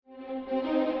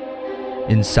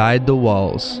Inside the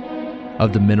walls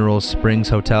of the Mineral Springs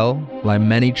Hotel lie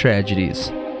many tragedies,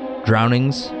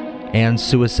 drownings, and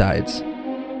suicides.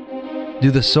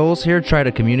 Do the souls here try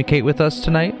to communicate with us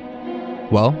tonight?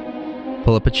 Well,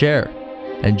 pull up a chair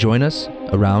and join us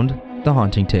around the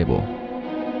haunting table.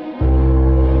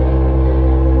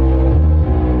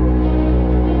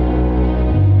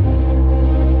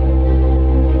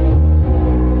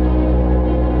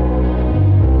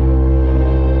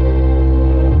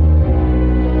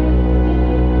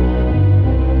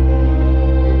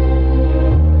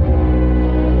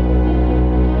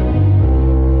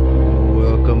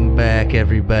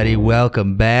 Everybody,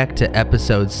 welcome back to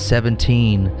episode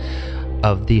 17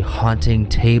 of the Haunting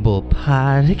Table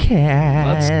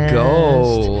podcast. Let's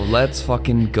go. Let's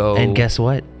fucking go. And guess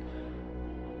what?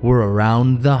 We're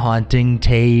around the haunting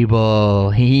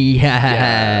table.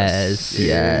 Yes.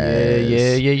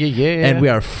 Yeah. And we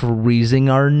are freezing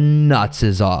our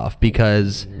nutses off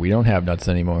because we don't have nuts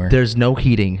anymore. There's no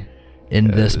heating in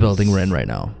this building we're in right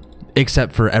now.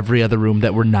 Except for every other room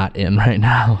that we're not in right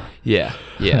now. Yeah.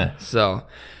 So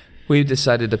we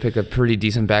decided to pick a pretty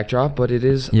decent backdrop, but it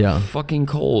is fucking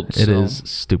cold. It is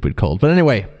stupid cold. But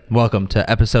anyway, welcome to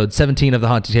episode 17 of the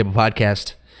Haunting Table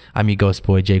podcast. I'm your ghost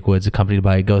boy, Jake Woods, accompanied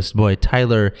by ghost boy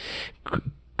Tyler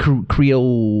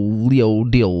Creolio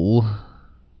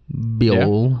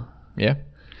Bill. Yeah.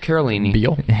 Carolini.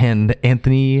 Beal. And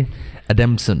Anthony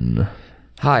Adamson.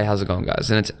 Hi, how's it going, guys?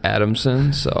 And it's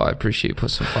Adamson, so I appreciate you put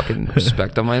some fucking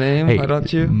respect on my name, why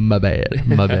don't you? My bad.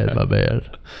 But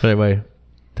anyway,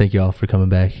 thank you all for coming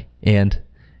back. And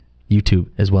YouTube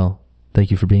as well.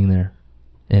 Thank you for being there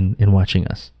and watching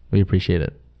us. We appreciate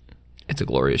it. It's a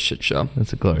glorious shit show.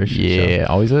 It's a glorious shit show. Yeah,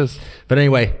 always is. But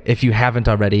anyway, if you haven't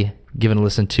already given a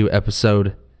listen to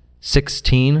episode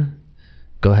 16,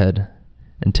 go ahead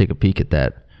and take a peek at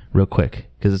that real quick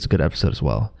because it's a good episode as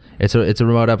well. It's a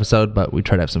remote episode, but we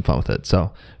try to have some fun with it.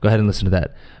 So go ahead and listen to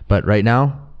that. But right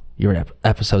now, you're at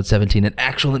episode 17, an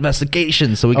actual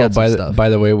investigation. So we got some stuff. By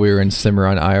the way, we were in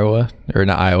Cimarron, Iowa. Or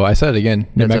not Iowa. I said it again.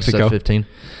 New Mexico. Episode 15.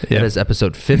 Yeah. That is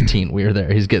episode 15. We were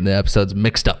there. He's getting the episodes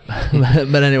mixed up.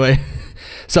 But anyway,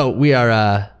 so we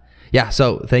are,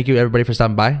 so thank you everybody for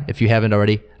stopping by. If you haven't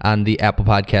already, on the Apple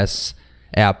Podcasts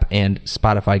app and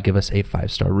Spotify, give us a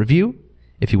 5-star review.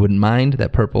 If you wouldn't mind,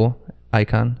 that purple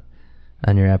icon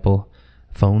on your Apple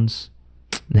phones,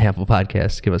 the Apple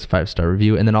Podcast, give us a 5-star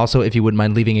review. And then also, if you wouldn't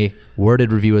mind leaving a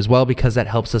worded review as well, because that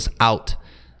helps us out,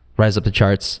 rise up the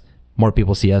charts, more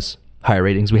people see us, higher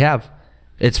ratings we have.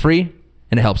 It's free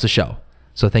and it helps the show.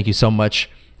 So thank you so much.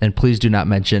 And please do not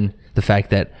mention the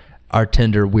fact that our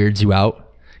Tinder weirds you out,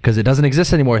 because it doesn't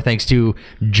exist anymore thanks to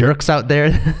jerks out there.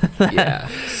 Yeah.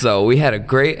 So we had a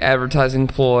great advertising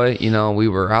ploy. You know, we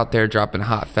were out there dropping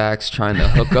hot facts, trying to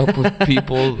hook up with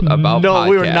people about podcasts.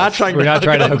 We were not trying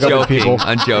to hook up with people.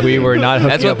 I'm joking. We were not hooking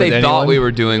That's what up with they anyone. thought we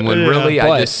were doing when really but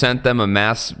I just sent them a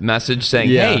mass message saying,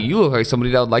 hey, you look like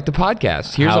somebody that would like the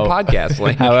podcast. Here's a podcast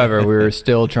link. However, we were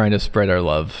still trying to spread our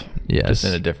love. Yes. Just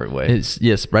in a different way.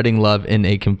 It's spreading love in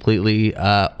a completely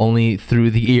only through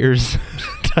the ears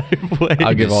type way.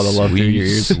 I'll give all the love through your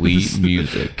ears. Sweet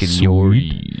music in your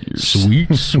ears.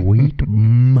 Sweet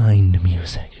mind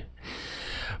music.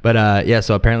 But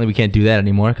so apparently we can't do that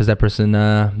anymore because that person,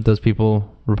 those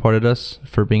people reported us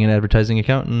for being an advertising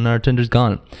account and our Tinder's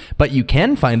gone. But you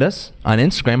can find us on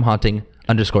Instagram,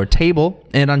 haunting_table,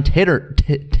 and on Twitter.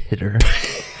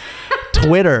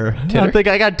 I think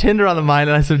I got Tinder on the mind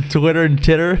and I said Twitter and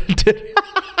Titter.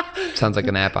 Sounds like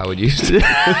an app I would use.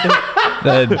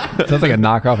 That sounds like a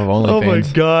knockoff of OnlyFans. Oh my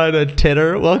God, a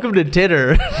Titter. Welcome to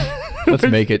Titter. Let's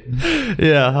make it.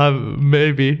 Yeah,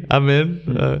 maybe. I'm in.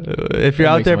 If you're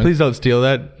out there, please don't steal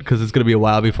that because it's going to be a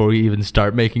while before we even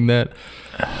start making that.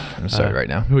 I'm sorry right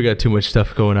now. We got too much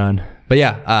stuff going on. But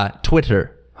yeah,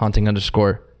 Twitter,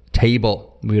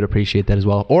 haunting_table. We would appreciate that as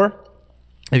well. Or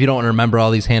if you don't want to remember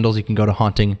all these handles, you can go to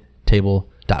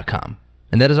hauntingtable.com.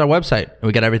 And that is our website.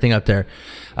 We got everything up there.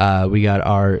 We got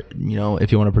our,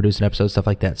 if you want to produce an episode, stuff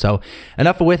like that. So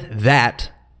enough with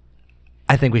that.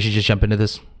 I think we should just jump into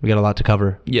this. We got a lot to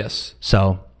cover. Yes.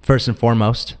 So first and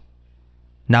foremost,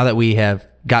 now that we have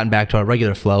gotten back to our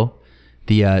regular flow,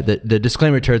 the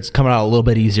disclaimer turd's coming out a little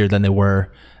bit easier than they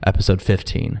were episode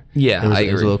 15. Yeah, I agree.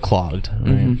 It was a little clogged.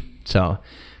 Right? So...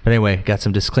 But anyway, got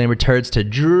some disclaimer turds to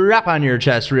drop on your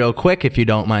chest real quick if you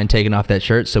don't mind taking off that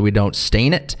shirt so we don't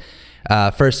stain it.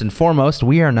 First and foremost,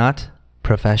 we are not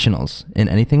professionals in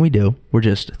anything we do. We're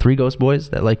just three ghost boys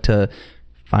that like to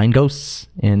find ghosts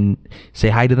and say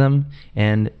hi to them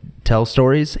and tell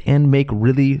stories and make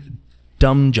really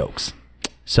dumb jokes.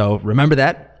 So remember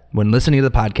that. when listening to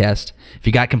the podcast, if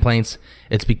you got complaints,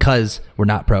 it's because we're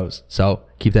not pros. So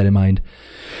keep that in mind.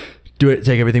 Take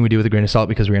everything we do with a grain of salt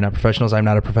because we are not professionals. I'm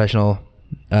not a professional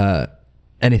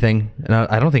anything. And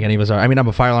I don't think any of us are. I mean, I'm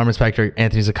a fire alarm inspector.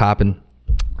 Anthony's a cop. And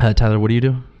Tyler, what do you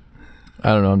do?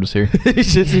 I don't know. I'm just here.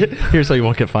 He's just here so you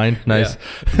won't get fined. Nice.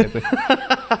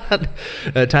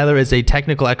 Yeah, Tyler is a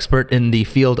technical expert in the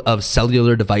field of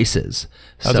cellular devices.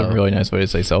 That's a really nice way to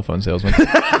say cell phone salesman.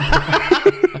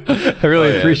 I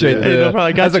really appreciate that. No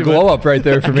problem. That's a glow up right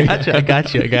there for me. I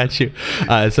got you.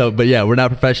 But yeah, we're not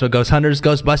professional ghost hunters,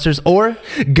 ghostbusters, or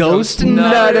ghost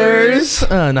nutters.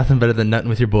 Nothing better than nutting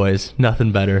with your boys.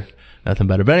 Nothing better.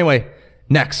 But anyway,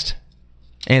 next,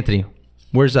 Anthony.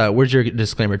 Where's your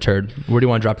disclaimer turd? Where do you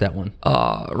want to drop that one?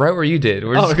 Right where you did.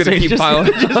 We're just gonna keep piling.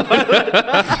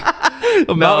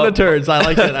 A mountain of turds. I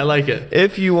like it.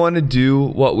 If you want to do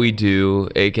what we do,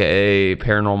 aka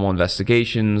paranormal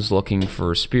investigations, looking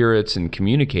for spirits and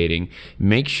communicating,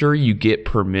 make sure you get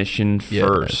permission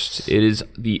first. It is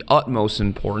the utmost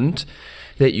important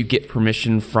that you get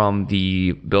permission from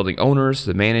the building owners,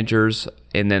 the managers,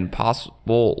 and then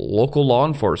possible local law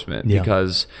enforcement,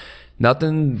 because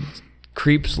nothing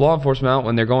creeps law enforcement out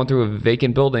when they're going through a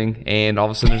vacant building and all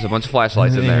of a sudden there's a bunch of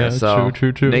flashlights in there. So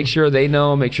true. Make sure they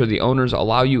know, make sure the owners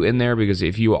allow you in there, because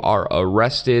if you are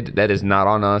arrested, that is not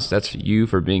on us. That's you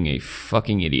for being a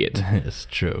fucking idiot. It's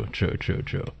true.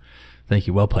 Thank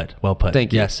you. Well put.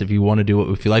 Thank you. Yes, if you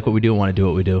like what we do and want to do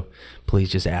what we do, please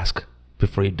just ask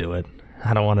before you do it.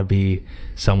 I don't want to be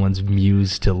someone's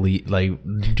muse to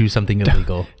do something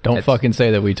illegal. Don't fucking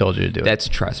say that we told you to do it. That's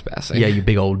trespassing. Yeah, you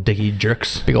big old dicky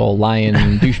jerks. Big old lying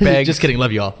douchebags. Just kidding.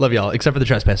 Love y'all. Except for the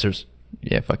trespassers.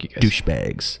 Yeah, fuck you guys.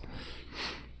 Douchebags.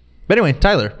 But anyway,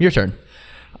 Tyler, your turn.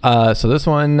 So this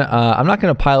one, I'm not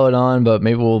going to pile it on, but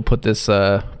maybe we'll put this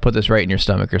right in your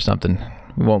stomach or something.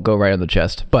 We won't go right on the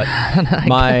chest. But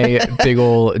my big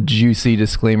old juicy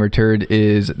disclaimer turd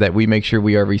is that we make sure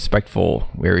we are respectful.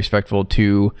 We are respectful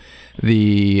to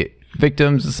the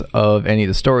victims of any of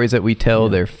the stories that we tell,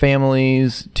 their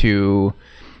families, to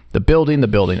the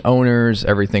building owners,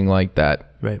 everything like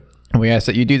that. Right. And we ask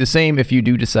that you do the same if you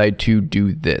do decide to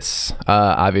do this.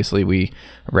 Obviously, we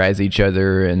razz each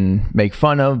other and make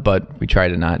fun of, but we try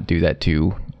to not do that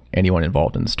to anyone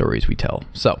involved in the stories we tell.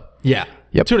 So, yeah.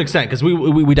 Yep. To an extent, because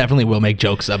we definitely will make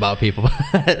jokes about people.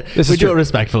 We do it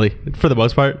respectfully, for the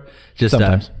most part. Just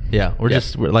sometimes.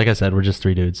 We're like I said, we're just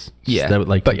three dudes. That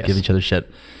would give each other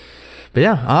shit. But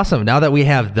yeah, awesome. Now that we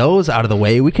have those out of the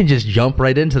way, we can just jump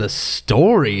right into the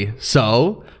story.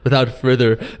 So, without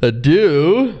further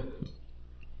ado,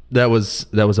 that was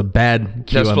a bad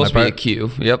cue. That's supposed to be a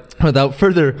cue. Yep. Without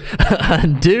further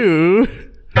ado.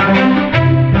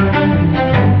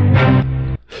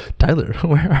 Tyler,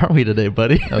 where are we today,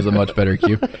 buddy? That was a much better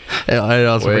cue. I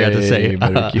also forgot to say,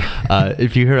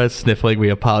 if you hear us sniffling, we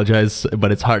apologize,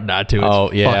 but it's hard not to.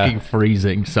 It's fucking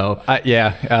freezing. So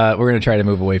we're going to try to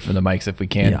move away from the mics if we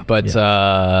can, but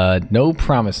no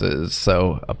promises.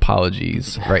 So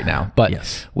apologies right now.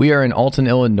 But we are in Alton,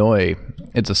 Illinois.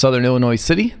 It's a southern Illinois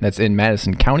city that's in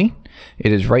Madison County.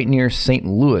 It is right near St.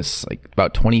 Louis, like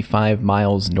about 25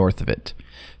 miles north of it.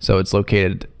 So it's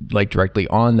located directly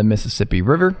on the Mississippi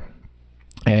River,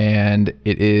 and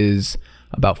it is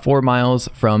about 4 miles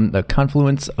from the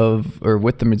confluence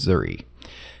with the Missouri.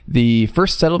 The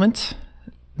first settlement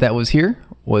that was here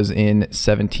was in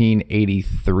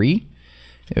 1783.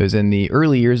 It was in the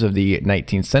early years of the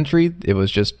 19th century. It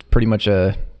was just pretty much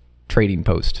a trading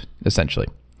post, essentially.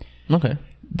 Okay.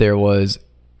 There was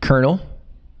Colonel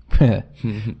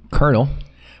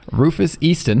Rufus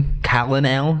Easton.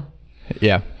 Colonel.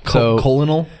 Yeah. So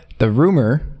colonel. The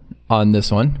rumor on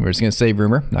this one, we're just going to say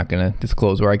rumor, not going to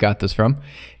disclose where I got this from.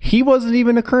 He wasn't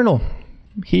even a colonel.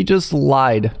 He just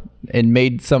lied and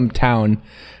made some town.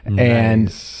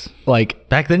 Nice. And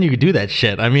back then you could do that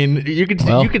shit. I mean, you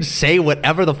could say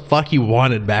whatever the fuck you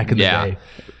wanted back in the day.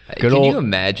 Can you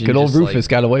imagine? Good old Rufus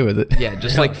got away with it. Yeah,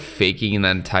 just faking an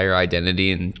entire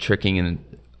identity and tricking in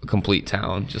a complete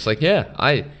town. Just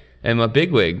I am a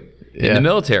bigwig in the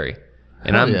military.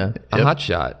 And I'm a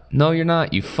hotshot. No, you're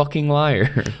not. You fucking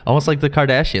liar. Almost like the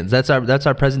Kardashians. That's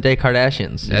our present day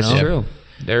Kardashians. That's true.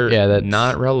 They're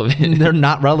not relevant. They're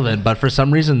not relevant, but for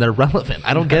some reason they're relevant.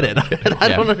 I don't get it. I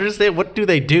don't understand. What do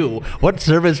they do? What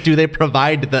service do they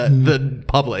provide the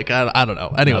public? I don't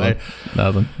know. Anyway,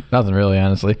 nothing really,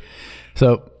 honestly.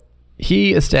 So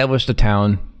he established a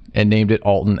town and named it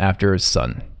Alton after his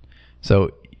son.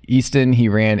 So Easton, he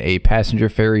ran a passenger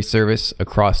ferry service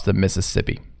across the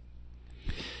Mississippi.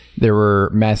 There were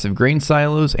massive grain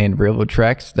silos and railroad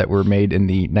tracks that were made in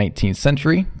the 19th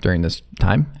century during this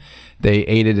time. They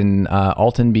aided in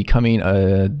Alton becoming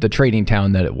the trading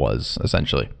town that it was,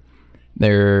 essentially.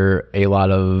 There are a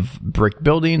lot of brick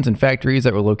buildings and factories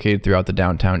that were located throughout the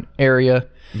downtown area.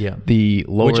 Yeah. The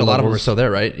lower Which a lot of them levels- are still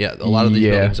there, right? Yeah. A lot of these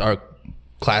buildings are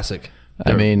classic.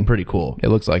 They're pretty cool. It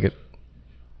looks like it.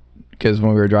 Because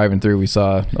when we were driving through, we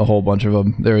saw a whole bunch of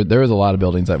them. There was a lot of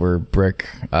buildings that were brick.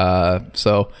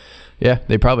 So, yeah,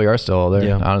 they probably are still all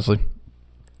there, honestly.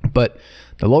 But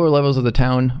the lower levels of the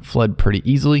town flood pretty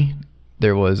easily.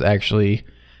 There was actually,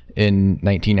 in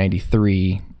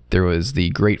 1993, there was the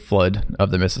Great Flood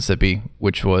of the Mississippi,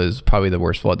 which was probably the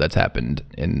worst flood that's happened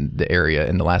in the area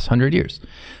in the last 100 years.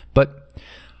 But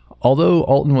although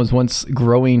Alton was once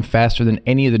growing faster than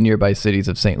any of the nearby cities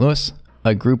of St. Louis,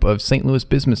 a group of St. Louis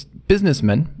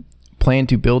businessmen planned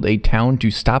to build a town to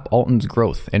stop Alton's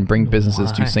growth and bring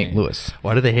businesses to St. Louis.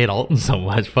 Why do they hate Alton so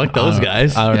much? Fuck those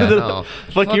guys. I don't know.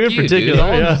 Fuck you in particular. Dude.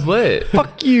 Alton's lit.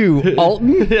 Fuck you,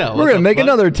 Alton. Yeah, we're going to make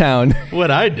another town.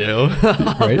 What'd I do?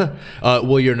 Right?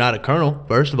 Well, you're not a colonel,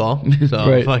 first of all. So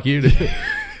Right. fuck you.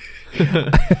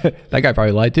 That guy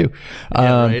probably lied too.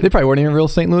 Right. They probably weren't even real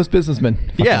St. Louis businessmen.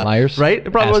 Fucking liars. Right?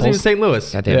 It probably wasn't even Assholes. St.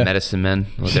 Louis. Goddamn medicine men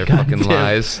with their fucking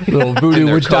lies. Little voodoo And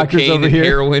their witch doctors cocaine over and here.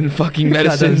 heroin fucking Goddamn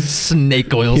medicine.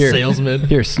 snake oil Here. salesman.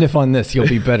 Here, sniff on this. You'll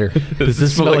be better. Does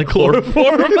this smell like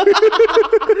chloroform?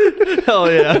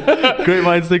 Hell yeah. Great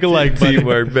minds think alike. buddy.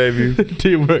 Teamwork, baby.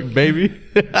 Teamwork, baby.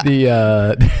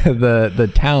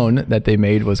 The town that they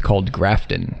made was called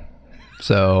Grafton.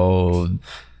 So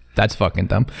that's fucking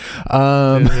dumb.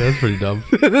 That's pretty dumb.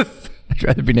 I'd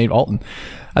rather be named Alton.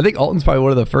 I think Alton's probably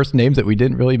one of the first names that we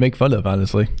didn't really make fun of,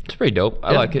 honestly. It's pretty dope.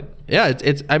 I like it. Yeah,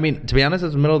 it's. I mean, to be honest,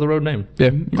 it's a middle of the road name. Yeah,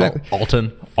 exactly.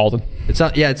 Alton. Alton. It's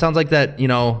not. Yeah, it sounds like that. You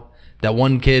know, that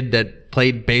one kid that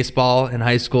played baseball in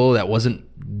high school that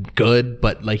wasn't good,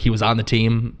 but like he was on the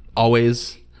team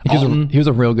always. He was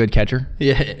a real good catcher.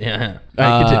 Yeah.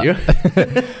 All right,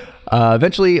 continue.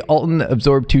 Eventually, Alton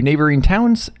absorbed two neighboring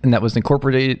towns, and that was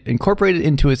incorporated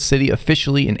into its city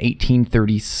officially in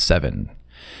 1837.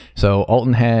 So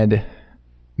Alton had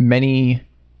many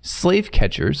slave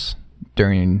catchers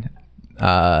during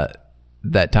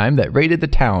that time that raided the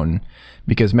town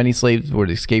because many slaves would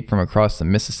escape from across the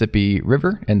Mississippi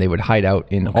River, and they would hide out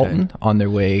in Alton on their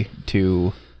way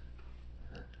to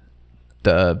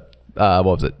the what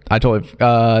was it?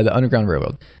 The Underground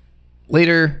Railroad.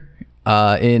 Later,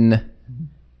 where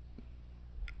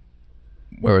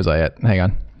was I at? Hang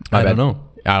on. I don't know.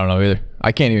 I don't know either.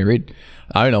 I can't even read.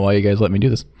 I don't know why you guys let me do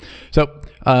this. So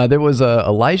there was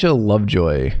Elijah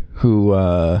Lovejoy, who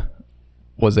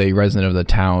was a resident of the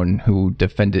town who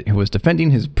was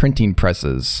defending his printing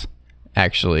presses.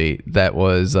 Actually, that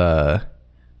was it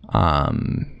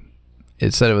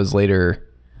said it was later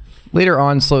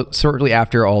on, shortly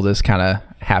after all this kind of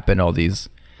happened, all these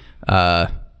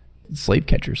slave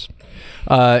catchers.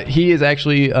 He is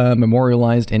actually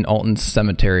memorialized in Alton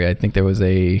Cemetery. I think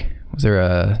he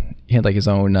had like his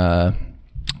own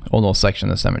little section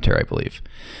of the cemetery, I believe.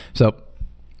 So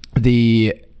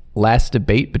the last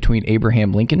debate between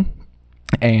Abraham Lincoln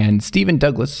and Stephen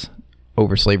Douglas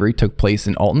over slavery took place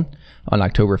in Alton on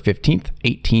October 15th,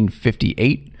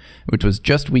 1858, which was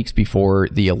just weeks before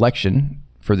the election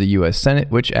for the U.S. Senate,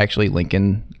 which actually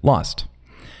Lincoln lost.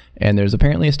 And there's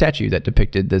apparently a statue that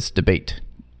depicted this debate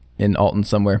in Alton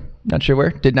somewhere. Not sure where.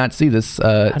 Did not see this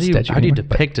statue. How do you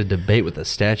depict a debate with a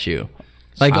statue?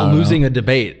 Like losing a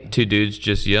debate. Two dudes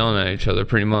just yelling at each other,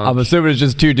 pretty much. I'm assuming it's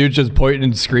just two dudes just pointing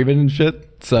and screaming and shit.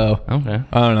 So, Okay.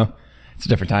 I don't know. It's a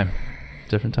different time.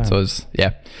 Different time. So,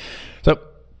 So,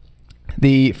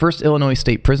 the first Illinois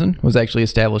state prison was actually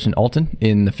established in Alton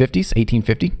in the 50s,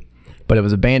 1850, but it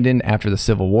was abandoned after the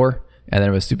Civil War, and then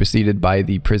it was superseded by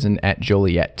the prison at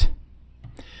Joliet.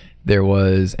 There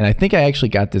was, and I think I actually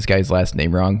got this guy's last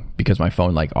name wrong because my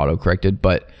phone like auto-corrected,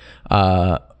 but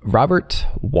Robert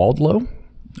Wadlow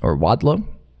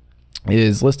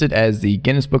is listed as the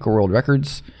Guinness Book of World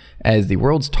Records as the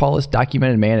world's tallest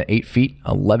documented man at 8 feet,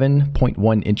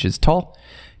 11.1 inches tall.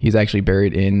 He's actually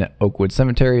buried in Oakwood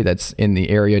Cemetery that's in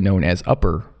the area known as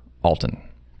Upper Alton.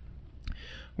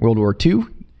 World War II,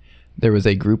 there was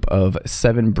a group of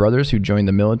 7 brothers who joined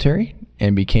the military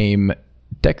and became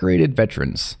decorated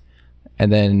veterans.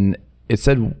 And then it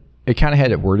said, it kind of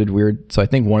had it worded weird. So I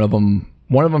think one of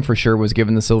them for sure was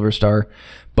given the Silver Star,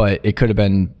 but it could have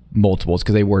been multiples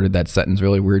because they worded that sentence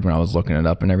really weird when I was looking it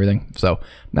up and everything. So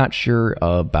not sure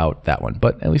about that one,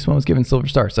 but at least one was given Silver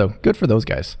Star. So good for those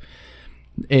guys.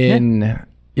 In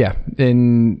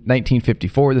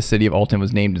 1954, the city of Alton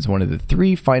was named as one of the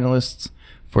 3 finalists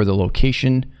for the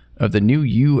location of the new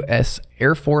U.S.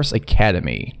 Air Force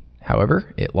Academy.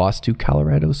 However, it lost to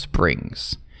Colorado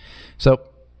Springs. So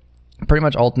pretty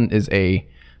much Alton is a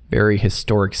very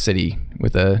historic city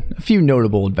with a few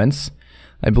notable events.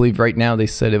 I believe right now they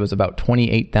said it was about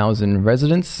 28,000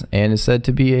 residents and is said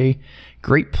to be a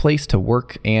great place to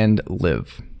work and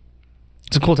live.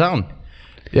 It's a cool town.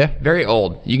 Yeah. Very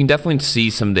old. You can definitely see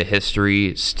some of the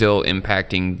history still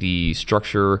impacting the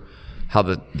structure, how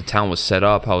the town was set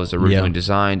up, how it was originally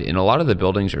designed, and a lot of the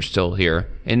buildings are still here.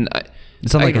 And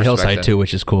it's on like a hillside too,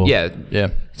 which is cool. Yeah.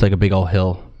 It's like a big old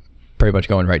hill. Pretty much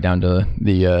going right down to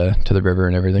the river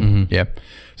and everything. Mm-hmm. Yeah.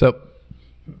 So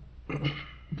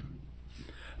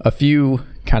a few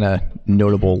kind of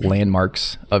notable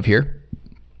landmarks of here.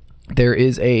 There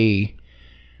is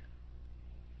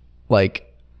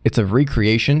it's a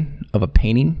recreation of a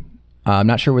painting. I'm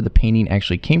not sure where the painting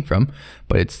actually came from,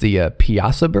 but it's the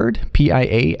Piasa bird,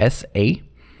 Piasa.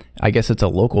 I guess it's a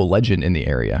local legend in the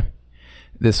area.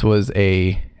 This was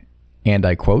and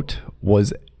I quote,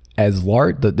 was as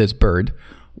large, this bird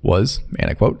was, and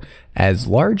I quote, as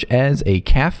large as a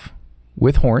calf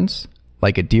with horns,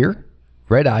 like a deer,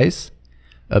 red eyes,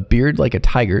 a beard like a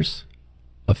tiger's,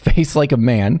 a face like a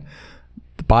man,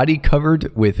 the body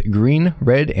covered with green,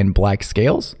 red, and black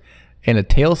scales, and a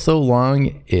tail so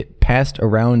long it passed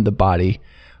around the body,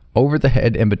 over the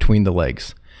head, and between the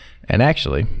legs. And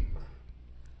actually,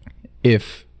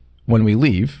 when we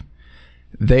leave,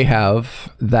 they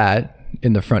have that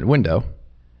in the front window.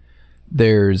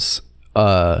 There's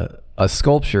a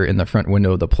sculpture in the front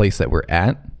window of the place that we're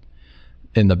at,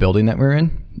 in the building that we're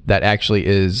in, that actually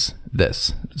is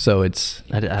this. So it's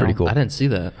pretty cool. I didn't see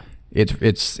that.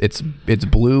 It's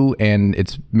blue and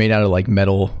it's made out of like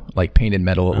metal, like painted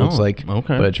metal. It looks like,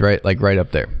 okay, but it's right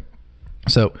up there.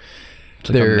 So it's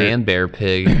like a man bear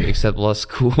pig, except less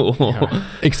cool.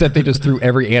 Except they just threw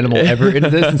every animal ever into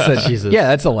this and said, Jesus. Yeah,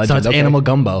 that's a legend. So it's animal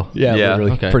gumbo. Yeah,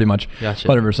 literally, pretty much. Gotcha.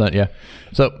 100%. Yeah.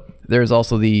 So there's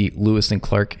also the Lewis and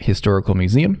Clark Historical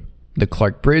Museum, the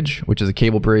Clark Bridge, which is a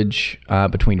cable bridge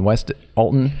between West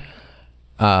Alton,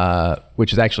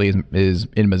 which is actually is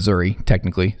in Missouri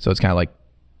technically, so it's kind of like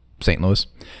St. Louis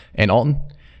and Alton.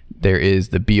 There is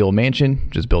the Beale Mansion,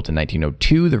 which was built in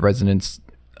 1902, the residence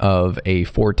of a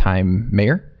 4-time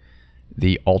mayor.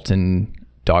 The Alton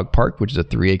Dog Park, which is a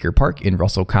 3-acre park in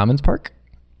Russell Commons Park.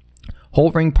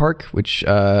 Holring Park, which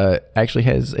actually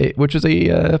has which is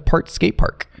a part skate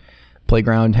park.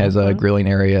 Playground, has a grilling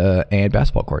area and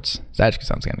basketball courts. So that actually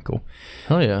sounds kind of cool.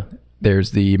 Hell yeah.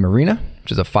 There's the marina,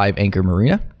 which is a 5-anchor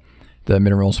marina. The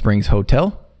Mineral Springs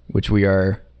Hotel, which we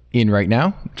are in right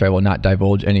now, which I will not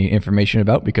divulge any information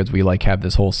about because we have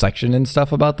this whole section and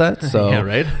stuff about that. So yeah,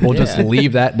 right? We'll just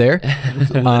leave that there.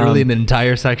 Literally an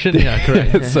entire section. Yeah,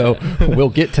 correct. So we'll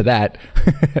get to that.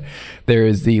 There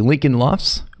is the Lincoln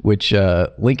Lofts, which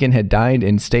Lincoln had dined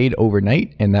and stayed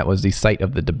overnight, and that was the site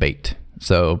of the debate.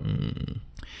 So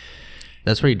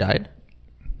that's where he died?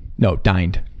 No,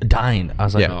 dined. I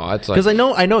was like, no, it's like, because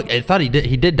I thought he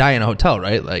did die in a hotel,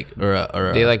 right?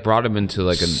 They brought him into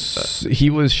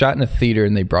he was shot in a theater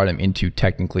and they brought him into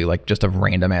technically just a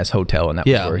random ass hotel, and that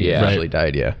was where he actually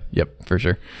died. Yeah. Yep, for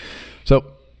sure.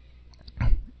 So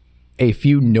a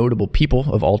few notable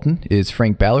people of Alton is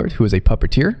Frank Ballard, who is a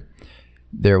puppeteer.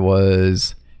 There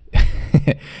was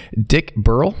Dick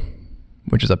Burrell,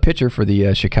 which is a pitcher for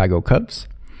the Chicago Cubs.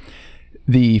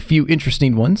 The few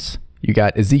interesting ones, you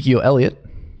got Ezekiel Elliott.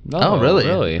 Oh,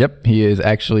 really? Yep, he is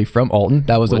actually from Alton.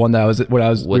 That was the one that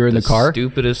we were in the car.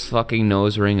 Stupidest fucking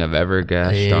nose ring I've ever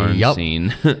gosh darn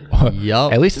seen.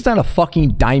 Yup. At least it's not a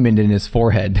fucking diamond in his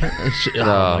forehead.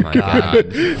 Oh my god.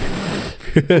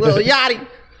 Little Yachty.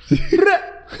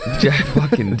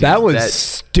 That was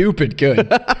stupid good.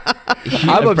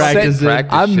 I'm upset.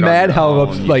 I'm mad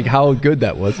how good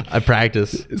that was. I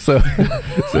practice. So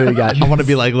you got. I want to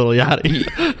be like Little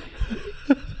Yachty.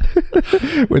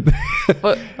 I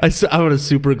want to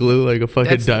super glue like a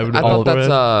fucking diamond. I thought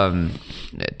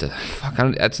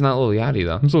that's not Little Yachty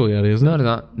though. It's Little Yachty, isn't it? No, it's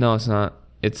not. No, it's not.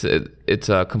 It's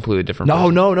a completely different. No,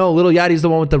 person. no. Little Yachty's the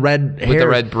one with the red hair. With the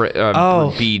red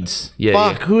beads. Yeah.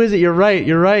 Fuck. Yeah. Who is it? You're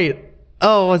right.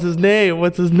 Oh, what's his name?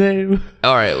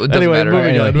 All right. It doesn't matter.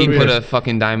 Anyway, he put a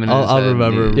fucking diamond in his head. I'll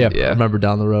remember. Yeah. Remember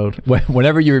down the road.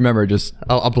 Whenever you remember, just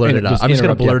I'll blurt it out. I'm just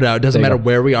gonna blurt it out. It doesn't matter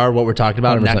where we are, what we're talking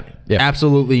about.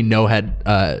 Absolutely no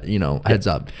heads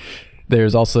up.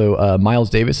 There's also Miles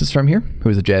Davis is from here, who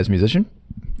is a jazz musician.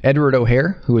 Edward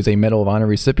O'Hare, who is a Medal of Honor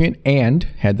recipient and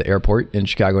had the airport in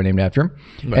Chicago named after him.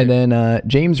 Right. And then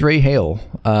James Ray Hale,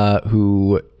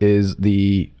 who is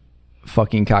the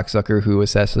fucking cocksucker who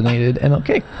assassinated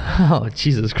MLK. Oh,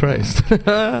 Jesus Christ.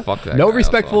 Fuck that. No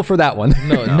respectful for that one.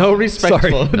 No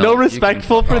respectful. Sorry. No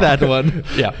respectful for that one.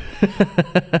 Yeah.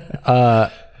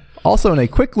 Also, in a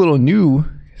quick little new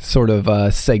sort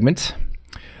of segment,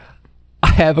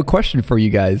 I have a question for you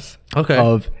guys.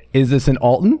 Okay. Is this in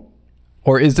Alton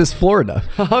or is this Florida?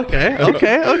 Okay. All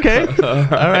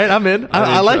right, I'm in.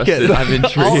 I like it. I'm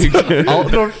intrigued.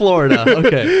 Alton or Florida.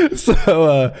 Okay.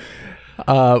 So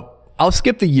I'll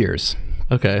skip the years.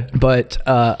 Okay. But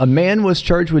a man was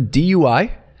charged with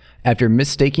DUI after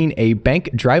mistaking a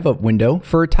bank drive-up window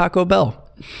for a Taco Bell.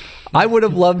 I would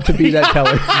have loved to be that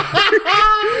teller.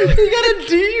 You got a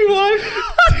DUI?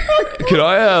 Can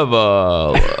I have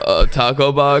a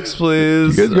taco box,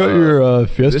 please? You guys got your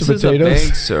Fiesta this potatoes? Is a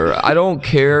bank, sir. I don't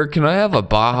care. Can I have a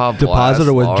Baja Blast? Deposit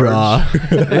or withdraw?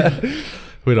 large?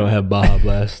 We don't have Baja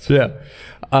Blast. Yeah.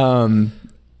 And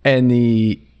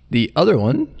the other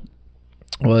one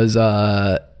was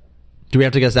Do we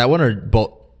have to guess that one or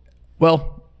both?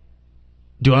 well,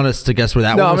 Do you want us to guess where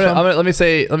that no, one was from?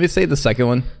 let me say the second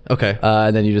one. Okay.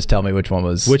 And then you just tell me which one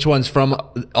was Which one's from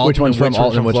Alton? which one's from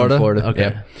Alton, which one's Florida. Okay.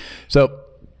 Yeah. So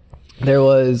there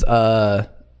was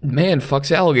Man,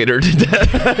 fucks alligator to death.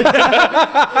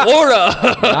 Florida.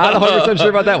 not 100% sure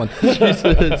about that one.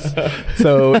 Jesus.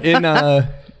 So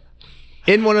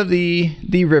in one of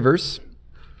the rivers,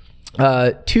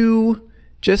 two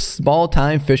just small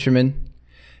time fishermen,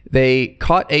 they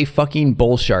caught a fucking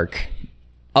bull shark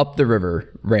up the river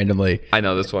randomly. I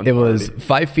know this one. It was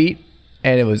 5 feet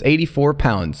and it was 84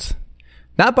 pounds.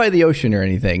 Not by the ocean or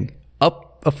anything,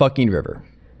 up a fucking river.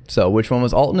 So which one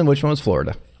was Alton and which one was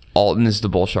Florida? Alton is the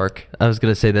bull shark. I was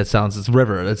gonna say it's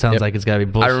river. That sounds like it's gotta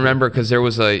be bullshit. I remember because I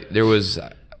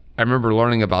remember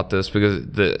learning about this because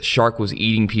the shark was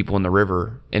eating people in the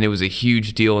river, and it was a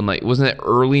huge deal. And like, wasn't it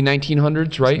early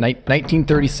 1900s, right?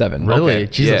 1937. Really? Okay,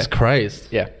 Jesus yeah. Christ.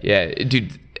 Yeah. Yeah,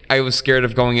 dude. I was scared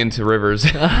of going into rivers.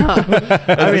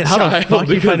 I mean, how the fuck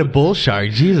you find a bull shark?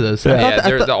 Jesus. Yeah,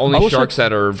 they're the only sharks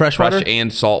that are freshwater? fresh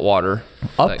and salt water.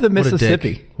 Up the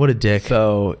Mississippi. What a dick.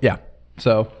 So, yeah.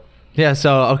 So, Yeah,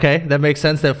 so, okay. That makes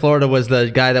sense that Florida was the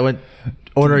guy that went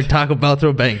ordering Taco Bell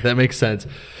through a bank. That makes sense.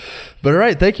 But all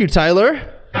right, thank you, Tyler.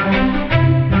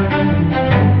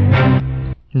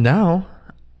 Now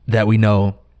that we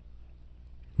know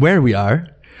where we are,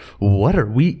 what are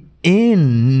we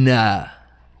in?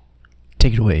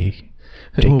 take it away.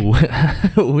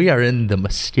 We are in the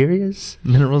mysterious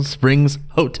Mineral Springs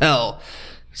Hotel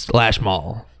 /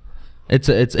 mall.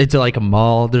 It's like a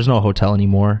mall. There's no hotel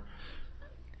anymore.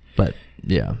 But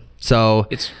yeah, so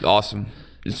It's awesome.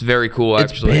 It's very cool,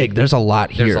 it's actually. big. There's a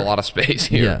lot here. There's a lot of space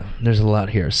here. Yeah, there's a lot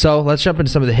here. So let's jump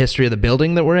into some of the history of the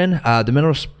building that we're in. The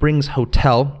Mineral Springs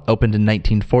Hotel opened in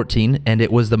 1914, and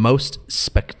it was the most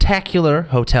spectacular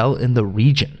hotel in the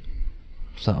region.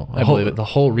 So I believe it. The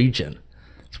whole region.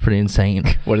 It's pretty insane.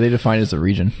 What do they define as a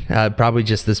region? Probably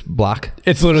just this block.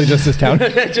 It's literally just this town.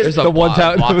 There's the one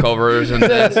town. walkovers and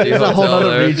that's There's a whole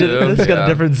other region. It's got a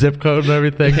different zip code and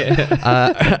everything.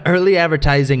 Early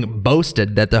advertising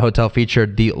boasted that the hotel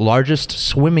featured the largest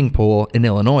swimming pool in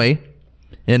Illinois,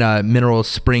 in Mineral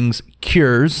Springs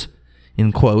Cures,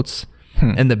 in quotes,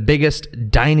 and the biggest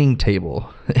dining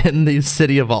table in the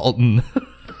city of Alton.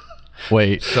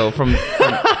 Wait. So from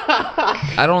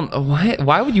I don't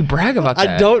why would you brag about that?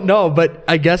 I don't know, but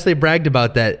I guess they bragged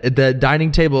about that. The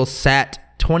dining table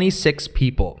sat 26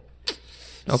 people.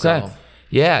 Okay. So,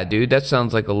 yeah, dude, that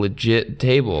sounds like a legit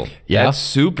table. Yeah. That's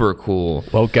super cool.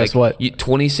 Well, guess what?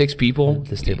 26 people.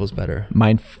 this table's better.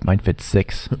 Mine fits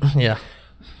 6. Yeah.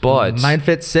 But Mine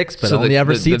fits 6, but so only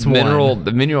ever seats one.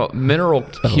 the mineral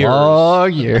cures. Oh,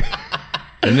 yeah.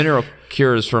 The mineral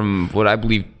cures, from what I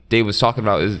believe Dave was talking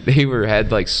about, is they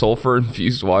had like sulfur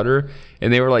infused water,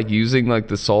 and they were like using like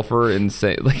the sulfur and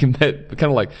say like kind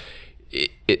of like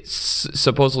it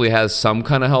supposedly has some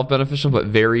kind of health beneficial, but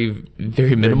very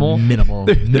very minimal. Minimal.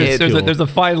 There's a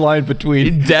fine line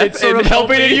between Death and and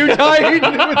helping and you dying with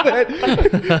Yeah,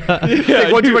 that.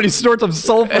 One too many snorts of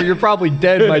sulfur, you're probably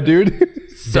dead, my dude.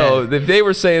 So they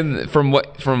were saying from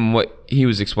what he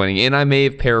was explaining, and I may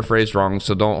have paraphrased wrong,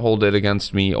 so don't hold it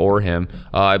against me or him.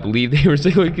 I believe they were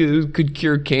saying like it could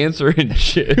cure cancer and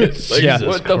shit. Like, Yeah.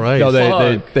 what the Christ.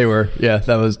 No, fuck? they were. Yeah,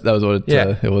 that was what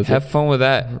it was. Have fun with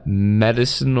that.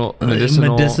 Medicinal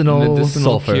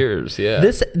sulfur. cures. Yeah.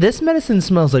 This medicine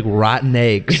smells like rotten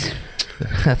eggs.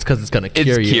 That's because it's gonna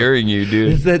cure it's you. curing you,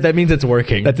 dude. That means it's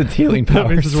working. That's its healing That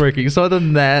means powers. it's working. So other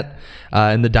than that,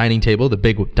 in the dining table, the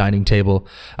big dining table,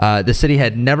 the city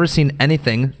had never seen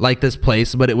anything like this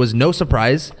place, but it was no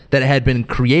surprise that it had been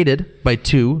created by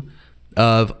two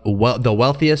of the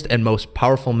wealthiest and most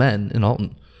powerful men in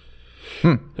Alton.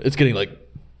 It's getting like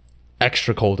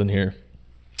extra cold in here.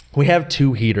 We have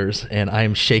 2 heaters, and I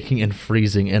am shaking and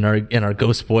freezing. And our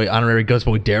ghost boy, honorary ghost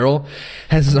boy Daryl,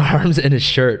 has his arms in his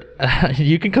shirt.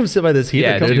 You can come sit by this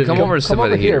heater. Yeah, come over and sit by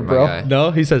the heater, bro.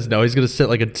 No, he says no. He's gonna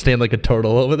stand like a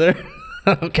turtle over there.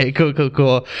 Okay,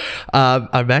 cool.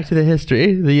 I'm back to the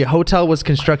history. The hotel was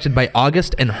constructed by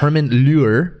August and Herman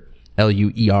Luer,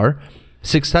 Luer,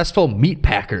 successful meat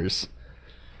packers,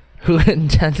 who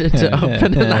intended to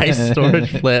open an ice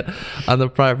storage plant on the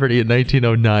property in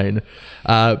 1909.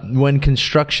 When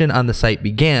construction on the site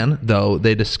began, though,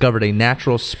 they discovered a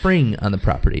natural spring on the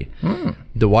property.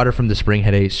 The water from the spring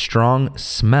had a strong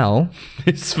smell,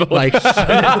 like egg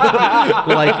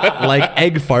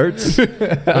farts.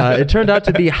 It turned out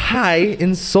to be high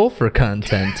in sulfur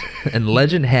content, and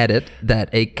legend had it that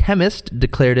a chemist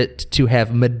declared it to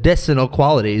have medicinal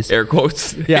qualities. Air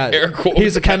quotes. Yeah, air quotes.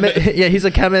 He's a chemist. Yeah, he's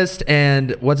a chemist,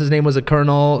 and what's his name was a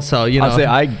colonel. So you know, I'll say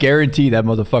I guarantee that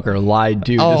motherfucker lied,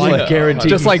 dude. Oh, I guarantee,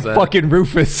 just like fucking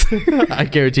Rufus. I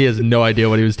guarantee he has no idea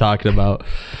what he was talking about.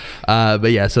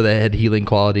 But yeah, so they had healing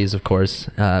qualities, of course.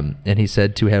 And he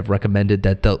said to have recommended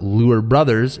that the Luer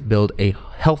brothers build a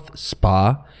health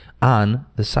spa on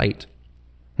the site.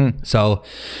 So,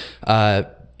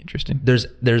 interesting.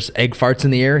 There's egg farts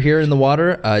in the air here in the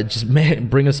water. Just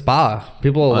bring a spa.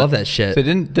 People will love that shit. They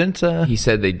didn't. He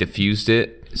said they diffused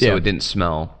it so it didn't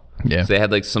smell. Yeah. So they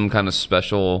had like some kind of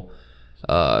special.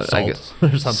 I guess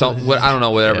or something. I don't know,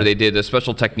 whatever they did, a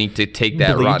special technique to take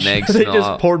that Bleach. rotten egg They smell just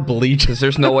out. poured bleach. Because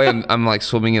there's no way I'm like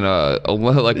swimming in a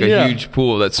huge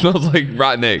pool that smells like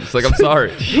rotten eggs. Like, I'm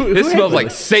sorry, this smells like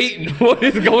Satan. What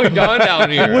is going on down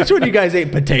here? Which one of you guys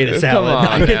ate potato salad? on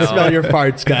I can now. smell your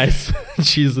farts, guys.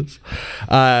 Jesus.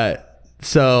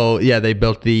 So yeah, they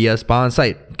built the spa on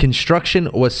site. Construction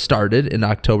was started in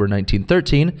October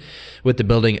 1913 with the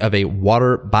building of a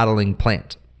water bottling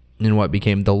plant in what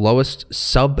became the lowest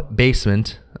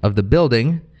sub-basement of the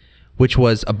building, which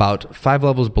was about 5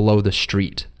 levels below the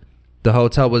street. The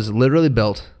hotel was literally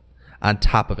built on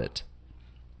top of it.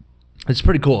 It's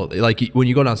pretty cool. Like when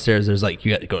you go downstairs, there's like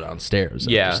you got to go downstairs,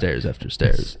 after stairs after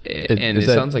stairs. And it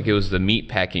sounds like it was the meat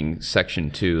packing section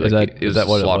too. Like is that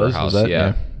what it was? slaughterhouse. Was that?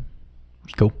 Yeah.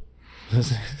 Cool.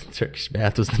 Turkish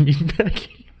bath was the meat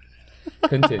packing.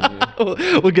 Continue.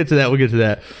 We'll get to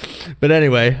that. But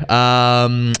anyway,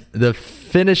 the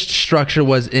finished structure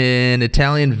was in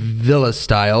Italian villa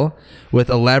style with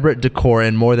elaborate decor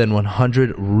and more than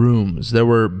 100 rooms. There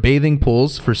were bathing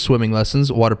pools for swimming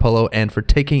lessons, water polo, and for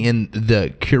taking in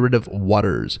the curative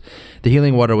waters. The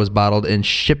healing water was bottled and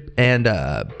shipped to,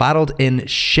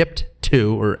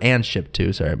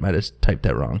 sorry, I might have typed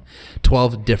that wrong,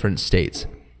 12 different states.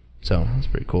 So that's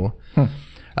pretty cool.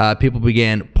 People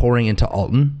began pouring into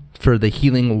Alton for the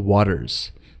healing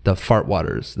waters, the fart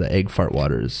waters, the egg fart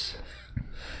waters.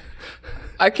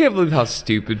 I can't believe how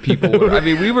stupid people were. I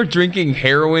mean, we were drinking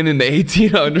heroin in the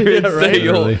 1800s. Yeah, right.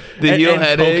 The heel and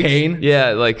headaches. cocaine.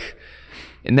 Yeah, like,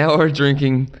 and now we're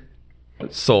drinking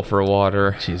sulfur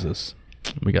water. Jesus.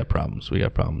 We got problems.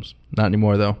 Not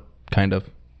anymore, though. Kind of.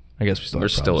 I guess we still We're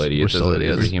have still problems. idiots. We're still As a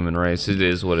idiots. human race. It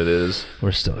is what it is.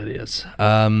 We're still idiots.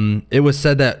 It was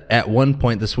said that at one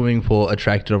point the swimming pool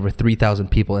attracted over 3,000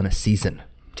 people in a season.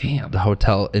 Damn. The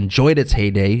hotel enjoyed its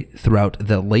heyday throughout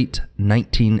the late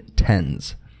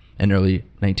 1910s and early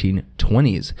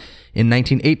 1920s. In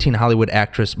 1918, Hollywood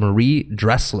actress Marie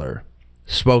Dressler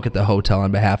spoke at the hotel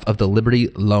on behalf of the Liberty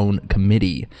Loan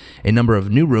Committee. A number of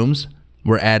new rooms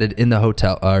were added in the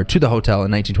hotel to the hotel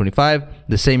in 1925,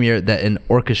 the same year that an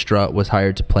orchestra was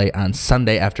hired to play on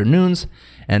Sunday afternoons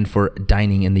and for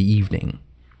dining in the evening.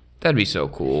 That'd be so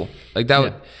cool. Like that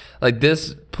would, like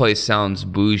this place sounds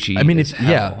bougie. I mean, as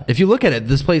hell. if you look at it,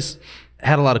 this place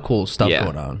had a lot of cool stuff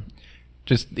going on.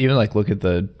 Just even like look at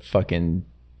the fucking.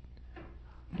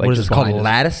 Like, what is this called?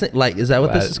 Lattice? Like, is that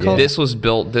what this is called? This was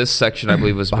built. This section, I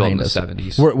believe, was built in the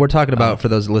 70s. We're talking about, for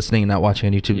those listening and not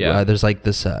watching on YouTube. There's like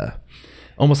this,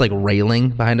 almost like railing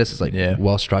behind us. It's like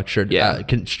well structured,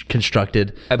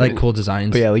 constructed, like cool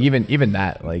designs. But yeah, like even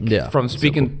that, like From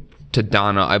speaking to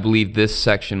Donna, I believe this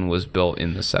section was built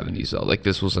in the 70s though. Like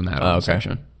this was an add-on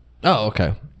section. Oh,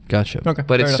 okay, gotcha. Okay,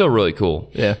 but it's still really cool.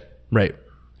 Yeah, right.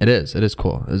 It is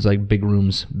cool. It's like big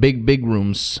rooms, big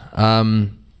rooms.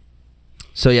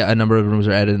 So yeah, a number of rooms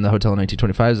are added in the hotel in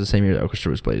 1925. The same year the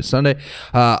orchestra was played Sunday.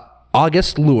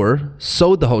 August Luer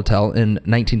sold the hotel in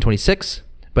 1926,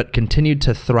 but continued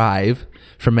to thrive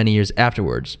for many years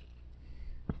afterwards.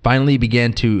 Finally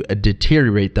began to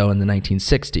deteriorate though in the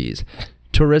 1960s.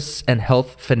 Tourists and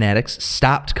health fanatics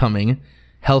stopped coming.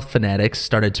 Health fanatics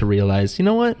started to realize, you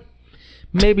know what?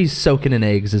 maybe soaking in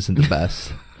eggs isn't the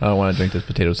best. I don't want to drink this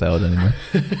potato salad anymore.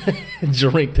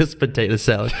 Drink this potato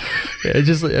salad. Yeah,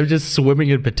 I'm just swimming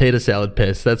in potato salad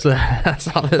piss. That's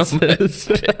all this is.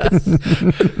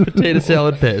 Potato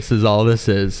salad piss is all this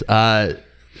is.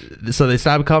 So they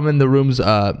stopped coming. The rooms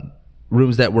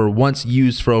that were once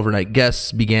used for overnight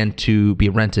guests began to be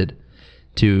rented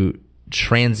to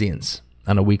transients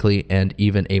on a weekly and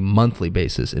even a monthly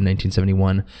basis. In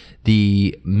 1971,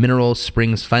 the mineral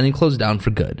springs finally closed down for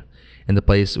good, and the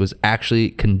place was actually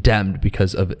condemned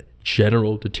because of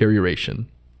general deterioration.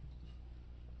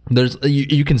 There's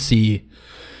you can see,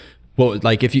 well,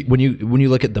 like when you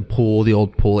look at the pool, the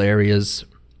old pool areas,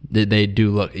 they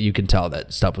do look. You can tell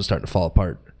that stuff was starting to fall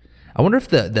apart. I wonder if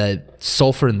the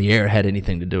sulfur in the air had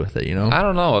anything to do with it, you know? I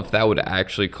don't know if that would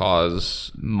actually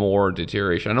cause more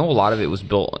deterioration. I know a lot of it was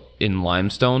built in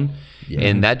limestone,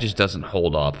 and that just doesn't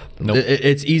hold up. Nope.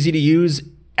 It's easy to use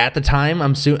at the time.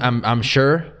 I'm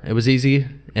sure it was easy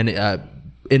and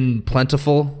in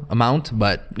plentiful amount,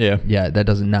 but yeah,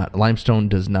 that limestone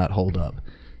does not hold up.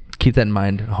 Keep that in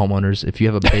mind, homeowners. If you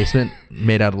have a basement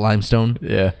made out of limestone,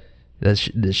 this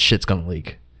shit's gonna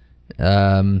leak.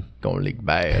 Gonna leak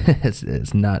bad.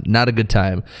 It's not a good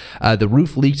time. The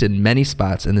roof leaked in many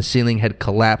spots and the ceiling had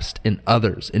collapsed in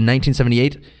others. In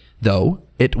 1978, though,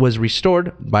 it was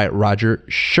restored by Roger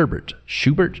Schubert,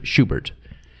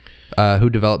 who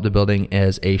developed the building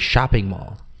as a shopping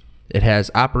mall. It has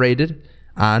operated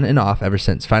on and off ever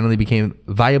since. Finally became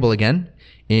viable again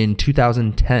in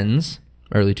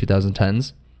early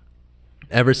 2010s.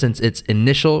 Ever since its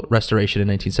initial restoration in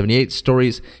 1978,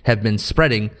 stories have been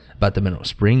spreading about the mineral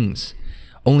springs.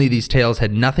 Only these tales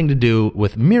had nothing to do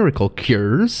with miracle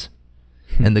cures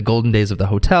and the golden days of the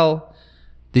hotel.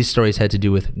 These stories had to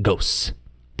do with ghosts.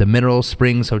 The Mineral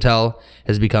Springs Hotel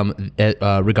has become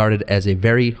regarded as a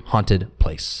very haunted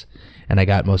place. And I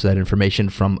got most of that information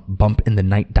from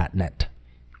bumpinthenight.net.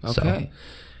 Okay. So,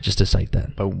 just to cite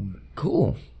that. Boom.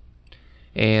 Cool.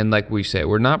 And like we say,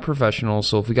 we're not professionals,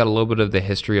 so if we got a little bit of the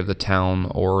history of the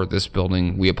town or this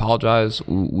building, we apologize.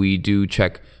 We do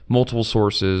check multiple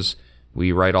sources.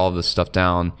 We write all this stuff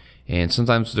down, and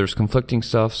sometimes there's conflicting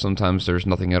stuff, sometimes there's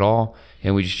nothing at all,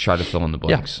 and we just try to fill in the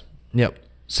blanks. Yep.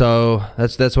 So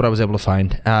that's what I was able to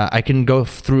find. I can go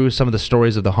through some of the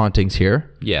stories of the hauntings here.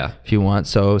 Yeah. If you want.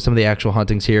 So some of the actual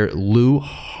hauntings here. Lou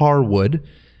Harwood,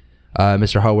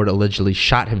 Mr. Harwood allegedly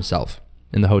shot himself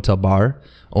in the hotel bar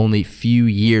only few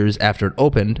years after it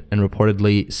opened, and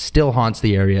reportedly still haunts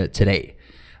the area today,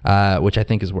 which I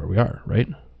think is where we are, right?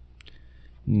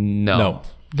 No,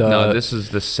 this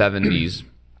is the 70s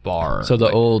bar. So the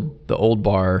old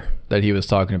bar that he was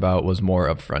talking about was more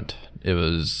up front. It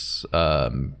was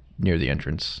near the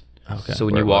entrance. Okay. So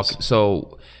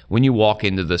when you walk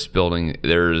into this building,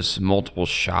 there's multiple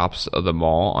shops of the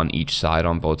mall on each side,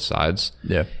 on both sides.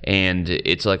 Yeah. And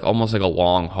it's like almost like a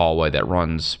long hallway that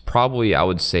runs probably, I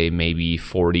would say, maybe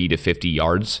 40 to 50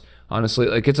 yards. Honestly,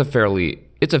 like it's a 40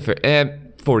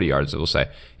 yards, we'll say,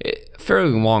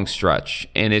 fairly long stretch.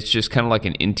 And it's just kind of like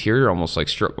an interior, almost like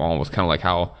strip mall, with kind of like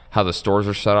how the stores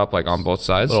are set up, like on both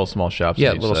sides. Little small shops.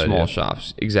 Yeah, little small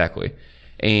shops. Exactly.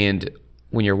 And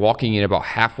when you're walking in about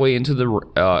halfway into the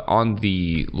on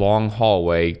the long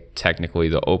hallway, technically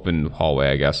the open hallway,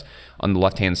 I guess, on the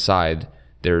left-hand side,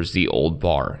 there's the old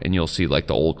bar, and you'll see like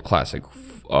the old classic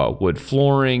wood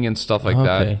flooring and stuff like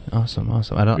that. Okay, awesome. I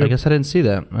guess I didn't see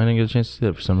that. I didn't get a chance to see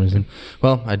that for some reason.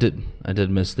 Well, I did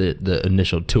miss the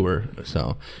initial tour.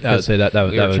 So I would say that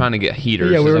we were trying to get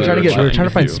heaters. Yeah, we were trying to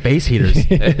find space heaters,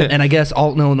 and I guess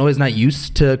Alton, Illinois is not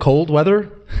used to cold weather.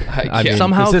 I mean,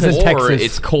 somehow, this isn't or Texas.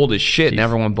 it's cold as shit, and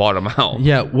everyone bought them out.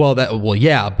 Yeah,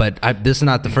 yeah, but this is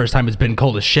not the first time it's been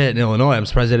cold as shit in Illinois. I'm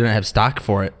surprised they didn't have stock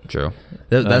for it. True.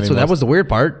 That was the weird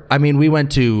part. I mean, we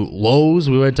went to Lowe's,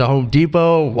 we went to Home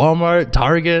Depot, Walmart,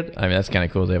 Target. I mean, that's kind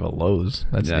of cool. They have a Lowe's.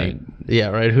 That's neat. Yeah,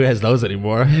 right. Who has those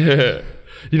anymore? You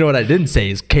know what I didn't say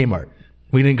is Kmart.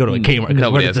 We didn't go to a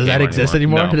Kmart. Does that exist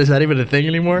anymore? No. Is that even a thing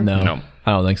anymore? No,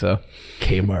 I don't think so.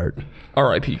 Kmart.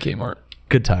 R.I.P. Kmart.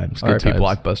 Good times. R.I.P.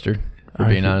 Blockbuster. For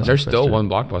being honest, There's still one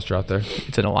Blockbuster out there.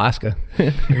 it's in Alaska.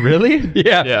 Really?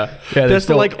 Yeah. There's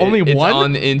still like only It's one.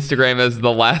 on Instagram as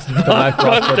the last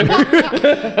Blockbuster.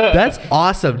 That's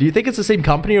awesome. Do you think it's the same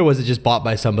company, or was it just bought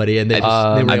by somebody and they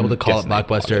were able to call it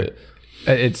Blockbuster?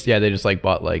 They just like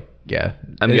bought like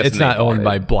I'm guessing it's not they bought owned it.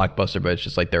 by Blockbuster, but it's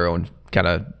just like their own kind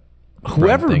of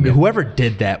Whoever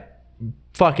did that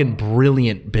fucking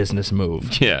brilliant business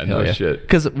move. Yeah, no shit.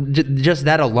 Because just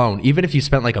that alone, even if you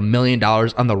spent like $1 million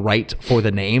on the right for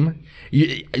the name,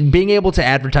 being able to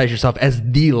advertise yourself as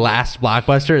the last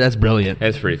blockbuster, that's brilliant.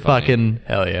 That's pretty funny. Fucking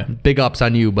hell yeah. Big ups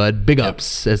on you, bud. Big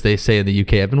ups, as they say in the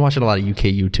UK. I've been watching a lot of UK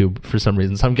YouTube for some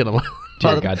reason, so I'm getting a lot.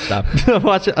 Dear God, stop.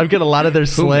 I'm getting a lot of their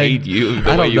slang. Who made you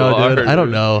the I way don't you know, are? dude. I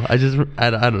don't know. I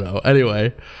don't know.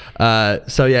 Anyway,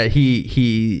 so yeah,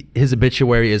 his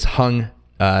obituary is hung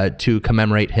to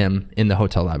commemorate him in the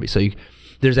hotel lobby. So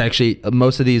there's actually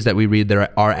most of these that we read. There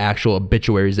are actual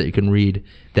obituaries that you can read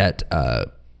that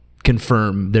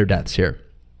confirm their deaths here.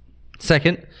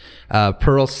 Second,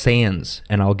 Pearl Sands,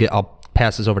 and I'll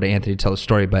pass this over to Anthony to tell the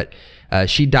story. But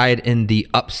she died in the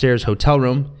upstairs hotel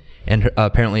room, and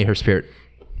apparently her spirit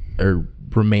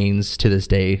remains to this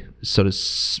day. So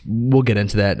we'll get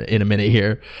into that in a minute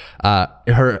here.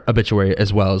 Her obituary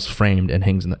as well is framed and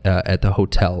hangs at the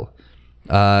hotel.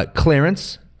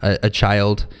 Clarence, a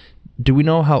child. Do we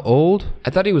know how old?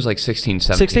 I thought he was like 16,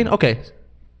 17. 16? Okay.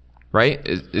 Right?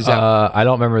 Is that... I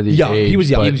don't remember the young. age. He was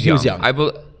young. He was young.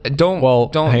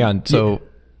 Don't hang on. So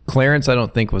Clarence, I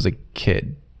don't think was a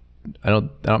kid. I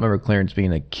don't remember Clarence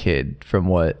being a kid from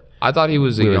what I thought he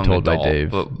was a we were young told adult, by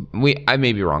Dave. but I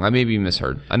may be wrong. I may be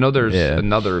misheard. I know there's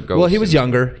another ghost. Well, he was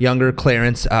younger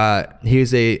Clarence. He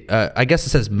was I guess it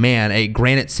says man, a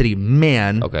Granite City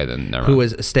man. Okay, then never who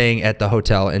mind. was staying at the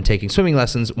hotel and taking swimming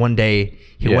lessons. One day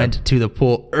he went to the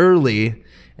pool early,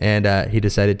 and he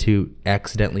decided to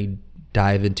accidentally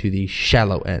dive into the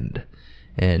shallow end,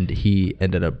 and he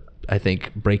ended up, I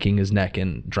think, breaking his neck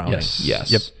and drowning.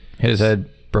 Yes. Yep. Hit his head,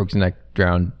 broke his neck,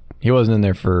 drowned. He wasn't in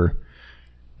there for,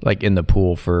 like, in the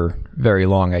pool for very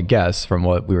long, I guess, from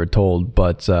what we were told.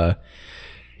 But,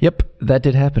 yep, that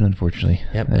did happen, unfortunately.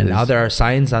 Yep. And now there are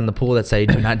signs on the pool that say,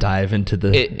 do not dive into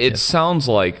the... It sounds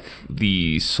like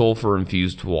the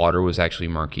sulfur-infused water was actually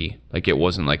murky. Like, it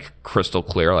wasn't, like, crystal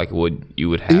clear like you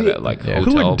would have at, like,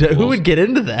 hotel Who would get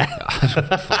into that? I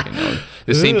don't fucking know.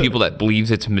 The same people that believes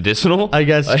it's medicinal. I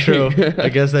guess true. I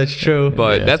guess that's true.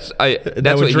 But that's that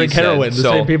what would he drink said. heroin. The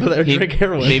So same people that would drink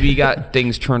heroin. Maybe he got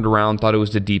things turned around, thought it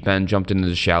was the deep end, jumped into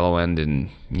the shallow end, and,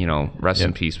 rest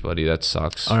in peace, buddy. That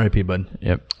sucks. R.I.P. bud.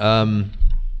 Yep.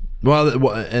 Well,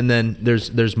 and then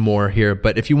there's more here.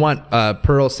 But if you want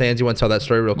Pearl Sands, you want to tell that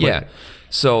story real quick? Yeah.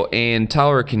 So, and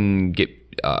Tyler can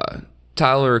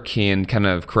kind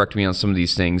of correct me on some of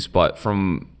these things, but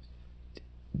from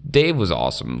Dave was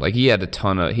awesome. Like, he had a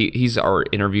ton of he's our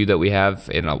interview that we have,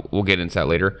 and we'll get into that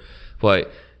later.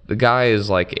 But the guy is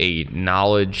like a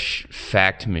knowledge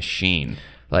fact machine.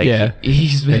 Like,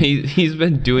 he's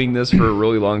been doing this for a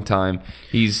really long time.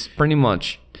 He's pretty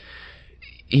much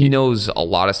he knows a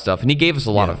lot of stuff, and he gave us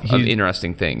a lot of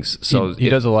interesting things. So he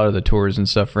does a lot of the tours and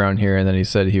stuff around here, and then he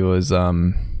said he was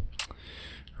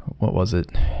what was it?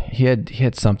 He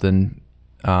had something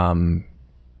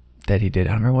that he did.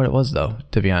 I don't remember what it was though,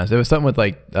 to be honest. It was something with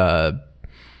like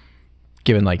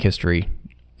giving like history.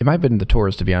 It might have been the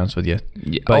tours, to be honest with you.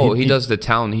 Yeah. But he does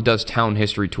town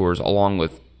history tours along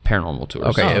with paranormal tours.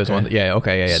 Okay, it was one. Yeah,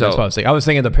 okay, yeah. So, that's what I was thinking. I was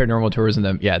thinking the paranormal tours, and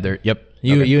then they're yep.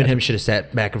 You and him should have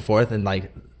sat back and forth and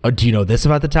like, oh, do you know this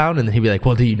about the town? And then he'd be like,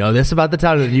 well, do you know this about the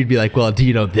town? And then you'd be like, well, do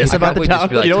you know this about the town?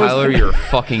 Just be like, Tyler, you're a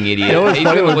fucking idiot. He's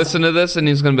gonna listen to this and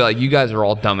he's gonna be like, you guys are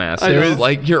all dumbasses.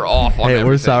 Like, you're off on everything.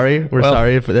 We're sorry. We're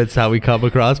sorry if that's how we come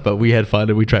across, but we had fun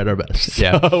and we tried our best.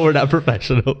 So we're not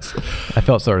professionals. I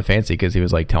felt sort of fancy because he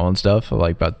was like telling stuff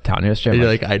like about town history. And you're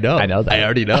like, I know that. I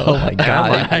already know. Oh my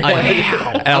god!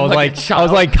 And I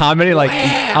was like commenting, like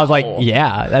I was like,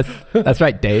 yeah, that's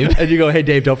right, Dave. And you go, hey,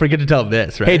 Dave, don't forget to tell him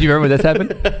this. Right? Hey, do you remember when this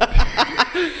happened?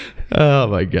 Oh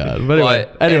my god!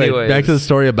 But anyway, back to the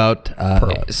story about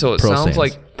Pearl. So it sounds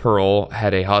like Pearl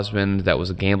had a husband that was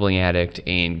a gambling addict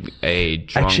and a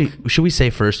drunk. Actually, should we say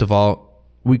first of all,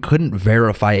 we couldn't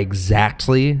verify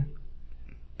exactly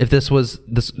if this was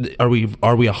this. Are we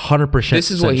 100%? This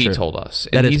is what he told us.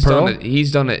 That it's Pearl.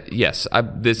 He's done it. Yes,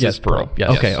 this is Pearl.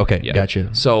 Yes. Okay, yeah.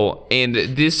 Gotcha. So, and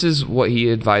this is what he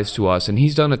advised to us, and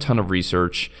he's done a ton of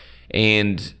research,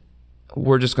 and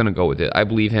we're just going to go with it. I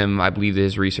believe him. I believe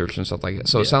his research and stuff like that.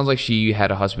 So it sounds like she had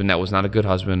a husband that was not a good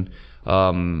husband.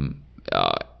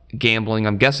 Gambling,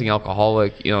 I'm guessing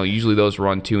alcoholic. Usually those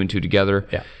run 2 and 2 together.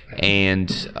 Yeah. And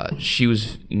she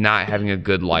was not having a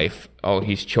good life. Oh,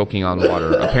 he's choking on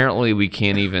water. Apparently we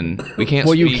can't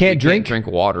Well, you can't drink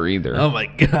water either. Oh my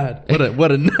god.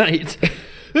 What a night.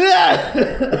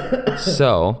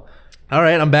 So... All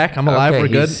right, I'm back. I'm alive. We're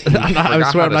good. I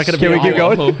swear I'm not going to be. Can we keep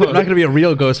going? I'm not going to be a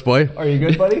real ghost boy. Are you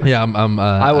good, buddy? Yeah, I'm.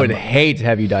 I would hate to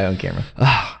have you die on camera.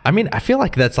 I mean, I feel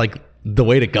like that's like the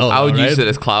way to go. I would right? use it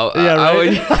as clout. Yeah,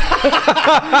 right.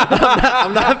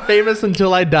 I'm not famous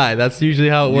until I die. That's usually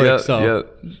how it works.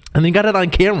 And they got it on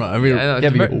camera. I mean,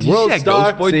 world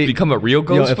star. Ghost Boy become a real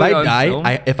Ghost Boy.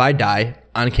 If I die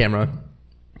on camera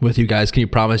with you guys, can you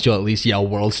promise you'll at least yell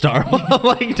 "World Star" while I'm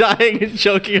like dying and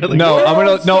choking? I'm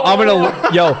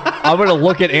gonna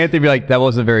look at Anthony and be like, that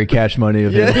wasn't very cash money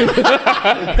of him.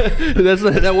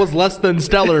 That was less than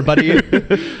stellar, buddy.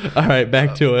 All right,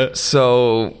 back to it.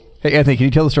 So, hey Anthony, can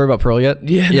you tell the story about Pearl yet?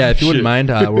 Yeah, if you wouldn't mind,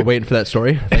 we're waiting for that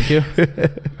story. Thank you.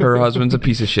 Her husband's a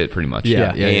piece of shit, pretty much.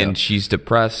 Yeah. She's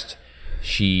depressed.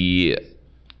 She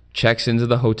checks into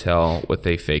the hotel with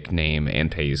a fake name and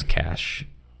pays cash.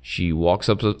 She walks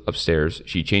upstairs.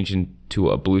 She changed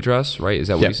into a blue dress, right? Is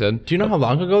that what you said? Do you know how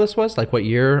long ago this was? Like what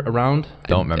year around?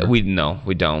 Don't remember. We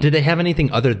don't. Did they have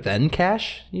anything other than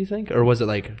cash, you think? Or was it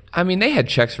like... I mean, they had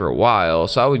checks for a while,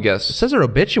 so I would guess... It says her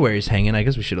obituary's hanging. I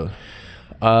guess we should have...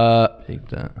 take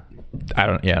that. I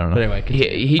don't know. But anyway,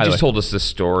 he just told us this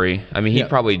story. I mean, he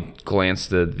probably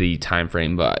glanced at the time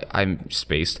frame, but I'm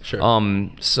spaced. Sure.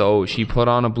 So she put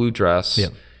on a blue dress...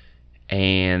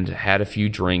 and had a few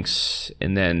drinks,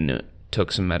 and then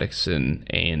took some medicine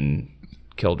and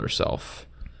killed herself.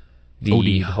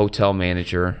 The hotel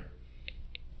manager,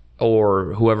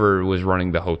 or whoever was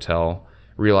running the hotel,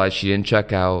 realized she didn't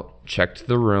check out, checked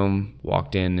the room,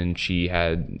 walked in, and he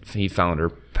found her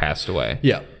passed away.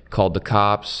 Yeah. Called the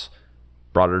cops,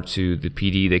 brought her to the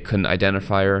PD. They couldn't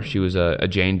identify her. She was a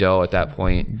Jane Doe at that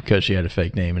point. Because she had a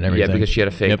fake name and everything. Yeah, because she had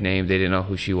a fake name. They didn't know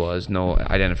who she was. No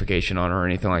identification on her or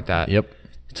anything like that. Yep.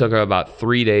 It took her about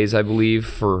 3 days, I believe,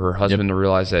 for her husband to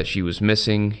realize that she was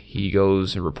missing. He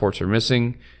goes and reports her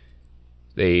missing.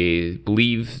 They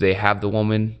believe they have the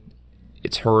woman.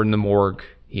 It's her in the morgue.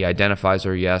 He identifies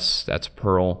her. Yes, that's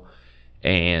Pearl.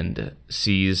 And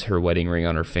sees her wedding ring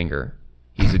on her finger.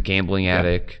 He's a gambling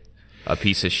addict. A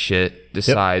piece of shit,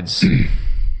 decides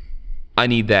I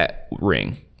need that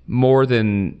ring more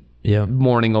than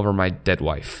mourning over my dead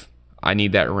wife. I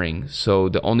need that ring. So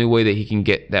the only way that he can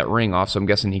get that ring off, so I'm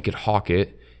guessing he could hawk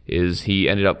it, is he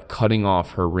ended up cutting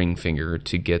off her ring finger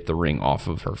to get the ring off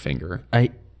of her finger.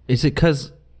 Is it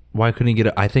because why couldn't he get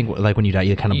it? I think like when you die,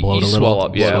 you kind of bloat a little. Swell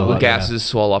up, the gases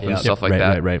swell up and stuff like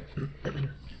that. Right.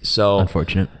 So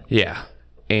unfortunate. Yeah,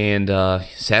 and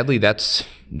sadly, that's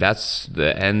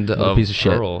the end of piece of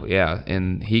Pearl. shit. Yeah,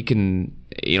 and he can.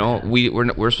 You know,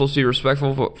 we're supposed to be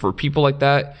respectful for people like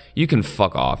that. You can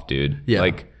fuck off, dude. Yeah,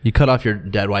 like you cut off your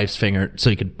dead wife's finger so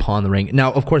you could pawn the ring.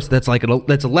 Now, of course, that's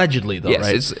allegedly though,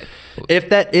 right? If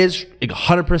that is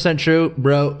 100% true,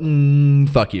 bro,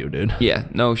 fuck you, dude. Yeah,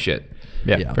 no shit.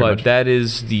 Yeah, but much. That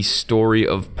is the story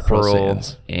of Pearl,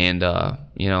 and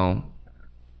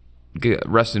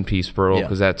rest in peace, Pearl,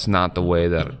 because that's not the way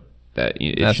that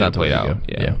it should have played out.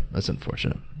 Yeah, that's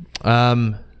unfortunate.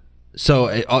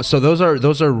 So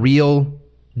those are real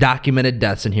documented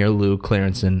deaths in here, Lou,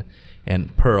 Clarence, and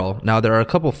Pearl. Now there are a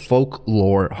couple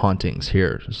folklore hauntings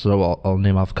here, so I'll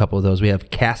name off a couple of those. We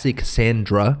have Cassie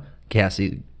Cassandra.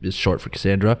 Cassie is short for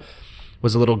Cassandra.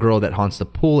 Was a little girl that haunts the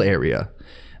pool area.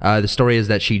 The story is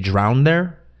that she drowned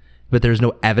there, but there's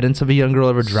no evidence of a young girl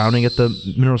ever drowning at the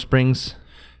mineral springs.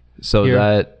 So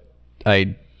here.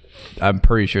 I'm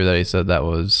pretty sure that he said that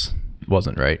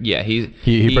wasn't right. Yeah, he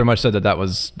pretty much said that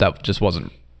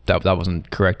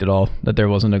wasn't correct at all. That there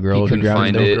wasn't a girl who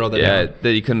drowned. That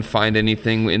he couldn't find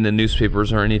anything in the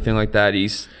newspapers or anything like that.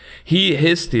 His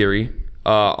theory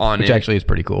which actually is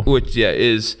pretty cool. Which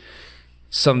is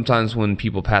sometimes when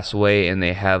people pass away and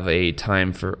they have a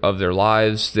time of their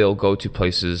lives, they'll go to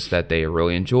places that they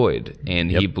really enjoyed, and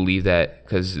he believed that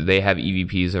because they have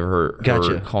EVPs of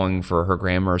her calling for her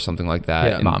grandma or something like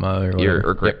that, mama or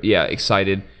whatever.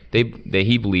 Excited.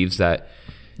 He believes that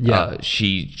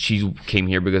she came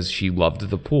here because she loved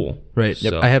the pool. Right.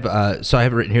 So. Yep. I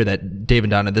have written here that Dave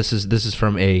and Donna. This is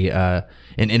from an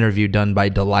interview done by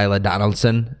Delilah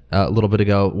Donaldson a little bit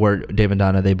ago, where Dave and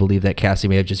Donna, they believe that Cassie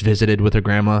may have just visited with her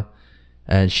grandma,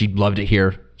 and she loved it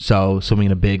here. So swimming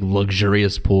in a big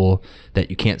luxurious pool that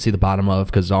you can't see the bottom of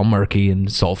because it's all murky and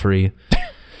sulfury,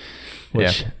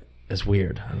 which is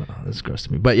weird. I don't know. That's gross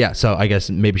to me. But yeah, so I guess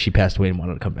maybe she passed away and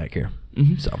wanted to come back here.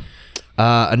 Mm-hmm. So.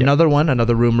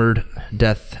 Another rumored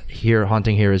death here,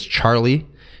 haunting here, is Charlie,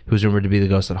 who's rumored to be the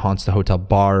ghost that haunts the hotel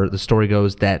bar. The story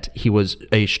goes that he was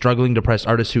a struggling, depressed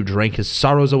artist who drank his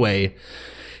sorrows away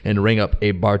and rang up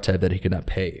a bar tab that he could not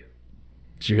pay.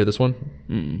 Did you hear this one?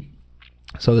 Mm.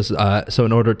 So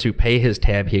in order to pay his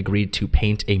tab, he agreed to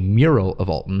paint a mural of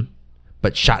Alton,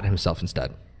 but shot himself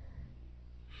instead.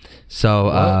 So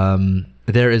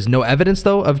there is no evidence,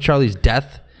 though, of Charlie's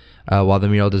death. While the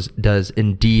mural does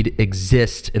indeed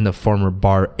exist in the former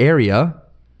bar area,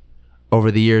 over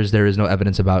the years there is no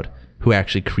evidence about who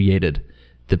actually created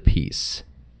the piece.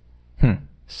 So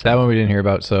that one we didn't hear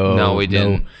about. So no, we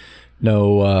didn't.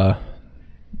 No.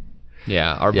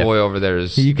 Yeah, our boy over there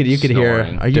is. You could hear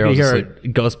Daryl's our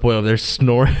ghost boy over there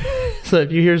snoring. So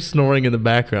if you hear snoring in the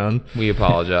background, we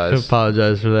apologize. I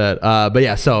apologize for that. But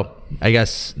yeah, so I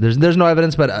guess there's no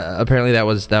evidence, but apparently that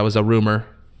was a rumor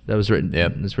that was written.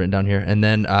 Yep. It's written down here. And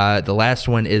then the last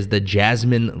one is the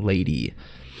Jasmine Lady.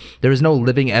 There is no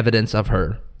living evidence of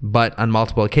her, but on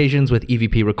multiple occasions with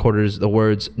EVP recorders, the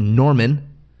words Norman,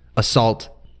 assault,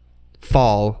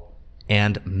 fall,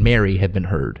 and Mary have been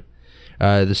heard.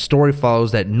 The story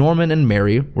follows that Norman and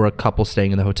Mary were a couple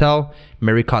staying in the hotel.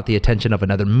 Mary caught the attention of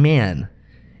another man.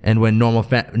 And when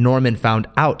Norman found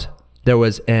out there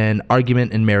was an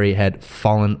argument and Mary had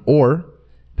fallen or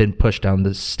been pushed down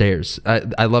the stairs.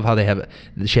 I love how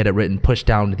she had it written, pushed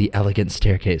down the elegant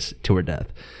staircase to her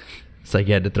death. It's like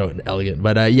you had to throw it in elegant.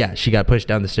 But yeah, she got pushed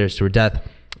down the stairs to her death.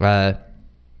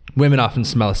 Women often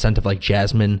smell a scent of like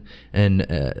jasmine,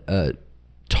 and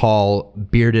tall,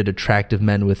 bearded, attractive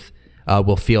men will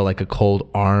feel like a cold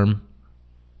arm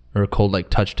or a cold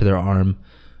like touch to their arm,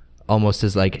 almost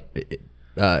as like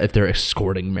if they're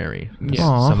escorting Mary.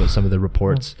 Yeah. Some of the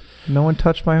reports. No one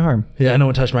touched my arm. Yeah, no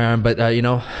one touched my arm, but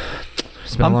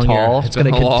it's been I'm a long tall.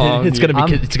 year. It's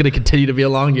gonna continue to be a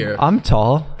long year. I'm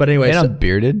tall, but anyway, and I'm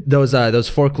bearded. Those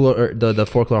folklore the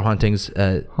folklore hauntings,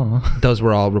 those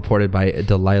were all reported by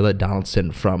Delilah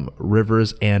Donaldson from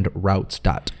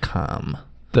riversandroutes.com.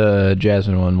 The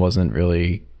Jasmine one wasn't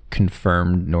really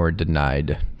confirmed nor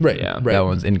denied. Right. Yeah. Right. That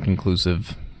one's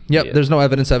inconclusive. Yep. Yeah. There's no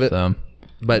evidence of it. So.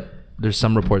 But there's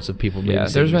some reports of people. Yeah.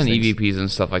 There's been EVPs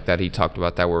and stuff like that. He talked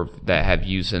about that have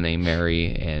used the name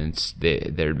Mary, and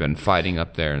they've been fighting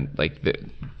up there, and like the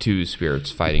two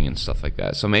spirits fighting and stuff like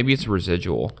that. So maybe it's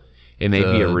residual. It may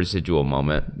be a residual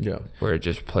moment. Yeah. Where it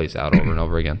just plays out over and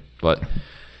over again. But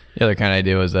the other kind of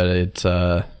idea was that it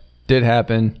did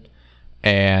happen,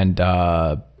 and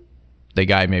the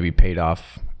guy maybe paid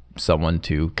off someone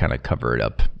to kind of cover it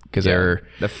up because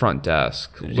the front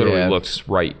desk literally looks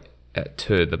right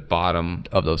to the bottom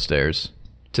of those stairs.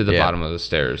 To the bottom of the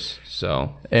stairs.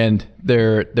 So, and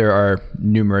there are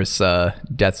numerous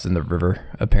deaths in the river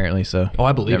apparently. So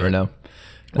I believe never know.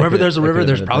 Wherever there's a river,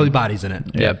 there's probably bodies in it.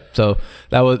 Yeah. So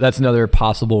that's another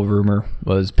possible rumor,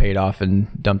 was paid off and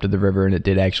dumped in the river, and it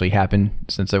did actually happen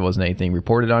since there wasn't anything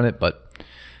reported on it. But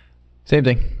same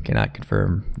thing, cannot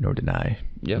confirm nor deny.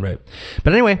 Yeah. Right.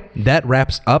 But anyway, that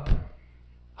wraps up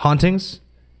hauntings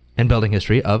and building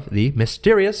history of the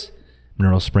mysterious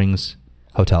Mineral Springs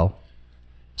Hotel.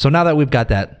 So now that we've got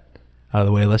that out of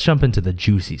the way, let's jump into the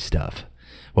juicy stuff.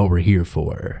 What we're here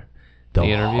for. The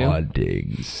interview?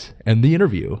 Hauntings. And the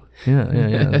interview. Yeah.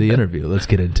 The interview. Let's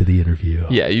get into the interview.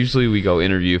 Yeah, usually we go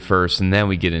interview first, and then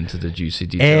we get into the juicy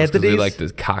details because we like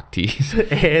the cock tease.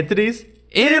 Anthony's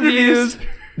interviews.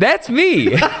 That's me.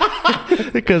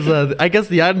 Because I guess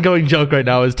the ongoing joke right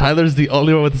now is Tyler's the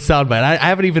only one with a soundbite. I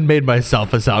haven't even made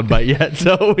myself a soundbite yet,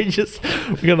 so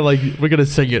we're gonna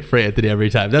sing it for Anthony every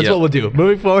time. That's what we'll do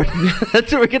moving forward.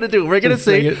 That's what we're gonna do. We're gonna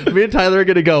sing it. Me and Tyler are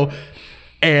gonna go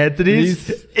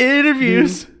Anthony's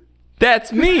interviews.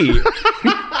 That's me.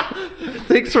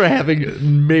 Thanks for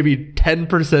having maybe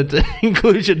 10%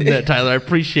 inclusion in that, Tyler. I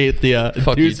appreciate the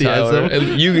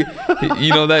enthusiasm. You,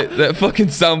 that fucking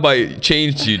soundbite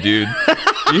changed you, dude.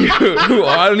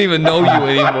 I don't even know you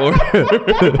anymore.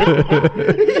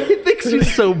 He thinks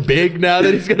he's so big now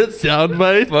that he's got a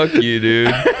soundbite. Fuck you, dude.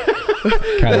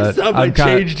 That soundbite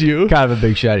changed you. Kind of a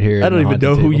big shot here. I don't even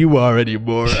know who you are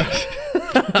anymore.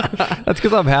 That's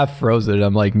because I'm half frozen.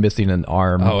 I'm like missing an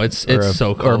arm. Oh, it's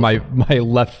so cold. Or my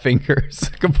left finger's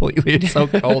completely. It's so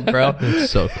cold, bro.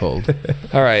 It's so cold.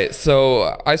 All right.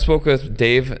 So I spoke with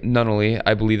Dave Nunnally.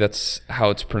 I believe that's how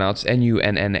it's pronounced. Nunnally.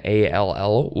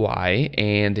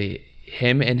 And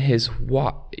him and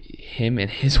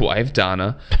his wife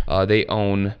Donna, they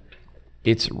own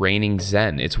It's Raining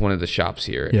Zen. It's one of the shops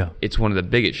here. Yeah. It's one of the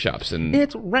biggest shops. And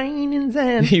It's Raining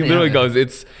Zen. He literally goes,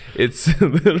 it's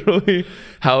literally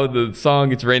how the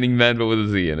song It's Raining Men, but with a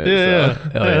Z in it. Yeah.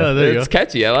 It's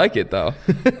catchy. I like it, though.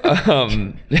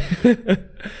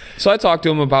 So I talked to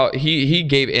him about, he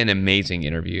gave an amazing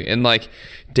interview. And, like,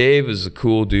 Dave is a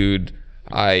cool dude.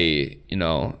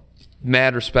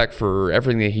 Mad respect for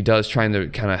everything that he does, trying to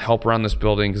kind of help around this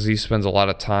building because he spends a lot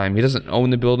of time. He doesn't own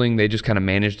the building. They just kind of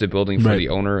manage the building for the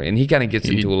owner. And he kind of gets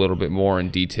into a little bit more in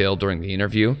detail during the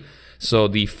interview. So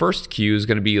the first cue is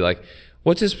going to be like,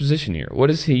 what's his position here? What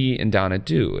does he and Donna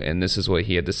do? And this is what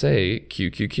he had to say,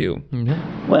 QQQ.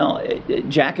 Mm-hmm. Well,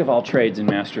 jack of all trades and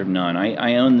master of none.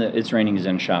 I own the It's Raining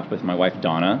Zen shop with my wife,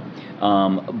 Donna.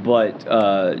 But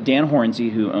Dan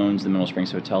Hornsey, who owns the Mineral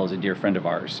Springs Hotel, is a dear friend of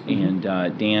ours. And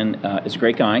Dan is a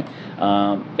great guy.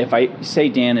 If I say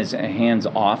Dan is a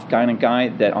hands-off kind of guy,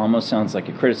 that almost sounds like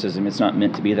a criticism. It's not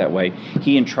meant to be that way.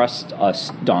 He entrusts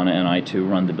us, Donna and I, to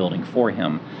run the building for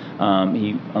him.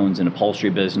 He owns an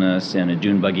upholstery business and a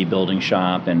dune buggy building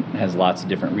shop and has lots of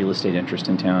different real estate interests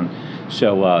in town.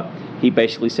 So he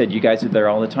basically said, you guys are there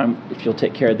all the time. If you'll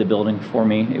take care of the building for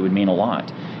me, it would mean a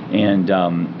lot. And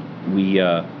we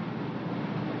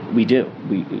do.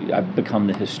 I've become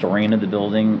the historian of the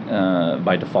building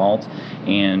by default,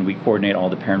 and we coordinate all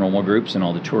the paranormal groups and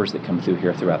all the tours that come through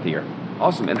here throughout the year.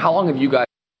 Awesome. And how long have you guys...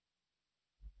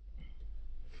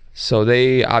 So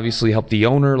they obviously help the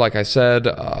owner, like I said.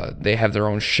 They have their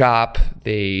own shop.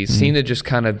 They seem to just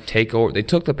kind of take over. They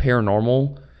took the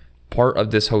paranormal part of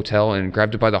this hotel and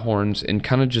grabbed it by the horns and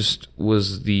kind of just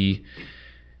was the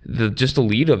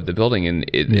lead of the building. And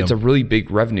it's a really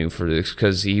big revenue for this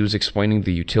because he was explaining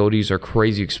the utilities are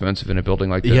crazy expensive in a building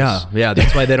like this. Yeah.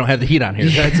 That's why they don't have the heat on here.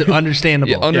 That's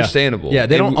understandable. Yeah, understandable. Yeah,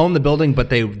 they don't own the building, but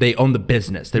they own the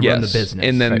business. They run the business.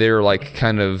 And then they're like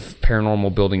kind of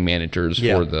paranormal building managers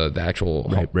for the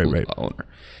actual owner.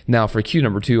 Now for cue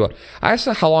number 2, I asked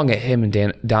how long him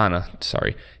and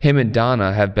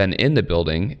Donna have been in the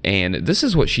building, and this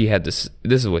is what he had to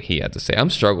say.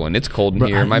 I'm struggling. It's cold in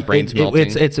here. My brain's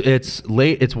melting. It's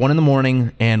late. It's 1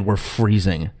 a.m. and we're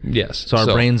freezing. Yes. So our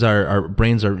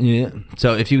brains are. Yeah.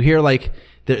 So if you hear like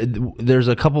there's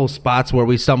a couple spots where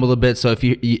we stumbled a bit. So if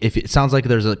it sounds like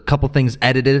there's a couple things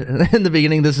edited in the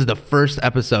beginning, this is the first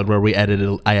episode where I edited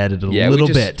a little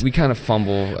bit. We kind of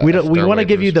fumble. We want to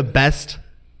give you the best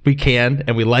we can,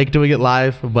 and we like doing it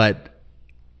live, but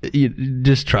you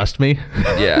just trust me.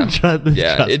 Yeah. Trust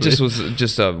it just was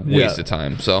just a waste of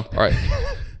time. So, all right.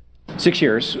 6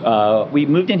 years. We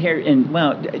moved in here in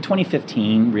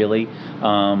 2015. Really,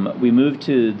 we moved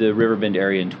to the Riverbend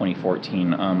area in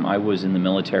 2014. I was in the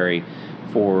military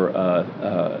for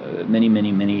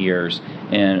many years,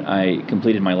 and I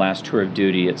completed my last tour of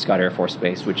duty at Scott Air Force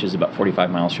Base, which is about 45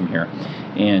 miles from here,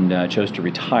 and chose to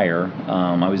retire.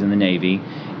 I was in the Navy,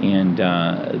 and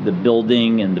the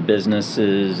building and the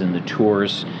businesses and the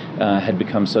tours had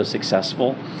become so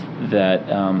successful that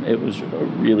it was a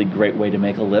really great way to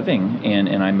make a living,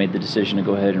 and I made the decision to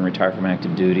go ahead and retire from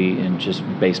active duty and just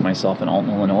base myself in Alton,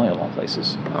 Illinois, of all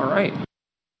places. All right.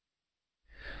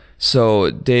 So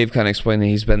Dave kind of explained that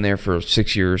he's been there for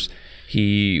 6 years.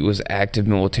 He was active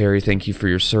military. Thank you for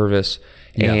your service.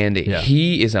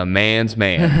 He is a man's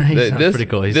man. This pretty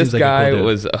cool. This guy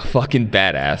was a fucking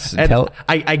badass. And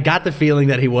I got the feeling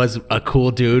that he was a cool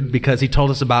dude because he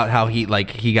told us about how he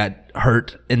got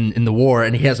hurt in the war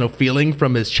and he has no feeling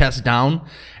from his chest down,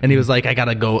 and he was like, I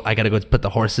gotta go put the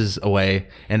horses away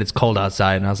and it's cold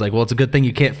outside, and I was like, well, it's a good thing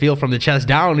you can't feel from the chest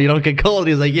down, you don't get cold.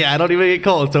 He's like, yeah, I don't even get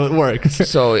cold, so it works.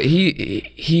 So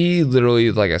he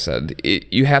literally, like I said,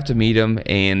 you have to meet him,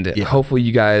 and hopefully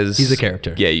you guys, he's a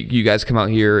character. You guys come out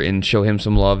here and show him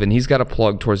some love, and he's got a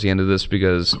plug towards the end of this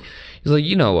because he's like,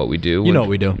 you know what we do. You know what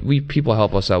we do. People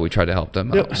help us out. We try to help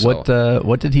them out. So.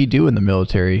 What did he do in the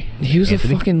military? He was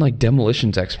Anthony? A fucking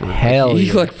demolitions expert. Hell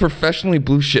he professionally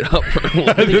blew shit up.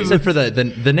 For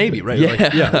the Navy, right?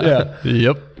 Yeah.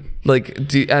 Yep.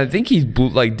 I think he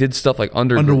did stuff like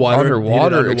underwater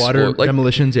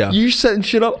demolitions. Yeah, you setting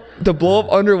shit up to blow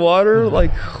up underwater.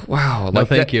 Wow. No,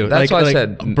 thank you. That's why I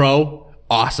said, bro.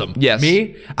 Awesome. Yes.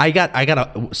 Me, I got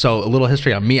a little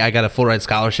history on me. I got a full ride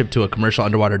scholarship to a commercial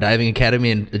underwater diving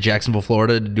academy in Jacksonville,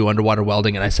 Florida to do underwater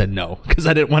welding, and I said no because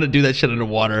I didn't want to do that shit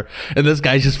underwater. And this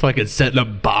guy's just fucking setting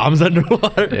up bombs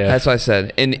underwater. Yeah. That's what I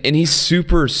said. And he's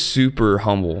super, super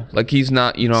humble. He's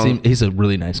not, he's a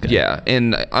really nice guy. Yeah.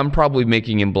 And I'm probably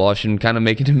making him blush and kind of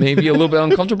making him maybe a little bit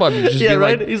uncomfortable. Just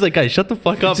right. He's like, guys, shut the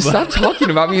fuck up. Stop talking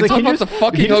about me and talk about the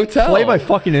fucking hotel. Play my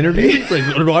fucking interview. He's like,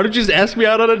 why don't you just ask me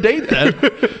out on a date then?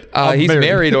 He's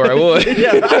married, or I would. It's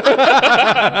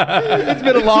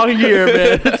been a long year,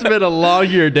 man. It's been a long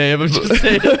year, Dave. I'm just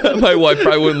saying. My wife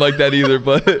probably wouldn't like that either,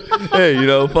 but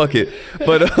hey, fuck it.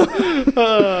 But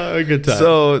a good time.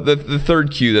 So the third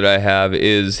cue that I have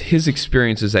is his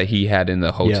experiences that he had in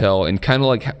the hotel and kind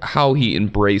of how he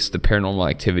embraced the paranormal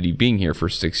activity being here for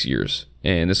 6 years.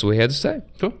 And this is what he had to say.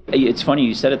 Cool. It's funny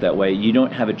you said it that way. You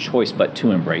don't have a choice but to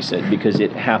embrace it because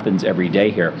it happens every day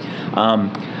here.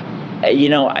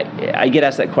 I get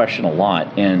asked that question a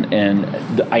lot, and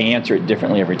I answer it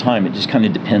differently every time. It just kind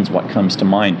of depends what comes to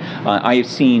mind. I've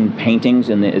seen paintings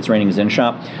in the It's Raining Zen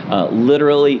shop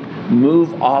literally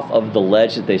move off of the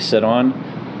ledge that they sit on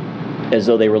as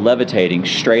though they were levitating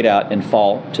straight out and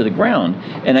fall to the ground.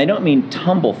 And I don't mean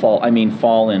tumble fall, I mean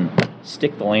fall and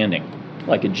stick the landing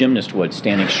like a gymnast would,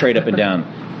 standing straight up and down,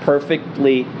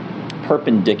 perfectly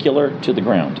perpendicular to the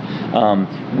ground.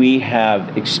 We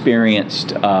have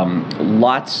experienced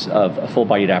lots of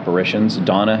full-bodied apparitions.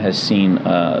 Donna has seen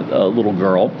a little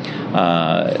girl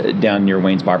down near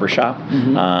Wayne's Barbershop,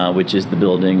 which is the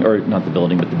building, or not the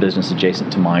building, but the business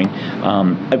adjacent to mine.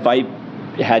 If I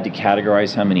had to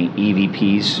categorize how many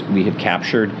EVPs we have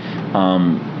captured,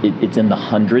 it's in the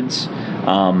hundreds.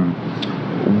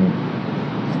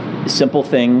 Simple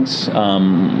things.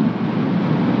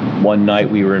 One night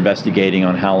we were investigating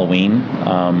on Halloween.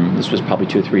 This was probably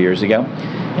 2 or 3 years ago.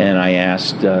 And I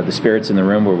asked the spirits in the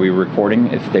room where we were recording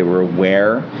if they were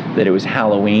aware that it was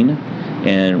Halloween.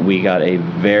 And we got a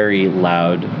very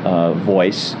loud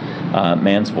voice,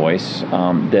 man's voice,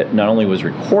 that not only was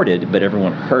recorded, but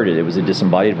everyone heard it. It was a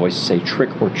disembodied voice say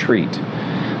trick or treat.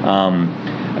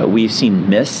 We've seen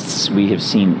mists. We have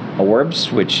seen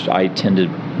orbs, which I tend to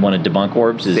want to debunk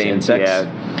orbs as insects.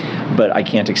 Yeah. But I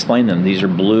can't explain them. These are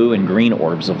blue and green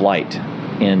orbs of light,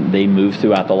 and they move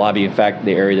throughout the lobby. In fact,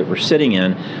 the area that we're sitting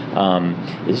in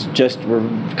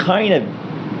we're kind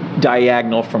of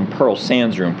diagonal from Pearl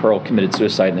Sand's room. Pearl committed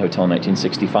suicide in the hotel in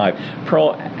 1965.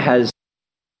 Pearl has...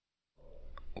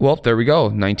 Well, there we go.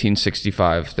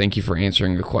 1965. Thank you for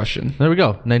answering the question. There we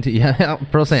go.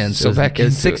 Pearl Sands. So back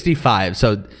in 65.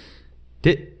 So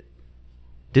did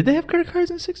they have credit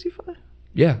cards in 65?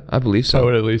 Yeah, I believe so.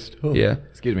 At least. Oh. Yeah.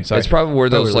 Excuse me. Sorry. That's probably where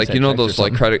those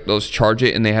those charge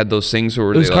it, and they had those things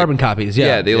where those carbon copies.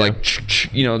 Yeah.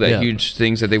 Yeah, they huge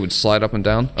things that they would slide up and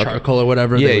down. Charcoal or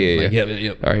whatever. Yeah.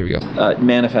 All right, here we go.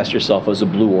 Manifest yourself as a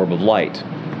blue orb of light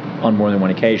on more than one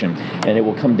occasion, and it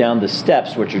will come down the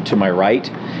steps, which are to my right,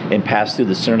 and pass through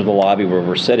the center of the lobby where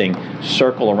we're sitting,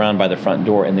 circle around by the front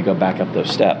door, and then go back up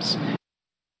those steps.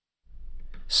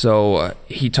 So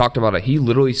he talked about it. He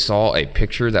literally saw a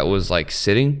picture that was like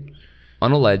sitting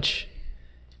on a ledge,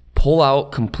 pull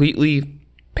out completely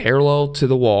parallel to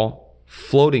the wall,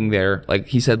 floating there, like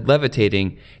he said,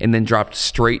 levitating, and then dropped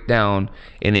straight down,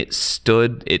 and it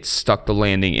stuck the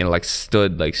landing, and like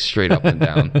stood like straight up and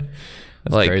down.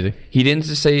 That's like, crazy. He didn't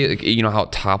just say, how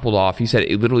it toppled off. He said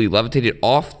it literally levitated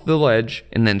off the ledge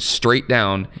and then straight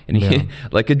down. And he,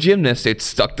 like a gymnast, it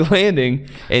stuck the landing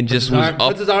and just was up.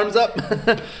 Puts his arms up.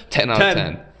 10 out of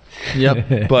 10.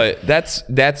 Yep. But that's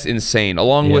insane.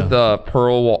 Along with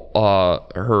Pearl,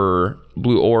 her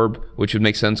blue orb, which would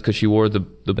make sense because she wore the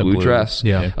blue dress.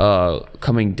 Yeah.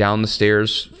 Coming down the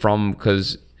stairs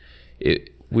because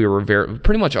we were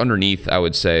pretty much underneath, I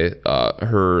would say,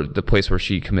 the place where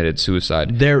she committed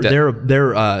suicide. Their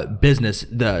business,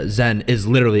 the Zen, is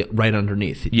literally right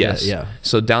underneath. Yes. Yeah.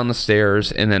 So down the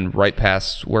stairs and then right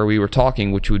past where we were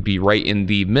talking, which would be right in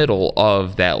the middle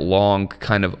of that long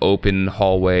kind of open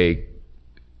hallway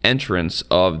entrance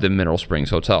of the Mineral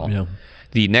Springs Hotel. Yeah.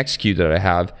 The next cue that I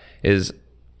have is,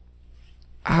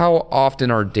 how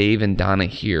often are Dave and Donna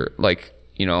here? Like,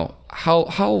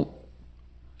 how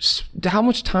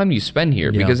much time do you spend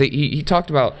here? Because he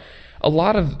talked about a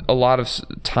lot of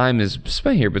time is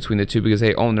spent here between the two because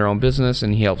they own their own business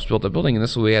and he helps build the building, and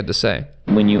this is what he had to say.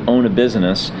 When you own a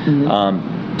business,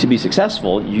 to be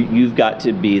successful, you've got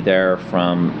to be there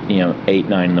from 8,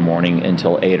 9 in the morning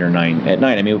until 8 or 9 at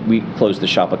night. I mean, we closed the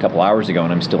shop a couple hours ago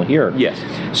and I'm still here. Yes.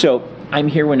 So I'm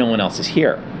here when no one else is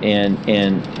here.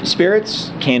 And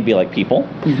spirits can be like people.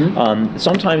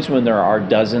 Sometimes when there are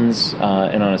dozens,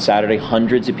 and on a Saturday,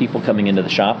 hundreds of people coming into the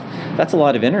shop, that's a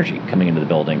lot of energy coming into the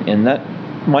building. And that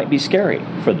might be scary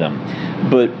for them.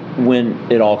 But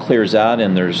when it all clears out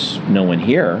and there's no one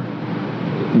here,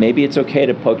 maybe it's okay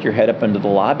to poke your head up into the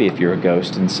lobby if you're a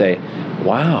ghost and say,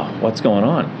 wow, what's going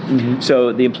on?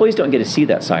 So the employees don't get to see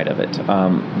that side of it.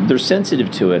 They're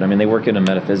sensitive to it. I mean, they work in a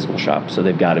metaphysical shop, so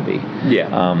they've got to be. Yeah.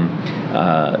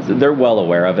 They're well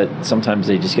aware of it. Sometimes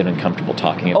they just get uncomfortable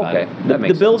talking about it. That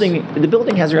makes sense. The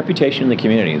building has a reputation in the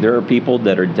community. There are people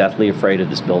that are deathly afraid of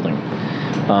this building.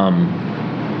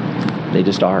 They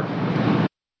just are.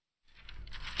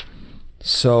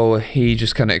 So he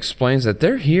just kind of explains that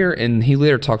they're here, and he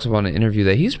later talks about in an interview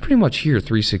that he's pretty much here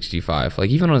 365. Like,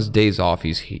 even on his days off,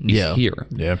 he's here.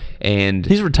 Yeah. And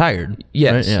he's retired.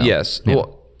 Yes, right? yes. Yeah.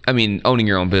 Well, I mean, owning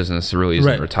your own business really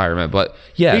isn't retirement, but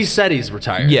yes. He said he's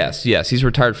retired. Yes. He's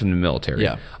retired from the military.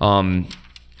 Yeah.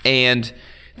 And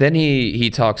then he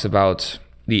talks about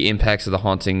the impacts of the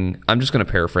haunting, I'm just going to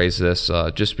paraphrase this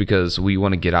just because we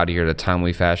want to get out of here in a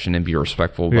timely fashion and be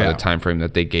respectful by the time frame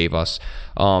that they gave us.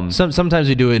 Sometimes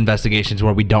we do investigations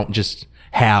where we don't just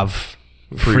have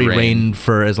free reign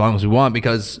for as long as we want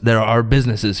because there are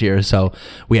businesses here, so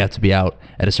we have to be out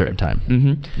at a certain time.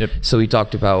 Mm-hmm. Yep. So we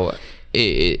talked about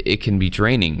it can be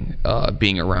draining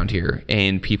being around here,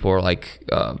 and people are like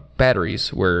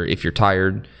batteries, where if you're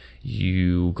tired,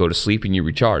 you go to sleep and you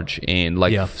recharge. And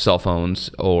like cell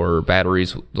phones or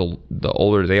batteries, the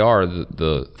older they are,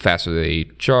 the faster they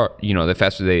charge. The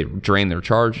faster they drain their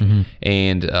charge,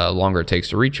 and longer it takes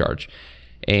to recharge.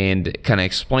 And kind of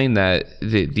explain that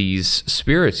these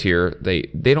spirits here, they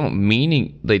don't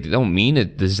mean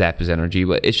it to zap his energy,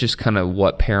 but it's just kind of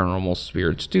what paranormal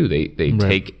spirits do. They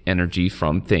take energy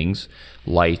from things,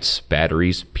 lights,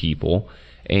 batteries, people,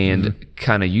 and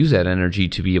kind of use that energy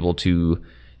to be able to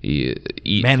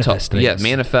manifest things.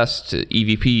 Manifest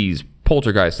EVPs,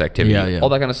 poltergeist activity, all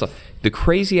that kind of stuff. The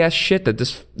crazy ass shit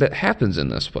that happens in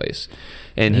this place.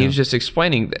 And he was just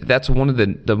explaining that's one of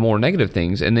the more negative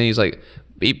things. And then he's like,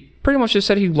 he pretty much just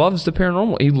said he loves the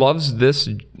paranormal. He loves this.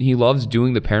 He loves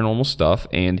doing the paranormal stuff.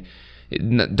 And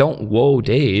don't whoa,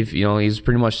 Dave. He's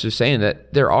pretty much just saying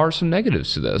that there are some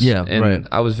negatives to this. Yeah, and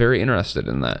I was very interested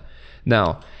in that.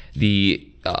 Now, the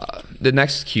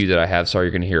next cue that I have, sorry,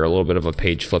 you're going to hear a little bit of a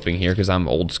page flipping here because I'm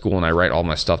old school and I write all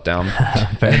my stuff down.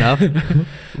 Fair enough.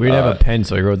 We didn't have a pen,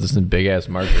 so I wrote this in big ass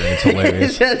marker, and it's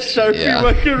hilarious. Sharpie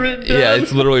marker written down. Yeah,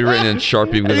 it's literally written in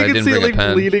Sharpie because I didn't bring a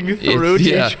pen. Bleeding through.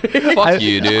 Fuck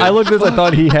you, dude. I looked at this,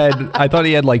 I thought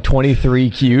he had like 23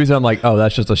 cues. I'm like, oh,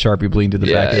 that's just a Sharpie bleeding to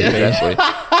the back of the page. Exactly.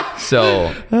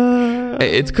 So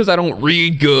it's because I don't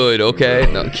read good.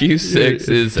 Okay, no, Q6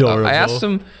 is. I asked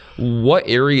him what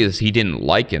areas he didn't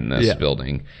like in this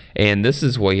building, and this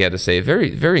is what he had to say. Very,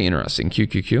 very interesting.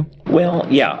 QQQ. Well,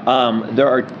 there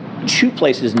are two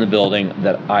places in the building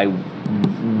that I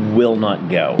will not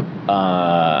go.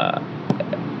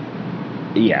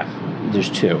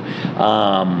 There's two.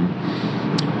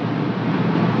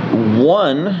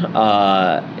 One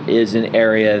is an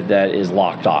area that is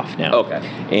locked off now. Okay.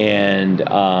 And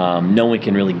no one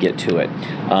can really get to it.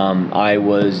 I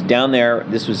was down there,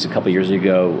 this was a couple years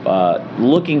ago,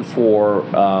 looking for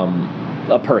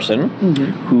a person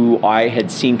who I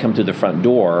had seen come through the front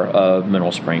door of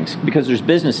Mineral Springs. Because there's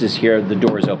businesses here, the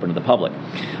door is open to the public,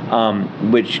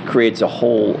 which creates a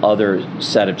whole other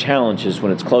set of challenges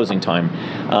when it's closing time.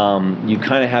 You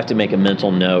kind of have to make a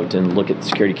mental note and look at the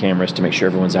security cameras to make sure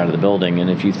everyone's out of the building. And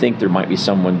if you think there might be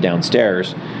someone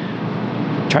downstairs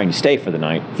trying to stay for the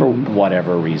night for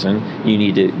whatever reason, you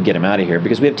need to get them out of here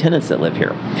because we have tenants that live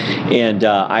here. And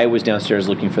I was downstairs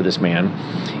looking for this man,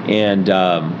 and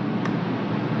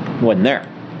wasn't there.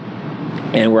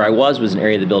 And where I was an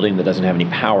area of the building that doesn't have any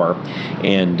power,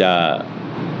 and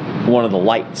one of the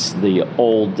lights, the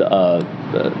old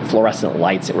fluorescent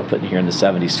lights that were put in here in the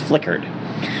 70s, flickered.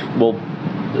 Well,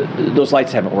 those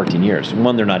lights haven't worked in years.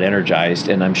 One, they're not energized,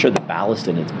 and I'm sure the ballast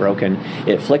in it's broken.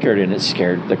 It flickered, and it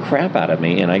scared the crap out of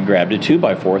me, and I grabbed a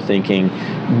 2x4 thinking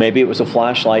maybe it was a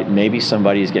flashlight, maybe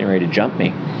somebody's getting ready to jump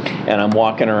me. And I'm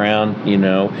walking around,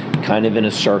 kind of in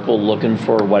a circle looking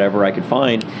for whatever I could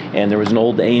find, and there was an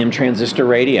old AM transistor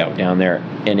radio down there,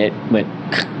 and it went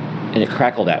and it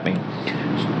crackled at me.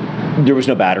 There was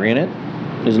no battery in it.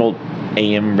 It was an old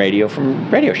AM radio from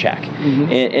Radio Shack.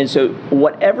 And so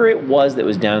whatever it was that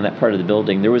was down in that part of the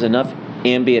building, there was enough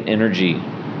ambient energy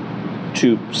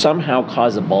to somehow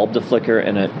cause a bulb to flicker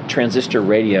and a transistor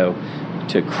radio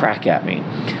to crack at me.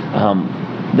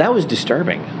 That was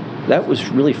disturbing. That was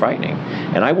really frightening.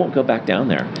 And I won't go back down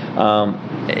there.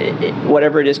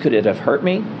 Whatever it is, could it have hurt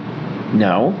me?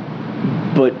 No.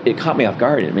 But it caught me off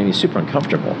guard. It made me super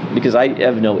uncomfortable because I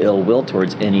have no ill will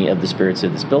towards any of the spirits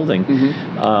of this building.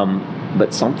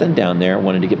 But something down there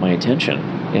wanted to get my attention,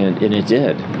 and it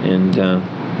did. And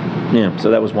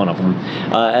so that was one of them.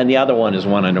 And the other one is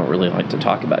one I don't really like to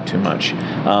talk about too much.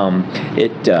 I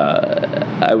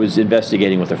was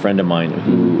investigating with a friend of mine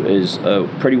who is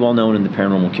pretty well known in the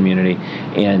paranormal community,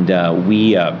 and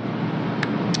we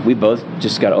both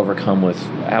just got overcome with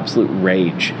absolute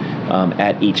rage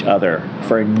at each other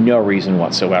for no reason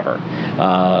whatsoever.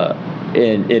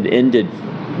 And it ended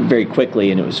very quickly,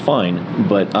 and it was fine,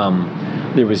 but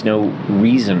there was no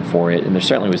reason for it, and there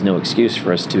certainly was no excuse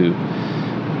for us to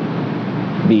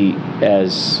be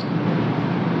as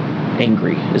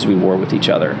angry as we were with each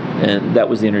other. And that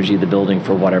was the energy of the building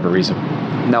for whatever reason.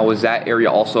 Now, was that area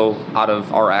also out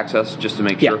of our access, just to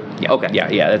make sure? Yeah. Okay.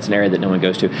 Yeah, that's an area that no one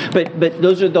goes to. But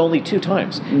those are the only two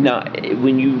times. Now,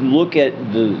 when you look at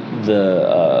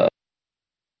the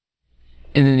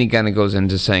And then he kind of goes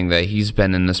into saying that he's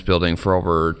been in this building for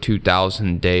over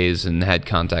 2,000 days and had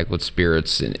contact with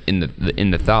spirits in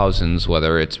the thousands,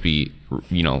 whether it's be,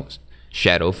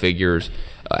 shadow figures,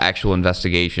 actual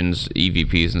investigations,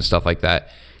 EVPs and stuff like that.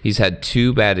 He's had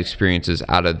 2 bad experiences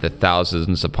out of the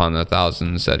thousands upon the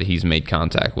thousands that he's made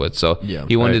contact with. So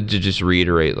he wanted to just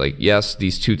reiterate, like, yes,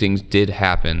 these 2 things did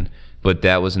happen, but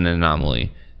that was an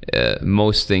anomaly.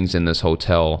 Most things in this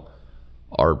hotel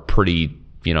are pretty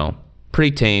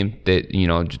tame.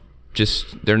 That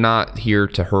just they're not here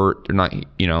to hurt. They're not,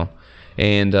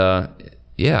 and this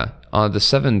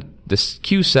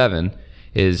Q7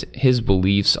 is his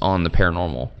beliefs on the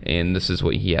paranormal, and this is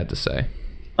what he had to say.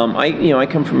 I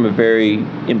come from a very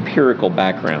empirical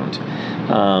background,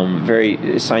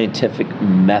 very scientific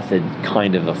method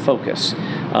kind of a focus.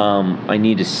 I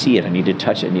need to see it, I need to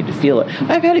touch it, I need to feel it.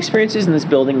 I've had experiences in this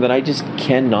building that I just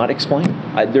cannot explain.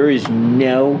 There is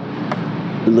no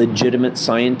legitimate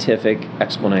scientific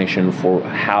explanation for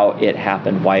how it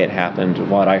happened, why it happened,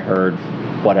 what I heard,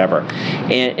 whatever.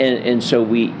 And so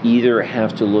we either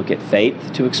have to look at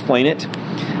faith to explain it,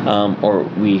 or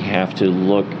we have to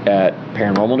look at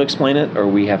paranormal to explain it, or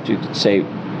we have to say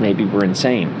maybe we're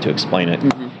insane to explain it.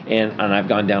 Mm-hmm. And I've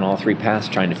gone down all 3 paths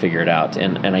trying to figure it out.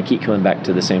 And I keep coming back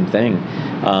to the same thing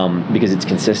because it's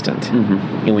consistent.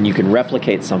 Mm-hmm. And when you can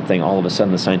replicate something, all of a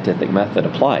sudden the scientific method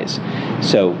applies.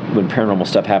 So when paranormal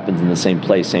stuff happens in the same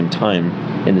place, same time,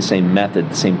 in the same method,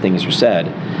 the same things are said,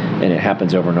 and it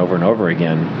happens over and over and over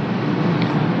again,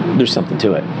 there's something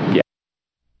to it. Yeah.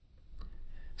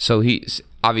 So he's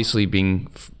obviously being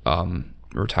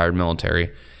retired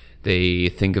military. They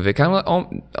think of it kind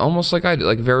of almost like I do,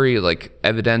 like very like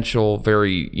evidential,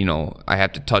 very, I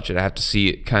have to touch it, I have to see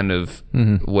it kind of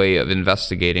way of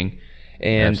investigating.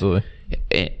 And absolutely.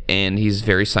 And he's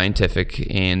very scientific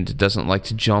and doesn't like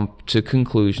to jump to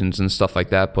conclusions and stuff like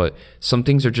that. But some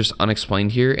things are just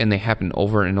unexplained here, and they happen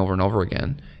over and over and over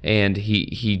again. And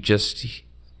he's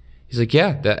like,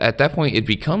 at that point it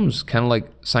becomes kind of like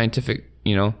scientific,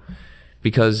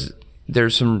 because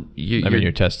there's some.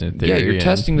 You're testing the theory. Yeah, you're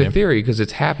testing the theory because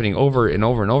it's happening over and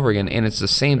over and over again, and it's the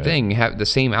same thing, have the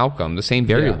same outcome, the same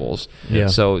variables. Yeah.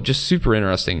 So just super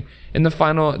interesting. And the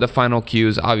final cue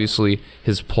is obviously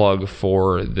his plug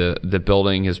for the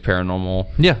building, his paranormal,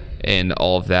 and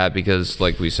all of that, because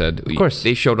like we said, of course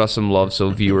they showed us some love. So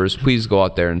viewers, please go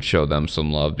out there and show them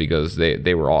some love because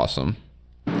they were awesome.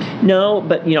 No,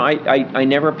 but I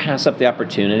never pass up the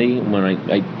opportunity when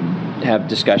I have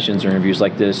discussions or interviews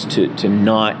like this to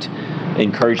not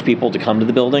encourage people to come to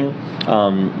the building.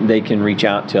 They can reach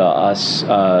out to us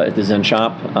at the Zen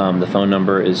Shop. The phone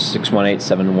number is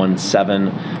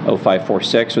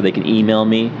 618-717-0546, or they can email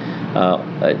me,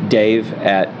 Dave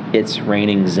at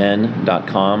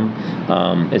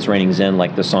itsrainingzen.com. It's Raining Zen,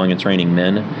 like the song It's Raining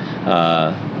Men.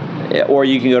 Or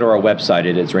you can go to our website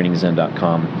at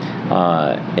itsrainingzen.com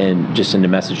and just send a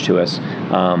message to us.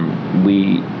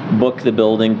 We book the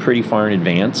building pretty far in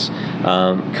advance.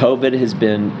 COVID has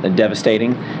been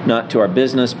devastating, not to our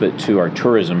business, but to our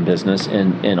tourism business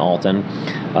in Alton.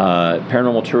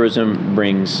 Paranormal tourism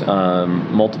brings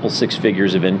multiple 6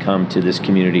 figures of income to this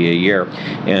community a year,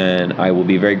 and I will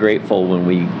be very grateful when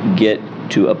we get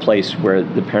to a place where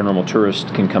the paranormal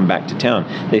tourists can come back to town.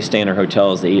 They stay in our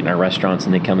hotels, they eat in our restaurants,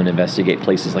 and they come and investigate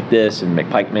places like this and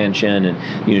McPike Mansion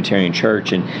and Unitarian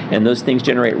Church, and those things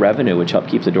generate revenue, which help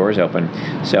keep the doors open.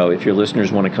 So if your listeners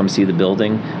want to come see the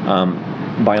building,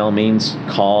 by all means,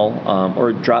 call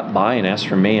or drop by and ask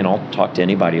for me, and I'll talk to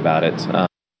anybody about it.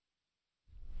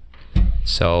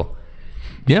 So,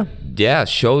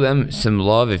 show them some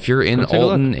love. If you're in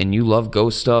Alton and you love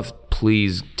ghost stuff,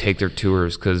 please take their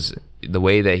tours, because the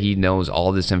way that he knows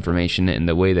all this information and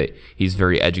the way that he's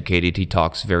very educated, he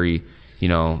talks very,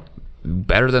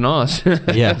 better than us.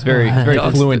 Yeah, it's very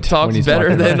fluent. Talks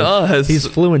better than us. He's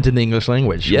fluent in the English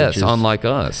language. Yes, unlike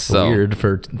us. So weird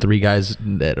for 3 guys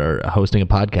that are hosting a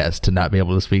podcast to not be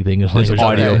able to speak the English language.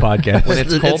 Audio podcast. When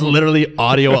it's literally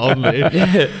audio only.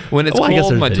 When it's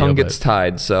cold, my tongue gets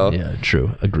tied. So yeah,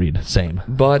 true. Agreed. Same.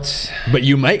 But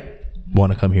you might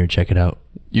want to come here and check it out.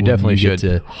 You definitely should.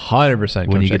 100%.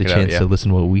 When you get a chance to listen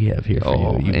to what we have here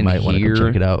for you, you might want to come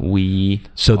check it out.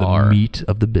 The meat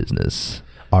of the business,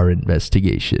 our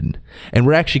investigation. And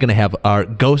we're actually going to have our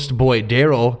ghost boy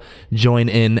Daryl join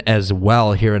in as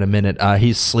well here in a minute.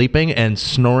 He's sleeping and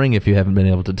snoring, if you haven't been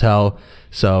able to tell.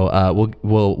 So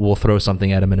we'll throw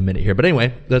something at him in a minute here. But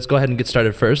anyway, let's go ahead and get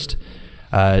started first.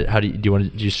 Do you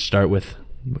want to just start with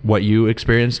what you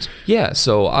experienced? Yeah,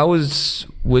 so I was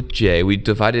with Jay. We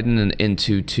divided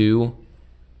into two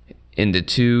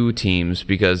teams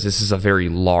because this is a very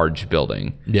large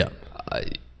building. Yeah.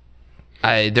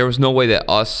 there was no way that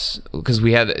because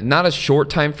we had not a short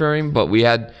time frame, but we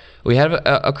had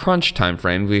a crunch time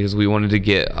frame because we wanted to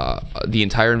get the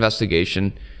entire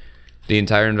investigation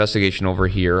over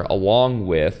here along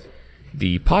with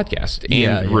the podcast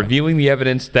and reviewing the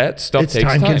evidence. That stuff takes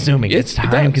time. Consuming. It's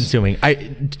time consuming.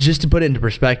 Just to put it into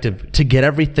perspective, to get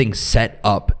everything set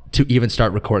up to even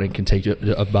start recording can take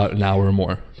about an hour or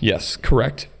more. Yes,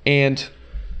 correct. And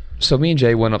so me and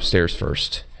Jay went upstairs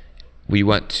first. We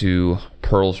went to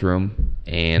Pearl's room,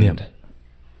 and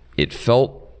it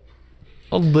felt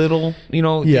a little,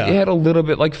 it had a little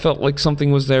bit felt like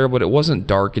something was there, but it wasn't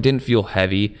dark. It didn't feel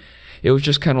heavy. It was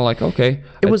just kind of like, okay.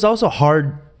 It was also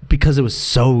hard because it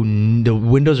was the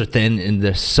windows are thin and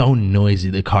they're so noisy.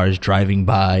 The cars driving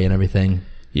by and everything.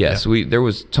 Yes, there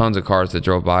was tons of cars that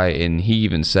drove by, and he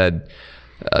even said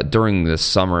during the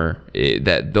summer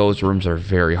that those rooms are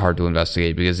very hard to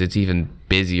investigate because it's even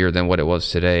busier than what it was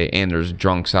today, and there's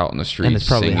drunks out in the streets. And it's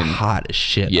probably singing. hot as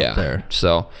shit up there.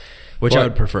 So, which I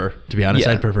would prefer, to be honest.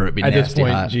 I'd prefer it be nasty at this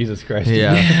point, hot. Jesus Christ.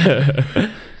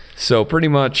 Yeah. So pretty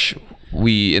much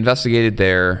we investigated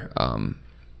there.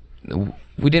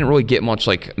 We didn't really get much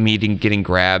getting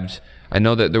grabbed. I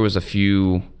know that there was a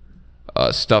few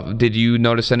stuff. Did you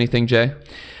notice anything, Jay?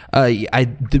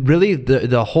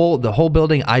 The whole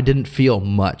building, I didn't feel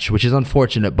much, which is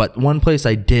unfortunate. But one place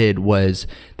I did was,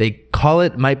 they call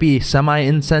it, might be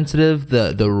semi-insensitive.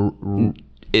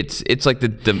 It's like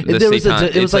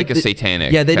it was like a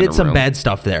satanic. Yeah, they did some bad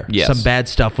stuff there. Yes. Some bad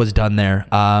stuff was done there.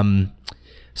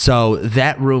 So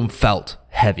that room felt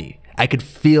heavy. I could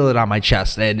feel it on my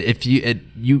chest. And if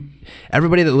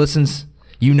everybody that listens,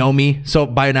 you know me. So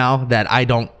by now that I've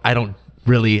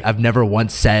never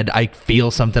once said I feel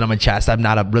something on my chest. I'm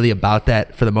not really about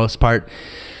that for the most part.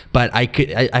 But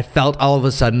I felt all of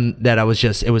a sudden that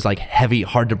it was like heavy,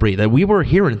 hard to breathe. That we were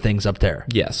hearing things up there.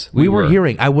 Yes, we were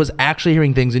hearing. I was actually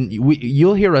hearing things, and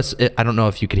you'll hear us. I don't know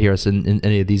if you could hear us in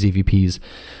any of these EVPs,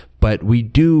 but we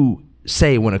do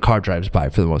say when a car drives by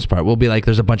for the most part. We'll be like,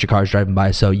 there's a bunch of cars driving by,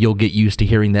 so you'll get used to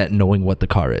hearing that and knowing what the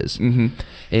car is. Mm-hmm.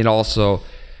 And also,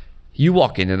 you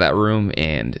walk into that room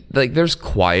and there's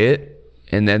quiet,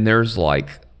 and then there's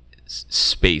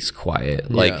space quiet,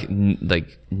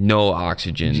 no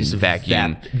oxygen, just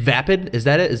vacuum. Vapid? Is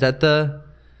that it? Is that the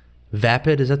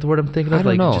vapid? Is that the word I'm thinking of?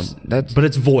 I don't know. But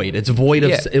it's void. It's void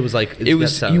of. It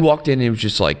was you walked in and it was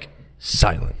just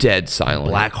silent, dead silent,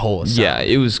 black hole of sound. Yeah,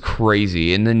 it was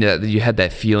crazy. And then you had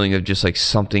that feeling of just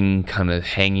something kind of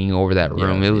hanging over that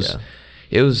room.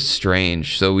 It was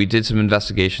strange. So we did some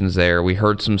investigations there. We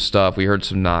heard some stuff. We heard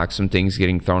some knocks, some things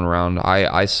getting thrown around.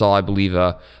 I saw, I believe,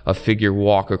 a figure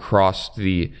walk across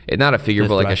not a figure,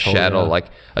 but a shadow,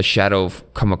 a shadow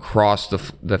come across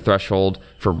the threshold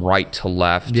from right to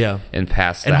left, and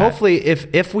past that. And hopefully,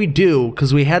 if we do,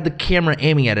 because we had the camera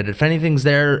aiming at it, if anything's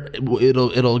there,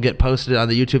 it'll get posted on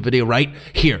the YouTube video right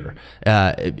here.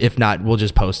 If not, we'll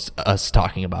just post us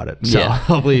talking about it. So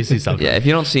hopefully you see something. Yeah, if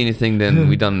you don't see anything, then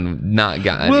we done not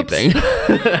got anything.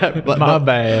 My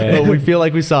bad. But we feel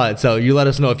like we saw it, so you let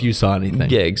us know if you saw anything.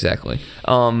 Yeah, exactly.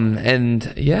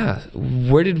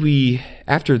 Where did we?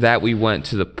 After that, we went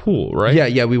to the pool,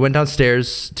 right? Yeah. We went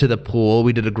downstairs to the pool.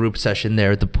 We did a group session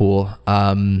there at the pool.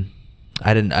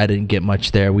 I didn't get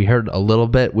much there. We heard a little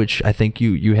bit, which I think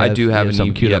you have. I do have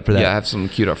some queued up for that. Yeah, I have some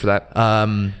queued up for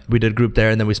that. We did a group there,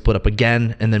 and then we split up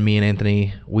again. And then me and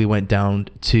Anthony, we went down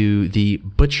to the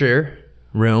butcher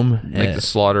room, the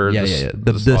slaughter.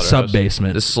 The sub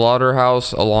basement, the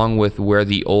slaughterhouse, along with where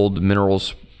the old Mineral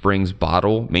Springs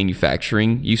bottle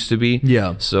manufacturing used to be.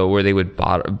 Yeah. So where they would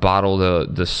bottle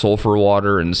the sulfur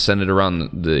water and send it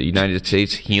around the United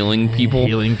States, healing people,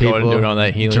 doing all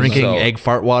that healing, drinking egg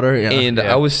fart water. Yeah. And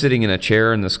I was sitting in a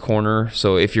chair in this corner.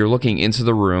 So if you're looking into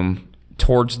the room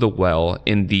towards the well,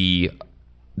 in the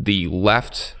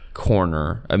left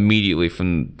corner, immediately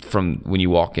from when you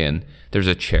walk in, there's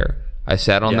a chair. I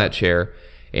sat on that chair,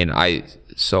 and I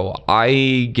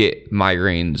get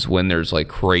migraines when there's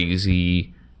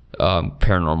crazy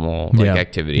paranormal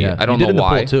activity. I don't know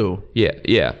why. The pool too.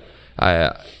 Yeah.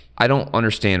 I don't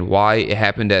understand why it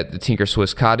happened at the Tinker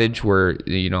Swiss Cottage, where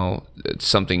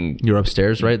something. You're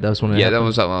upstairs, right? That was when. That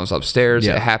was when I was upstairs.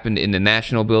 Yeah. It happened in the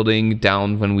National Building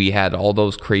down when we had all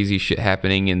those crazy shit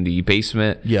happening in the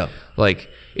basement. Yeah.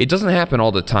 It doesn't happen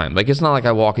all the time. It's not like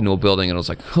I walk into a building and it's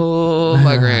oh,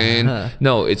 migraine.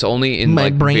 No, it's only in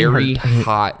very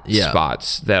hot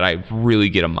spots that I really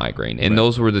get a migraine. And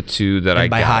those were the two that I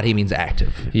got. By hot, he means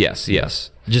active. Yes.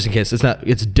 Just in case,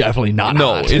 it's definitely not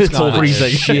hot. It's cold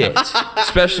as shit.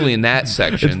 Especially in that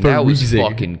section. That was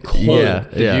fucking cold. Yeah.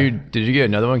 Did you get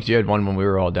another one? Because you had one when we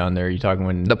were all down there. You talking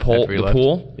when the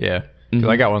pool? Yeah. 'Cause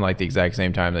I got one like the exact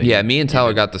same time. Me and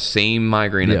Tyler got the same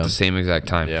migraine at the same exact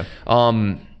time. Yeah.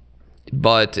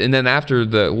 And then after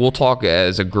we'll talk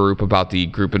as a group about the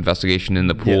group investigation in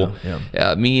the pool.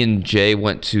 Me and Jay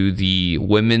went to the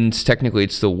technically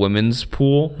it's the women's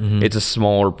pool. It's a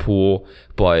smaller pool,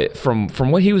 but from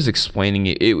what he was explaining,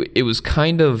 it was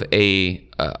kind of a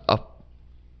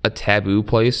taboo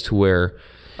place to where,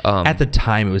 at the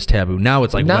time it was taboo. Now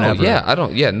it's like whatever.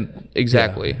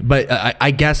 Exactly. Yeah. But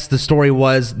I guess the story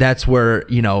was that's where,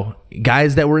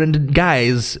 guys that were into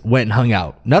guys went and hung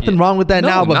out. Nothing wrong with that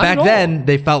now, but back then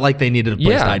they felt like they needed a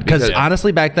place to hide. Because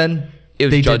honestly, back then it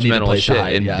was they judgmental did need a place shit. to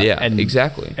hide. And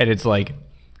exactly. And it's like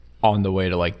on the way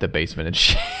to like the basement and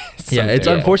shit. Yeah, it's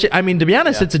unfortunate. I mean, to be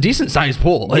honest, it's a decent sized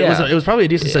pool. It was probably a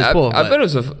decent sized pool. I bet it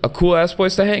was a cool ass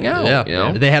place to hang out.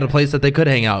 Yeah, they had a place that they could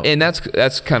hang out, and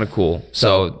that's kind of cool.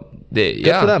 So good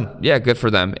for them. Yeah, good for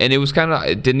them. And it was kind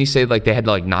of, didn't he say like they had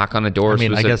to like knock on a door? I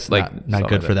mean, I guess like not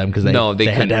good for them because they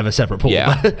had to have a separate pool.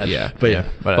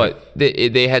 But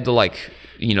they had to like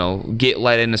get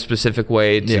let in a specific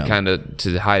way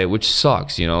to hide it, which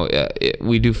sucks.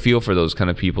 We do feel for those kind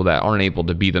of people that aren't able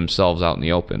to be themselves out in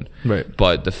the open. Right.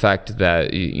 But the fact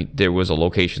that there was a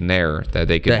location there that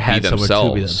they could be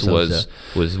themselves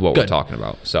was what we're talking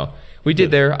about. So we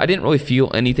did there. I didn't really feel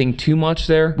anything too much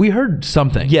there. We heard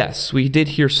something. Yes, we did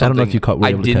hear something. I don't know if you caught.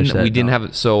 We didn't have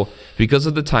it. So because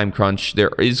of the time crunch,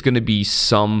 there is going to be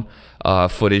some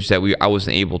footage that I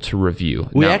wasn't able to review.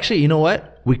 We actually, you know what?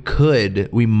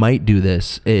 We might do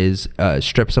this is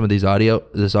strip some of these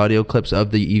audio clips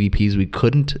of the EVPs we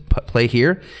couldn't play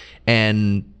here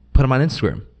and put them on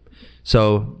Instagram.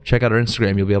 So check out our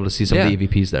Instagram. You'll be able to see some of the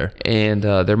EVPs there. And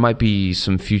there might be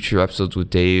some future episodes with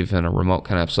Dave and a remote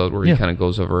kind of episode where he kind of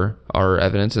goes over our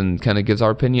evidence and kind of gives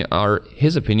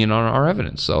his opinion on our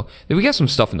evidence. So we got some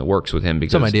stuff in the works with him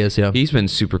because some ideas. Yeah, he's been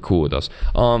super cool with us.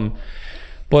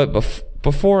 But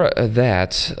before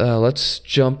that, let's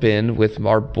jump in with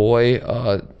our boy,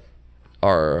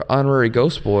 our honorary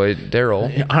ghost boy,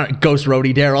 Daryl. Ghost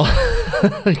roadie Daryl.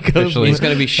 He's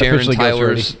going to be sharing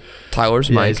Tyler's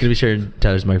mic. Yeah, he's going to be sharing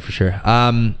Tyler's mic for sure.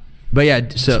 But yeah,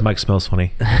 so this mic smells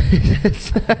funny.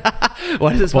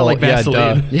 Why does it smell like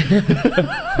Vaseline?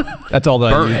 That's all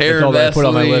that burnt hair, all that I put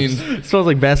on my lips. It smells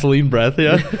like Vaseline breath.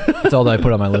 Yeah, that's all that I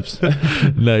put on my lips.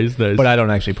 Nice. But I don't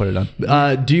actually put it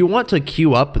on. Do you want to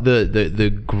queue up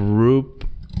the group?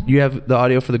 You have the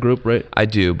audio for the group, right? I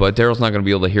do, but Daryl's not going to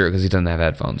be able to hear it because he doesn't have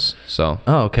headphones. So.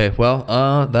 Oh, okay.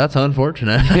 Well, that's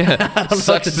unfortunate.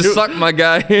 Sucks to suck, my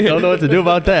guy. Don't know what to do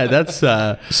about that. That's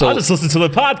so. I'll just listen to the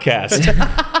podcast.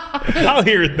 I'll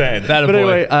hear it then. But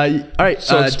anyway, all right.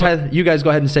 So Tyler, you guys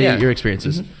go ahead and say your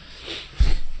experiences.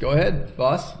 Go ahead,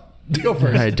 boss. Go first.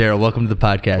 All right, Daryl, welcome to the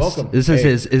podcast. Welcome. This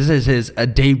is his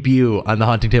debut on the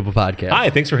Haunting Table podcast. Hi,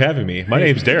 thanks for having me. My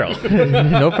name's Daryl.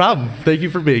 No problem. Thank you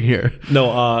for being here.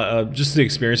 No, just the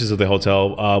experiences of the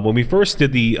hotel. When we first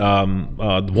did the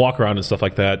walk around and stuff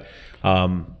like that,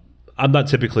 I'm not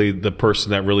typically the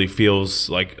person that really feels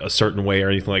like a certain way or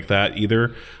anything like that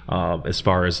either. As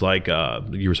far as like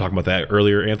you were talking about that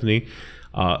earlier, Anthony.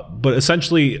 But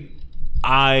essentially,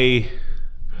 I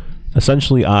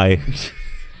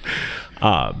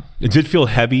it did feel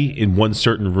heavy in one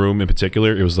certain room in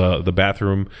particular. It was the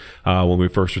bathroom when we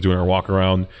first were doing our walk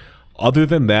around. Other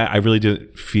than that, I really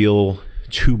didn't feel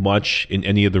too much in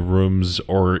any of the rooms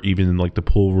or even in like the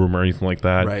pool room or anything like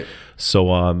that. Right.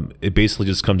 So it basically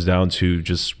just comes down to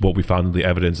just what we found in the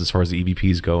evidence as far as the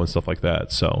EVPs go and stuff like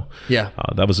that. So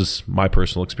that was just my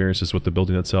personal experiences with the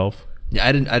building itself. Yeah,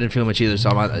 I didn't feel much either. So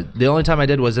the only time I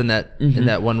did was in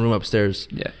that one room upstairs.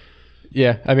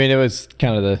 Yeah. I mean, it was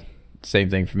kind of the same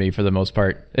thing for me for the most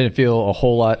part. I didn't feel a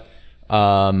whole lot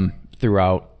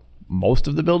throughout most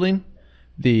of the building.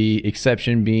 The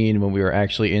exception being when we were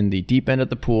actually in the deep end of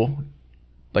the pool.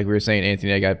 Like we were saying,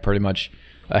 Anthony, I got pretty much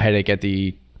a headache at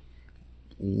the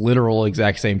literal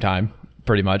exact same time,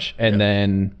 pretty much. And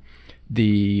then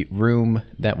the room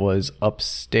that was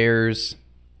upstairs,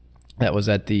 that was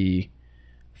at the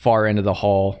far end of the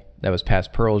hall, that was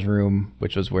past Pearl's room,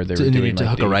 which was where they were doing to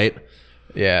hook a right.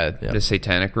 Yeah. The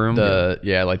satanic room?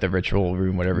 Like the ritual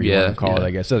room, whatever you want to call it,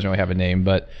 I guess. It doesn't really have a name,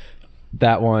 but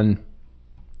that one,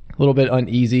 a little bit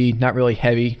uneasy, not really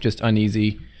heavy, just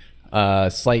uneasy.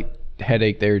 Slight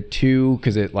headache there too,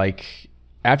 because it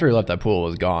after we left that pool, it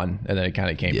was gone, and then it kind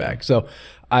of came back. So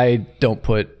I don't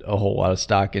put a whole lot of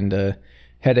stock into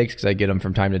headaches because I get them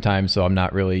from time to time, so I'm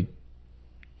not really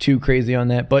too crazy on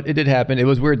that, but it did happen. It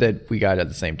was weird that we got it at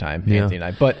the same time, Anthony and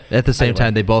I. But at the same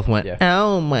time, they both went,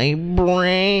 "Oh, my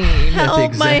brain!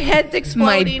 Oh, my head's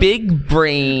exploding! My big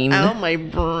brain! Oh, my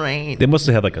brain!" They must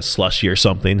have had like a slushy or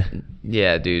something.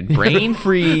 Yeah, dude. Brain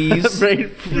freeze. Brain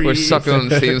freeze. We're sucking on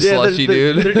the same slushy,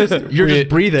 dude. You're just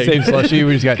breathing. Same slushy.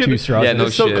 We just got 2 straws. Yeah, no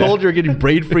It's so shit. cold, you're getting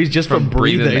brain freeze just from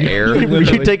breathing. breathing the air. When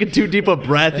you're taking too deep a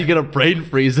breath, you get a brain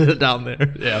freeze down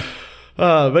there. Yeah.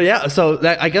 But yeah, so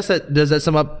I guess does that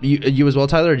sum up you as well,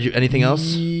 Tyler? Or did you, anything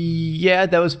else? Yeah,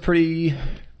 that was pretty.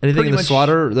 Anything in the much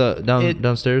slaughter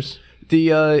downstairs?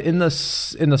 The in the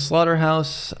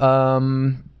slaughterhouse,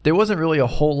 there wasn't really a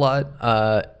whole lot.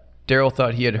 Daryl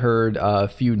thought he had heard a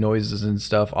few noises and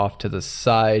stuff off to the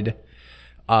side.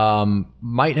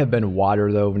 Might have been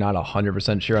water though. Not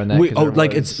 100% sure on that.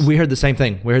 We heard the same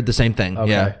thing. Okay.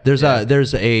 Yeah, there's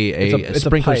a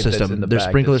sprinkler system. There's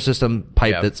sprinkler system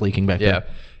pipe that's leaking back there.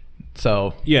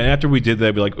 So yeah, after we did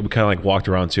that, we kind of like walked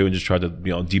around too and just tried to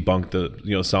debunk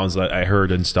the sounds that I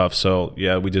heard and stuff. So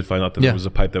yeah, we did find out that there was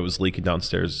a pipe that was leaking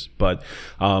downstairs. But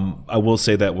I will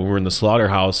say that when we were in the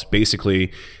slaughterhouse,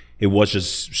 basically it was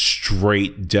just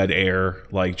straight dead air,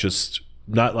 like just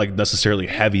not like necessarily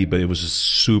heavy, but it was just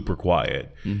super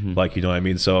quiet. Like, you know what I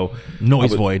mean? So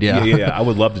noise void. Yeah. I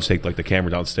would love to take like the camera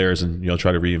downstairs and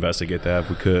try to reinvestigate that if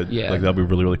we could. Yeah, like that'd be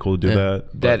really, really cool to do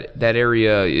that. That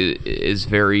area is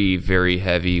very, very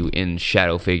heavy in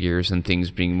shadow figures and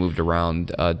things being moved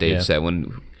around. Dave said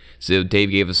so Dave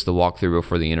gave us the walkthrough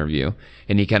before the interview,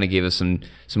 and he kind of gave us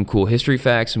some cool history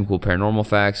facts, some cool paranormal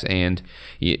facts, and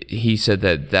he said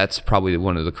that that's probably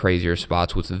one of the crazier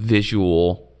spots with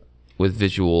visual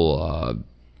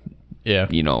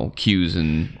cues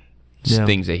and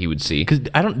things that he would see. Because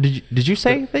did you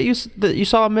say that you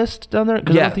saw a mist down there?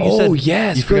 Yeah. I don't think you said,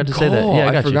 yes. You forgot to say that.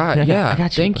 Yeah, I forgot. Yeah, I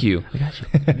got you. Thank you. I got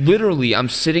you. Literally, I'm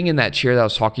sitting in that chair that I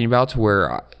was talking about, to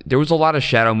where there was a lot of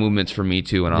shadow movements for me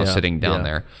too when I was sitting down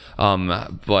there.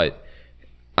 But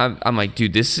I'm like,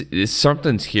 dude, this is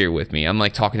something's here with me. I'm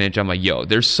like talking to John. I'm like, yo,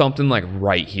 there's something like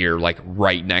right here, like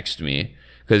right next to me.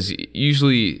 Because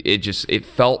usually it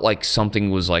felt like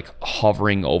something was like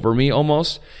hovering over me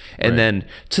almost. And then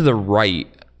to the right,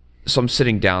 so I'm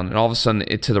sitting down, and all of a sudden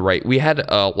to the right, we had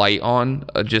a light on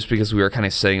just because we were kind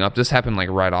of setting up. This happened like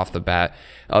right off the bat.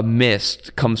 A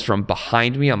mist comes from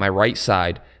behind me on my right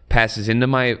side, passes into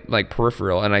my like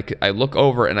peripheral, and I look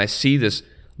over and I see this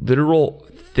literal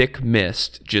thick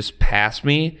mist just pass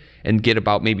me and get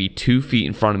about maybe 2 feet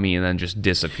in front of me and then just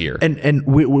disappear. And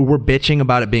we're bitching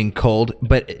about it being cold,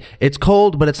 but it's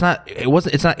cold, but it's not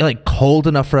like cold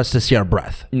enough for us to see our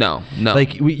breath. No.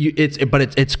 Like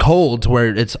it's cold to where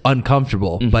it's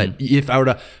uncomfortable. But if I were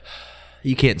to,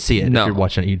 you can't see it. If you're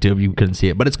watching on YouTube, you couldn't see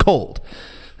it, but it's cold.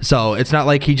 So it's not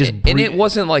like he just and it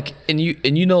wasn't like and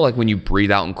you know, like when you breathe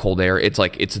out in cold air, it's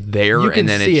like it's there and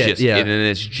then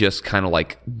it's just kind of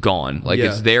like gone. Like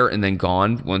it's there and then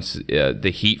gone once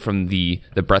the heat from the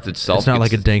breath itself. It's not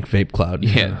like a dank vape cloud.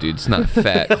 Yeah, dude, it's not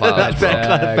fat clouds.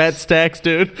 Fat stacks,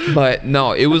 dude. But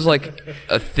no, it was like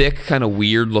a thick, kind of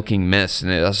weird looking mist,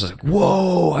 and I was like,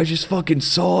 whoa, I just fucking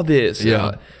saw this.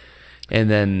 Yeah. And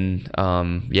then,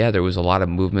 there was a lot of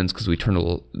movements because we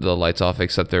turned the lights off,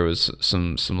 except there was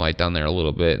some light down there a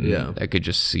little bit. And I could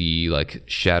just see like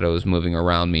shadows moving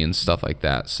around me and stuff like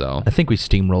that. So I think we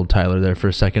steamrolled Tyler there for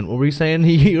a second. What were you saying?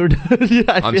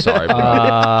 I'm sorry, bro.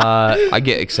 I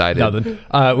get excited.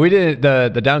 Nothing. We didn't.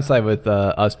 The downside with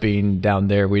us being down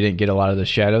there, we didn't get a lot of the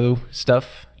shadow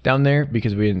stuff down there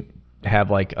because we didn't have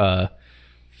like a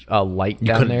light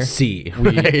down there. See,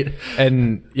 right?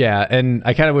 And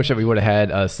I kind of wish that we would have had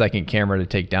a second camera to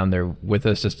take down there with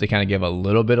us just to kind of give a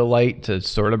little bit of light to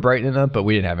sort of brighten it up, but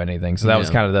we didn't have anything. So that was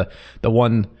kind of the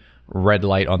one red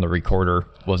light on the recorder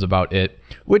was about it,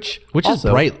 which also,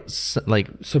 is bright, like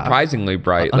surprisingly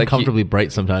bright, uncomfortably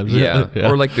bright sometimes. Yeah.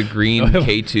 Or like the green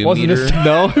K2 meter.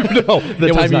 No,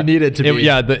 the time you need it to be.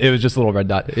 It was just a little red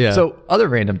dot. Yeah. So other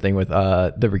random thing with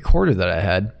the recorder that I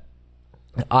had,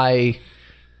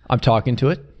 I'm talking to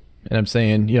it and I'm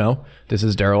saying, this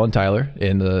is Daryl and Tyler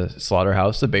in the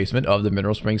slaughterhouse, the basement of the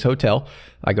Mineral Springs Hotel.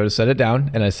 I go to set it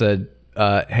down and I said,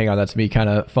 hang on, that's me kind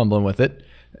of fumbling with it.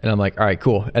 And I'm like, all right,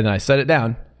 cool. And then I set it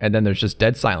down and then there's just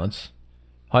dead silence,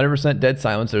 100% dead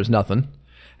silence. There's nothing.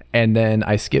 And then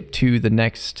I skip to the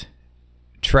next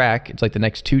track. It's like the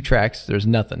next 2 tracks. There's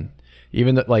nothing.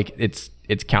 Even though like it's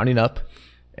counting up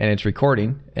and it's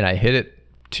recording, and I hit it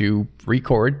to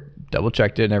record, double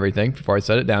checked it and everything before I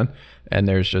set it down, and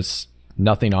there's just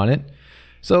nothing on it.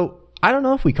 So I don't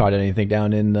know if we caught anything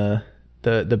down in the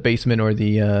the basement or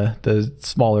the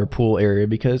smaller pool area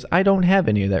because I don't have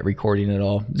any of that recording at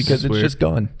all because it's just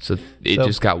gone. So it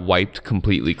just got wiped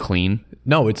completely clean.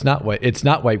 No, it's not wiped. It's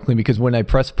not wiped clean because when I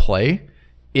press play,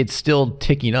 it's still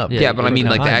ticking up. Yeah, but I mean,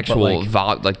 like the actual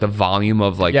the volume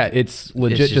of like. Yeah, it's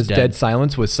legit just dead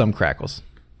silence with some crackles.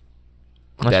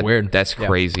 That's weird. That's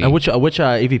crazy. And which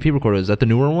EVP recorder is that? The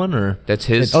newer one or that's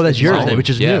his? Oh, that's yours, which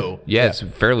is new. Yeah, it's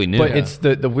fairly new. But it's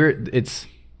the weird.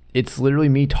 It's literally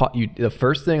me the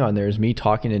first thing on there is me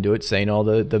talking into it, saying all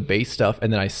the bass stuff,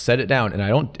 and then I set it down,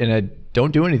 and I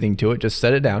don't do anything to it. Just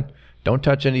set it down. Don't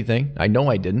touch anything. I know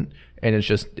I didn't, and it's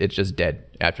just dead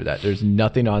after that. There's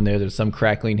nothing on there. There's some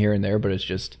crackling here and there, but it's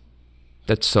just.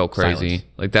 That's so crazy. Silence.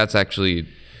 Like that's actually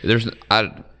I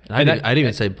didn't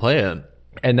even say play it.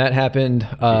 And that happened.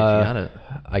 You got it.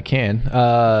 I can.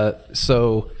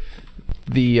 So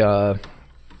the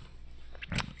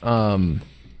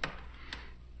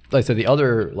like I said, the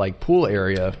other like pool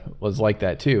area was like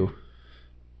that too.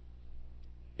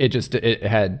 It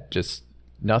had just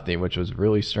nothing, which was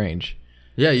really strange.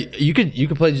 Yeah, you could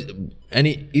play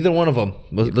either one of them.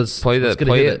 Let's play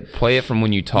it from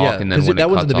when you talk, and then when that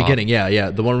one's in the off. beginning. Yeah,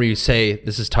 the one where you say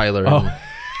this is Tyler. Oh.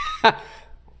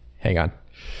 Hang on.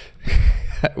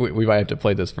 We might have to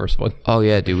play this first one. Oh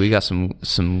yeah, dude, we got some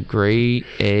great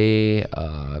PvP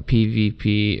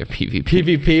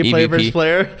player versus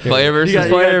player. Player versus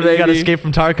player, baby. You got Escape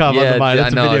from Tarkov on the mind.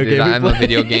 That's I know, a video game. I'm a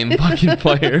video game fucking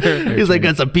player. He's like,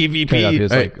 that's a PvP.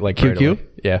 Right, like QQ. Right,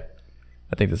 yeah,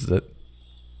 I think this is it.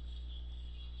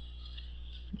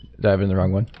 Did I have it in the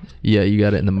wrong one? Yeah, you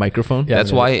got it in the microphone. Yeah,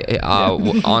 that's why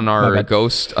on our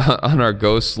ghost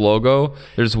logo,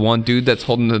 there's one dude that's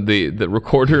holding the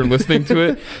recorder and listening to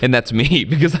it, and that's me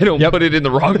because I don't put it in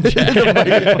the wrong jack.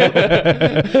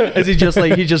 Is he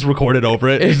just recorded over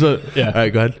it? Yeah. All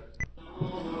right, go ahead.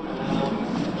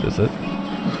 Is this it? I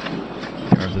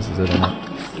can't remember if this is it or not.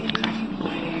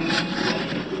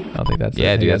 I don't think that's it.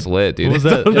 Yeah, dude, that's lit, dude. What was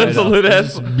that? That's a lit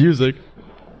ass music.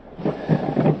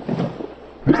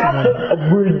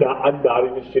 I'm not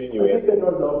even shitting you, Anthony.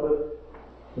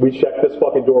 We checked this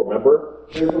fucking door, remember?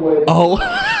 Oh.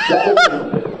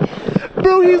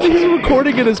 Bro, he's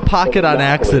recording in his pocket on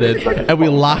accident, and we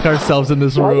lock ourselves in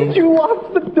this room. Why did you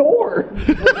lock the door?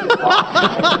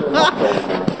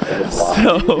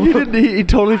 So he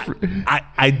totally.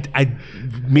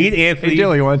 Me and Anthony. Hey,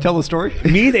 Dylan, you want to tell the story?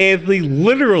 Me and Anthony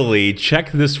literally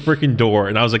checked this freaking door,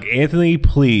 and I was like, Anthony,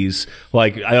 please,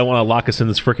 like, I don't want to lock us in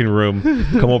this freaking room.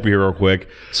 Come over here real quick.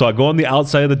 So I go on the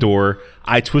outside of the door.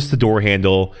 I twist the door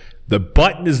handle. The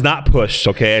button is not pushed.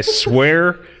 Okay, I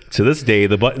swear to this day,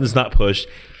 the button is not pushed.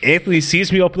 Anthony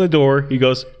sees me open the door. He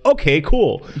goes, okay,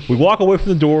 cool. We walk away from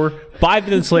the door. 5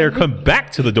 minutes later, come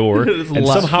back to the door, and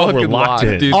somehow we're locked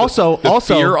in. Dude, also,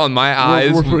 fear on my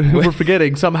eyes. We're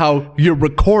forgetting somehow you're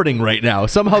recording right now.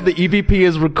 Somehow the EVP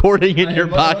is recording in your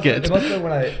pocket. It must have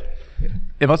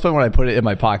been when I put it in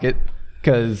my pocket.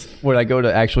 Because when I go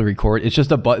to actually record, it's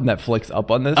just a button that flicks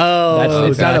up on this. Oh,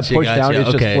 it's not a push down.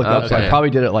 It's just flick up. So I probably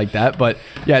did it like that. But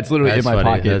yeah, it's literally in my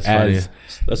pocket.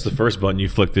 That's the first button you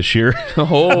flicked this year.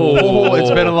 Oh, it's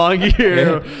been a long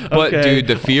year. But dude,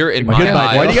 the fear in my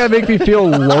eyes. Why do you gotta make me feel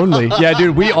lonely? Yeah,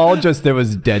 dude, we all there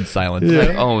was dead silence. Yeah.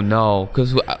 Like, oh no,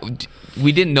 because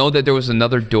we didn't know that there was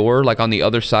another door like on the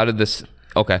other side of this.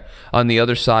 Okay, on the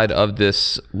other side of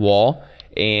this wall.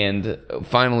 And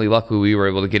finally, luckily, we were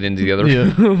able to get into the other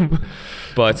room.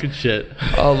 But good shit.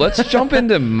 Let's jump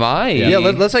into my. Yeah,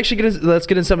 let's actually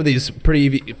get in some of these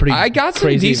pretty. I got some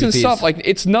decent EVPs. Stuff. Like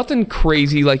it's nothing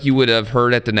crazy like you would have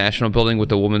heard at the National Building with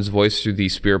the woman's voice through the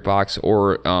spirit box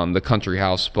or the country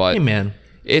house. But hey, man,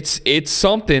 it's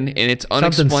something and it's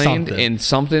unexplained and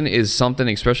something is something,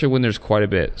 especially when there's quite a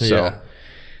bit. So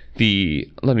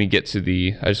let me get to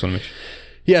the. I just want to make sure.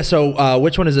 Yeah, so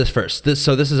which one is this first? This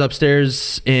is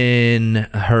upstairs in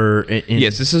her...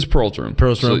 yes, this is Pearl's room.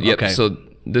 Pearl's room, so, yep, okay. So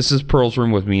this is Pearl's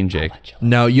room with me and Jake.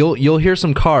 Now, you'll hear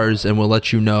some cars, and we'll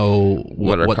let you know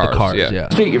what the cars. Yeah.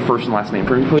 State your first and last name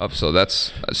for me, please. So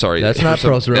that's... Sorry. That's not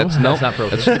Pearl's room. That's not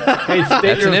Pearl's room.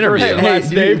 That's an interview.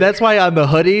 Hey, that's why on the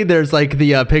hoodie, there's like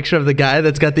the picture of the guy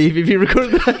that's got the EVP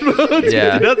recorded headphones.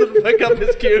 Yeah. He doesn't pick up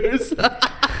his cues.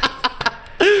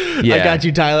 Yeah. I got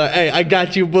you, Tyler. Hey, I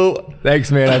got you, boo.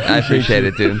 Thanks, man. I appreciate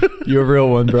it, dude. You're a real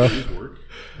one, bro.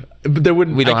 But there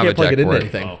wouldn't. We don't I have can't a plug jack it into for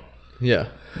anything. Oh. Yeah,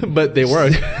 but they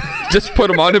work. Just put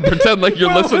them on and pretend like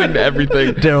you're listening to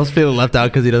everything. Daryl's feeling left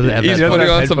out because he doesn't have. He's putting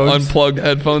on some unplugged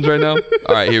headphones right now.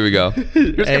 All right, here we go.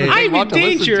 Hey, I'm in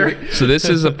danger. So this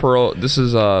is a Pearl. This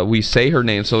is we say her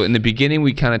name. So in the beginning,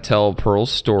 we kind of tell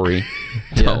Pearl's story.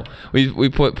 Yeah. So we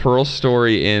put Pearl's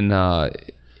story in.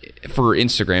 for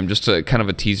Instagram, just a kind of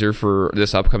a teaser for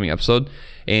this upcoming episode,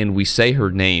 and we say her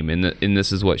name, and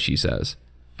this is what she says.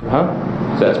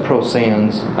 Huh? So that's Pearl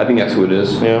Sands. I think that's who it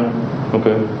is. Yeah.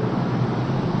 Okay.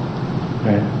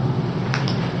 Right.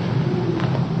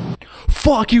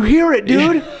 Fuck, you hear it,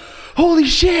 dude? Holy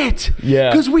shit! Yeah.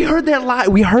 Because we heard that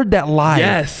live.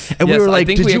 Yes. And Yes, we were I like,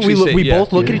 think did we you? actually We, say- we yeah.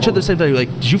 both look at each other at the same time.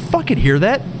 Like, did you fucking hear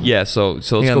that? Yeah. So let's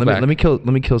Hang on, go back. Let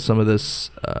me kill some of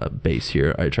this bass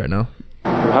here. All right, try now.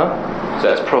 Huh? So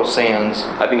that's Pearl Sands.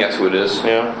 I think that's who it is.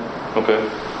 Yeah. Okay.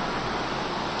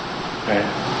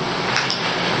 Right.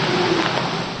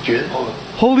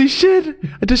 Holy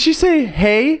shit! Does she say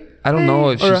hey? I don't know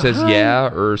if she Or says hi?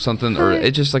 yeah or something, or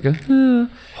it's just like a.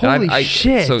 Holy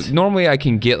shit! So normally I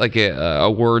can get like a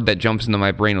word that jumps into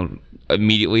my brain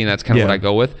immediately, and that's kind of Yeah. what I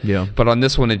go with. Yeah. But on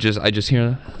this one, I just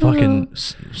hear. Fucking. But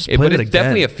it's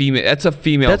definitely a female. That's a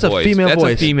female That's voice. a female that's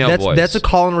voice. a female voice. That's a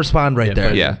call and respond right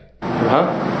there. Yeah.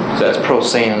 Huh? So that's Pearl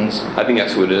Sands. I think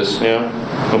that's who it is. Yeah.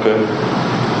 Okay.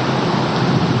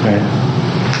 Right.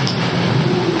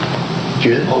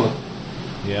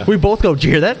 Yeah. We both go. Did you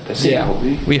hear that? Yeah.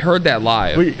 We heard that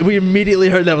live. We immediately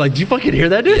heard that. Like, did you fucking hear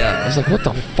that, dude? Yeah. I was like, what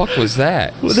the fuck was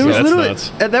that? Well, there was That's literally,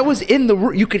 nuts. and that was in the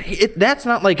room. You could. That's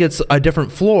not like it's a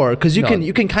different floor because you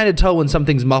No. can kind of tell when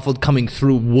something's muffled coming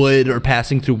through wood or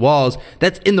passing through walls.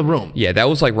 That's in the room. Yeah, that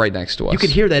was like right next to us. You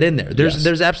could hear that in there. There's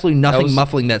Yes. absolutely nothing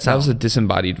muffling that That sound. was a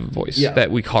disembodied voice Yeah.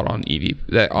 that we caught on on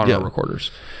Yeah. our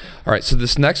recorders. All right, so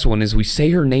this next one is we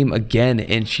say her name again,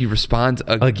 and she responds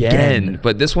again.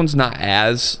 But this one's not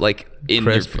as like in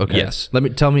crisp. your Okay. yes. Give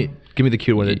me the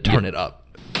cue when to turn it up.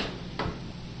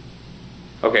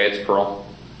 Okay, it's Pearl.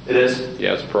 It is.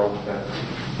 Yeah, it's Pearl.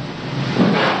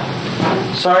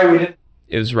 Sorry, we didn't.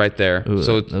 It was right there. Ooh,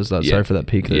 So that was not, yeah. sorry for that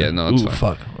peak there. Yeah, no, it's Ooh, fine.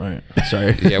 fuck. All right.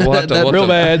 Sorry. Yeah, we'll have to. That- we'll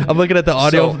have to- I'm looking at the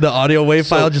audio. So- the audio wave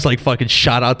so- file just like fucking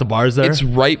shot out the bars there. It's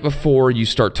right before you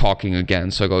start talking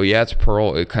again. So I go, yeah, it's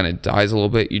Pearl. It kind of dies a little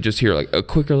bit. You just hear like a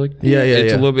quicker, like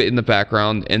It's a little bit in the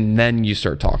background, and then you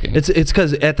start talking. It's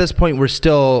because at this point we're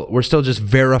still just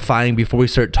verifying before we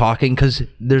start talking because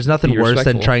there's nothing Be worse than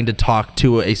respectful. trying to talk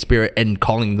to a spirit and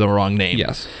calling the wrong name.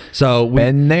 Yes. So we,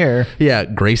 Been there. yeah,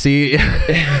 Gracie.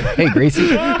 Hey, Gracie.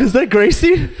 Is that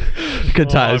Gracie? Good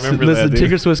times. remember Listen, that, dude.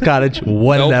 Tinker Swiss Cottage.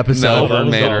 What an Nope, episode.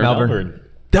 Malvern Manor. Malvern.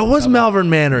 That was Malvern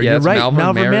Manor. Yeah, You're it's right.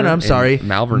 Malvern Manor. I'm and sorry.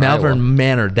 Malvern, Iowa.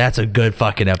 Manor. That's a good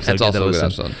fucking episode. That's Give also that a good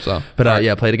listen. episode. So, But all right.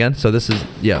 yeah, play it again. So this is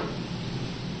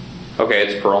Okay,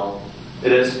 it's Pearl.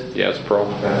 It is. Yeah, it's Pearl.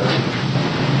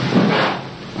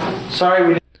 Sorry,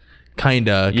 we didn't.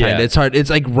 kinda. Yeah. It's hard.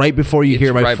 It's like right before you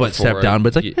hear my right foot step before. down,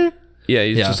 but it's like. Yeah,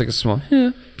 it's Yeah. just like a small.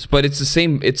 But it's the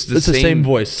same. It's the same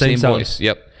voice, same sound. voice.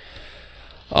 Yep.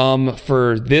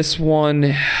 For this one,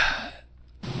 A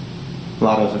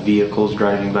lot of vehicles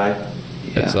driving by.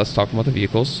 let's talk about the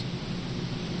vehicles.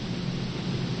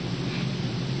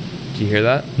 Do you hear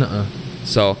that? Nuh-uh.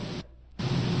 So,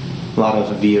 A lot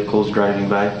of vehicles driving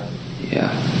by. yeah.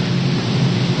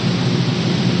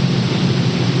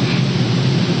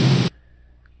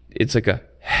 It's like a.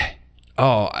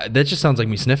 Oh, that just sounds like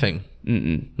me sniffing.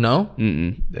 No?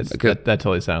 That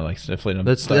totally sounded like sniffling. I'm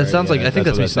That sorry. sounds like- I think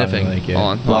that's me what that sounded sniffing. like, yeah.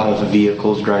 Hold on. A lot of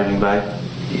vehicles driving by.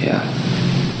 Yeah.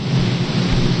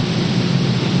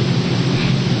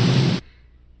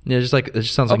 Yeah, just like it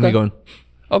just sounds like me Okay. going.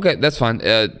 Okay, that's fine.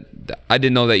 I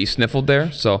didn't know that you sniffled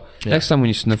there, so next time when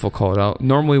you sniffle, call it out.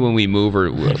 Normally, when we move or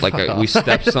like we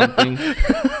step something,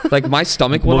 like my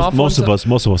stomach went off. Most of us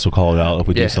will call it out if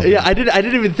we Yeah. do something. Yeah, I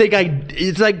didn't even think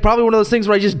it's like probably one of those things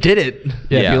where I just did it.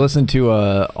 Yeah, if Yeah. you listen to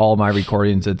all my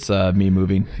recordings, it's me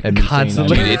moving and me saying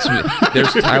Constantly. that.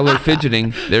 There's Tyler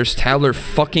fidgeting. There's Tyler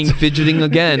fucking fidgeting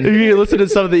again. If you listen to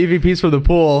some of the EVPs from the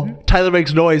pool, Tyler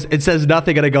makes noise and says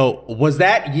nothing, and I go, "Was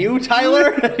that you,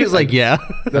 Tyler?" He's like, "Yeah."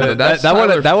 That's that one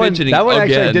Tyler fidgeting actually I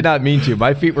again. did not mean to.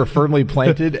 My feet were firmly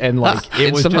planted, and like it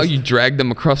And was somehow just, you dragged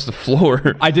them across the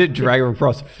floor. I did drag them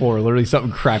across the floor. Literally,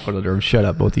 something crackled under them. Shut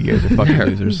up, both of you guys are fucking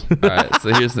losers. All right,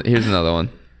 so here's another one.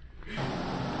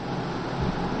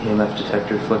 EMF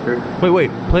detector flickered.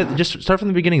 Wait, just start from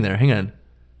the beginning there. Hang on.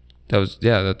 That's a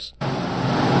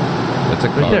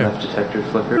Right there. EMF detector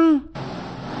flickered.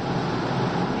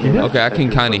 Okay, I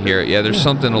can kind of hear it. Yeah, there's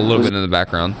something a little bit in the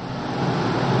background.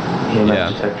 EMF Yeah.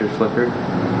 detector flickered.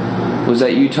 Was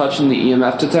that you touching the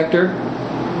EMF detector?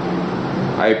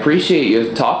 I appreciate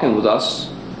you talking with us.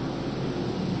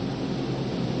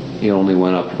 It only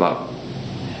went up about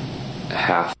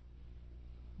half.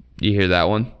 You hear that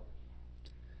one?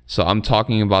 So I'm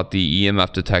talking about the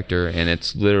EMF detector, and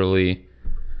it's literally,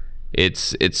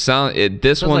 this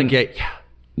Sounds one, like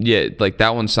yeah, like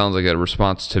that one sounds like a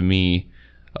response to me,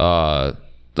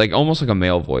 like almost like a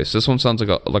male voice. This one sounds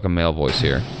like a male voice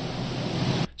here.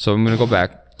 So I'm going to go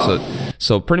back.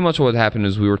 So pretty much what happened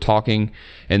is we were talking,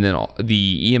 and then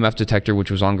the EMF detector, which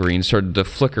was on green, started to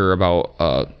flicker about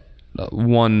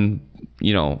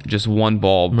just one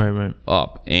bulb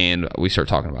up, and we start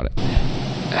talking about it.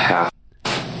 Half.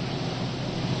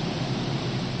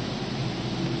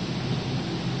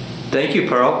 Thank you,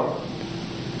 Pearl.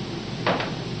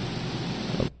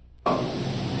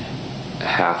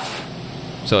 Half.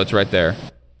 So it's right there.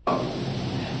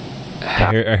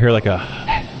 I hear like a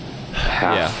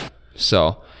Half. Yeah.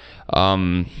 So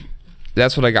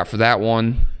that's what I got for that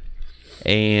one.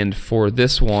 And for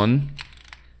this one,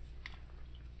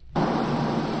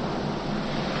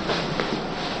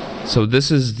 so this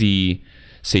is the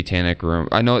satanic room.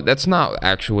 I know that's not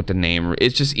actually what the name.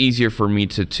 It's just easier for me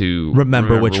to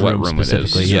remember which what room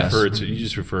specifically. you Yes.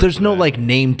 just refer. There's to no that. like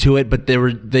name to it, but they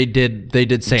did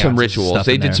seances some and rituals. stuff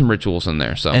They in did there. some rituals in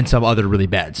there. So and some other really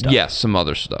bad stuff. yes, some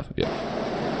other stuff. Yeah.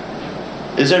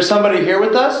 Is there somebody here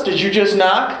with us? Did you just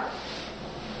knock?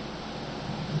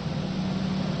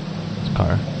 It's a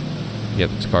car. Yep,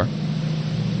 it's a car.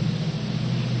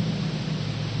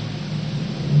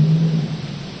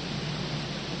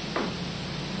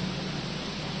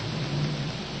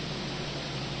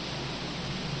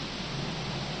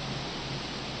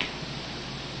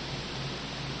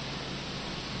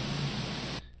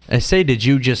 I say, did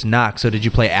you just knock? So did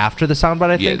you play after the soundbite?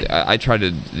 I think. Yeah, I tried to.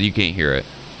 You can't hear it.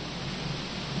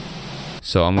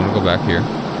 So I'm gonna go back here.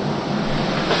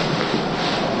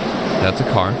 That's a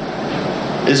car.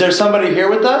 Is there somebody here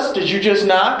with us? Did you just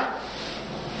knock?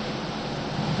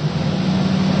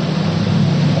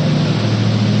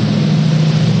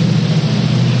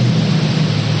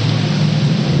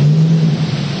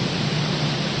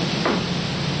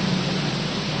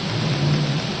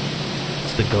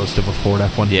 It's the ghost of a Ford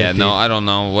F-150. Yeah, no, I don't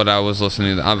know what I was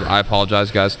listening to. I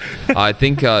apologize, guys. I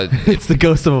think It's the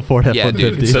ghost of a Ford yeah, F-150.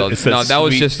 dude. So, It's that no, that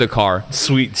was sweet- just a car.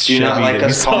 Sweet Do you not Chevy like that you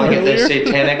us saw calling it the earlier.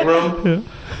 satanic room?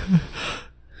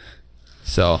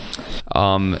 So,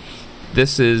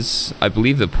 this is, I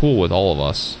believe, the pool with all of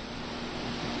us.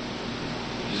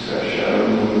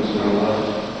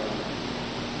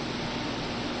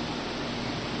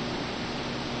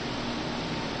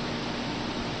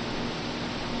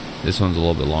 This one's a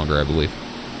little bit longer, I believe.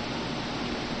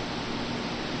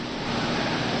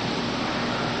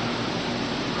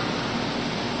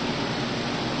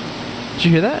 Did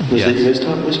you hear that? Was that you guys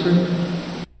talk whispering?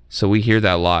 So we hear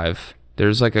that live.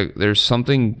 There's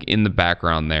something in the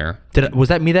background there. Was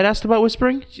that me that asked about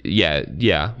whispering? Yeah.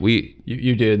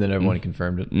 You did, and then everyone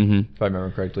confirmed it, if I remember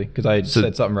correctly. Because I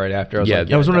said something right after. I was yeah,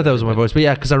 like, I was wondering if that was my voice, but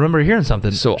yeah, because I remember hearing something.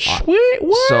 So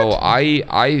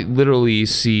I literally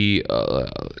see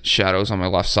shadows on my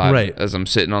left side Right. as I'm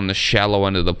sitting on the shallow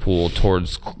end of the pool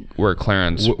towards where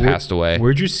Clarence passed away.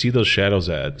 Where'd you see those shadows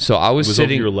at? So I was It was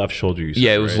sitting over your left shoulder. You said,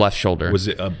 Yeah, it was right? left shoulder. Was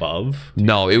it above?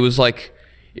 No, it was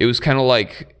kind of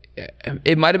like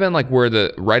it might have been like where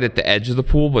right at the edge of the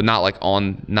pool, but not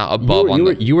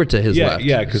above. You were to his left.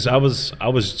 Yeah, because I was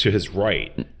to his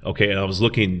right, okay, and I was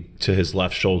looking to his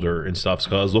left shoulder and stuff.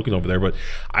 So I was looking over there, but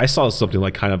I saw something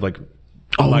like kind of like.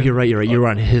 Oh, you're right. You were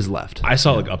on his left. I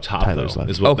saw like up top Tyler's though.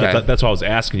 left. Is what, Okay. that's why I was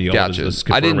asking you. Gotcha. Just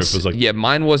I confirm didn't. if it was like, Yeah,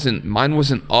 mine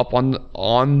wasn't up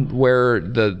on where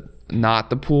not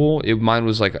the pool. Mine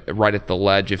was like right at the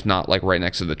ledge, if not like right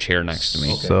next to the chair next to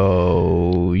me.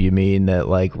 So you mean that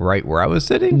like right where I was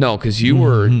sitting? No, because you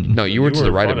were to were the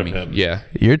in right of front me. of him. Yeah.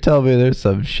 You're telling me there's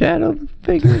some shadow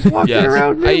figures walking Yes.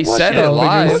 around me? I said it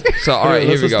live. So all right,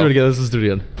 here we Let's do it go. again. Let's do it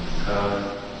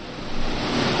again.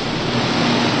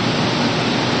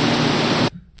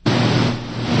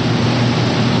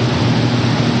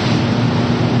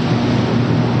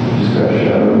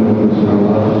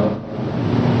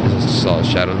 I just saw a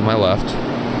shadow to my left.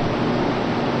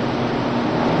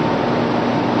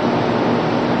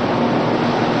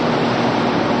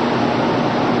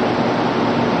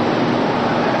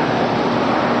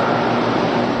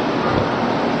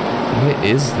 What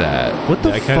is that? What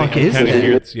the I kinda- fuck is I kinda that?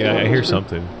 hear- yeah, I hear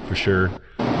something for sure.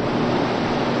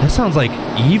 That sounds like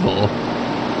evil.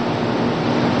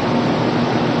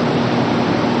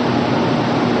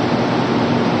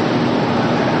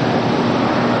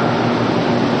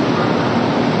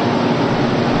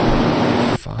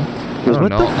 Fuck. I don't What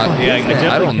know. the fuck Yeah, is I that? definitely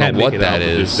I don't know can't make what it that out, but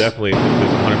is. There's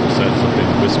 100%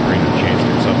 something whispering or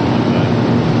chanting or something like that.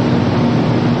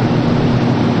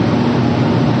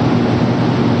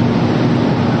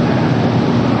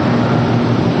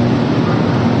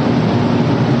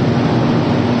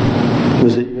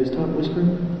 Was it you guys talk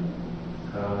whispering?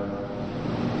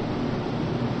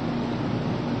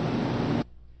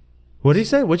 What did he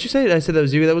say? What'd you say? I said that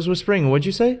was you that was whispering. What'd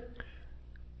you say?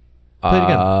 Play it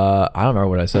again. I don't remember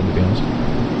what I said, to be honest.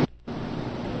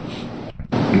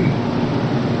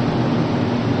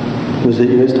 Was it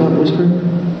you guys talk whispering?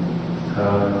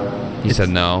 He said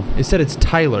no. He said it's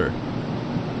Tyler.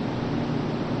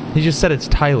 He just said it's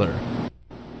Tyler.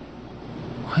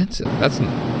 What? That's...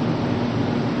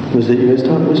 Was it you guys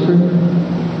talk whispering?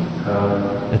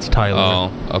 It's Tyler.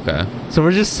 Oh, okay. So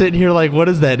we're just sitting here like, what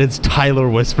is that? It's Tyler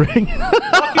whispering.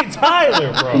 Fucking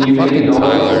Tyler, bro. Fucking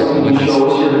Tyler with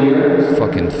his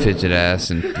fucking fidget ass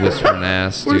and whispering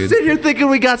ass, We're dude. sitting here thinking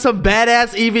we got some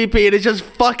badass EVP, and it's just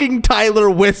fucking Tyler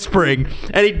whispering,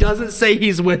 and he doesn't say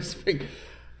he's whispering.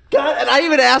 God, and I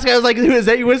even asked, I was like, "Who is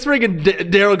that? You whispering?" And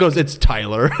Daryl goes, "It's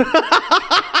Tyler."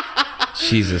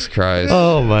 Jesus Christ.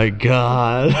 Oh my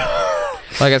God.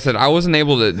 Like I said, I wasn't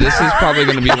able to. This is probably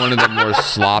going to be one of the more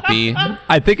sloppy.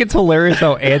 I think it's hilarious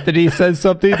how Anthony says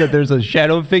something that there's a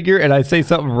shadow figure, and I say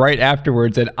something right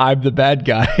afterwards, and I'm the bad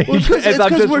guy. Well, it's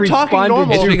 'cause we're talking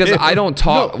normal. It's because I don't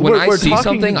talk. No, when I we're see talking-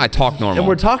 something, I talk normal. And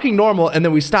we're talking normal, and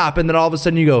then we stop, and then all of a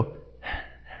sudden you go,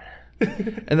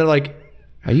 and they're like,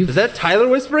 Are you? "Is that Tyler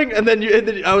whispering?" And then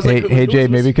I was Hey, like, hey Jay,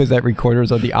 maybe because that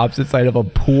recorder's on the opposite side of a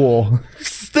pool.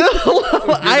 Still,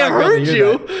 I not gonna heard hear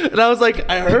you, and I was like,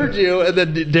 "I heard you," and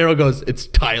then Daryl goes, "It's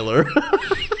Tyler."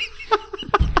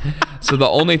 So the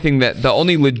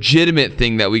only legitimate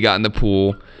thing that we got in the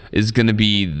pool is going to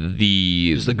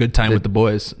be Just a good time with the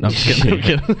boys. No, I'm just kidding. I'm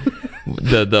kidding.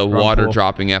 the water pool.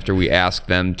 dropping after we ask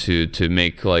them to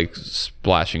make like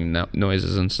splashing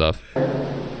noises and stuff.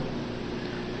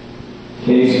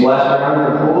 Can you splash around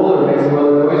in the pool or make some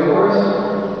other noise for us?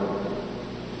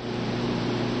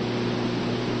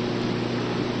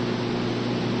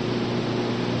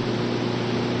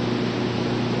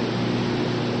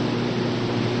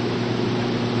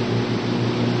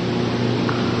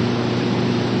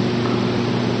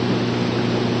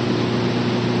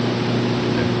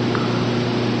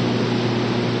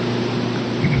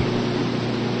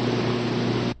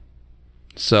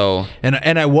 So And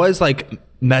I was like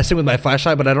messing with my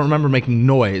flashlight, but I don't remember making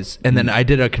noise. And then I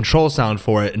did a control sound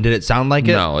for it, and did it sound like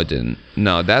it? no, it didn't.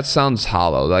 No, that sounds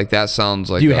hollow. Like that sounds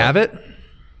like. Do you have it?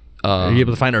 Are you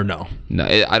able to find it or no? No,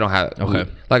 I don't have it. Okay.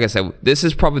 Like I said, this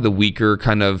is probably the weaker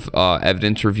kind of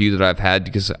evidence review that I've had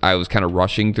because I was kind of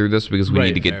rushing through this because we Right,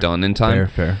 need to get fair. done in time.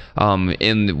 Fair.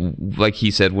 And like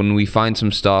he said, when we find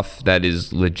some stuff that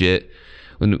is legit,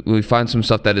 we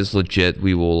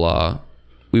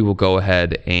will go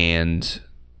ahead and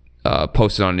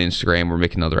post it on Instagram or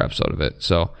make another episode of it.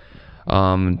 So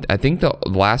I think the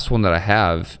last one that I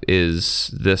have is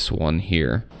this one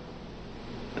here.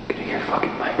 Can you hear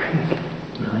fucking mic right now?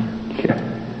 Really? Yeah.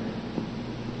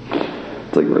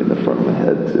 It's like right in the front of my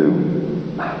head, too.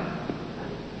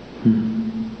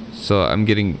 So I'm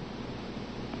getting...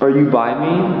 Are you by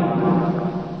me?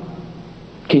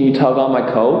 Can you tug on my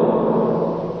coat?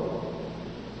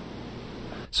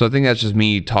 So I think that's just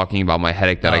me talking about my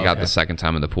headache that I got the second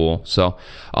time in the pool. So,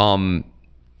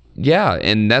 yeah,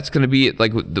 and that's going to be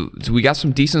like so we got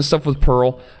some decent stuff with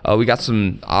Pearl. We got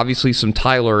obviously some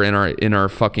Tyler in our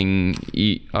fucking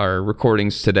our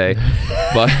recordings today.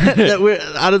 But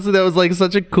Honestly, that was like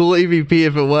such a cool EVP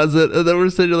if it wasn't. And then we're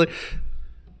sitting here like,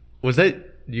 was that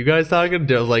you guys talking?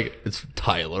 I was like, it's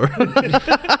Tyler.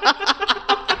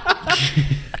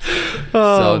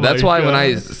 So that's why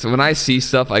when I see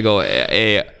stuff, I go,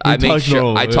 hey, I make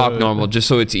sure I talk normal just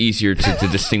so it's easier to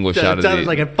distinguish out of Tyler's the.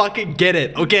 like, I fucking get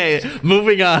it. Okay,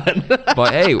 moving on.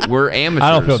 But hey, we're amateurs.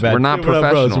 I don't feel bad. We're not We're not pros.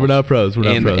 professionals. We're not pros. We're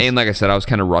not and, pros. And like I said, I was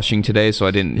kind of rushing today, so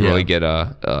I didn't really get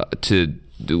to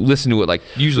listen to it like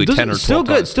usually 10 or 12 still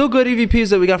good. times. Still good EVPs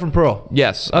that we got from Pearl.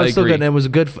 Yes, I still agree. good.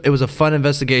 And it was a fun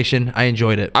investigation. I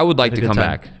enjoyed it. I would like Had a to good come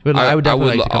time. back. I would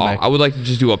definitely like to come back. I would like to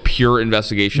just do a pure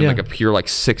investigation, Yeah. like a pure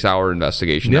 6-hour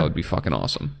investigation. Yeah. That would be fucking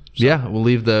awesome. Yeah, we'll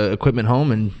leave the equipment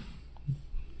home and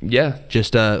Yeah.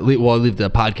 just leave the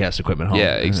podcast equipment home.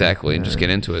 Yeah, exactly. And just get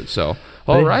into it. So,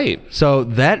 all right. So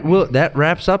that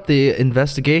wraps up the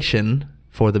investigation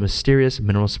for the mysterious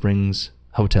Mineral Springs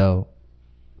Hotel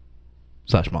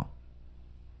 / mall.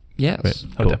 Yes.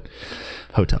 Cool.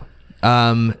 Hotel.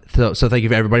 So thank you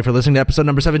for everybody for listening to episode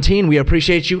number 17. We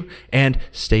appreciate you, and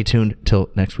stay tuned till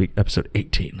next week, episode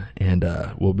 18. And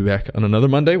we'll be back on another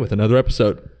Monday with another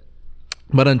episode.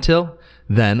 But until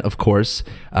then, of course,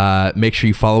 make sure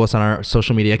you follow us on our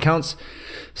social media accounts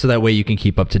so that way you can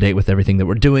keep up to date with everything that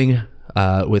we're doing,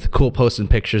 with cool posts and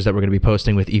pictures that we're going to be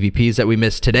posting with EVPs that we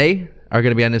missed today are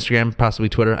going to be on Instagram, possibly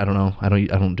Twitter. I don't know. I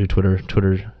don't do Twitter.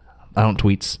 I don't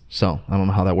tweets, so I don't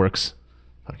know how that works.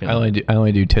 I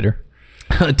only do Titter.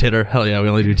 Titter. Hell yeah, we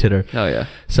only do Titter. Oh yeah.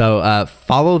 So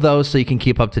follow those so you can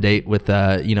keep up to date with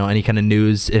any kind of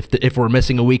news. If we're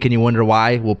missing a week and you wonder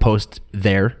why, we'll post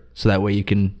there. So that way you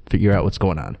can figure out what's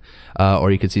going on.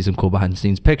 Or you can see some cool behind the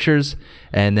scenes pictures.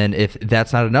 And then if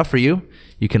that's not enough for you,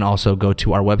 you can also go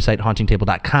to our website,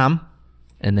 hauntingtable.com.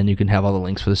 And then you can have all the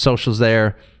links for the socials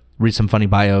there, read some funny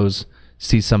bios,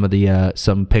 see some of the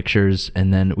some pictures.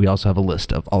 And then we also have a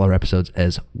list of all our episodes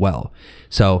as well.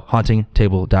 So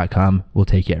hauntingtable.com will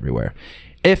take you everywhere.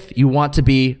 If you want to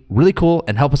be really cool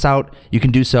and help us out, you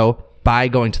can do so by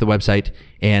going to the website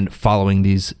and following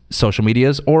these social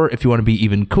medias. Or if you want to be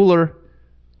even cooler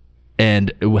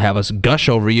and have us gush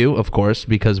over you, of course,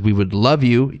 because we would love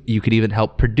you, you could even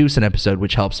help produce an episode,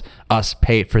 which helps us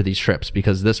pay for these trips,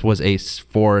 because this was a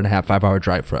 4.5, 5 hour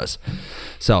drive for us.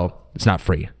 So it's not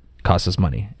free. It costs us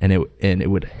money. And it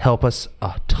would help us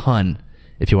a ton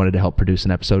if you wanted to help produce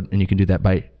an episode. And you can do that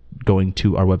by going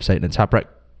to our website in the top right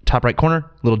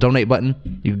corner, little donate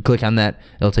button. You can click on that.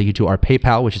 It'll take you to our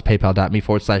PayPal, which is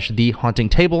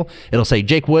paypal.me/thehauntingtable. It'll say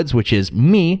Jake Woods, which is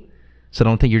me. So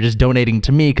don't think you're just donating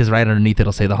to me, because right underneath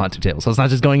it'll say the Haunting Table. So it's not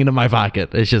just going into my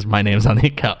pocket. It's just my name's on the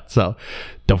account. So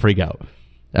don't freak out.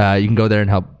 You can go there and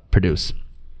help produce.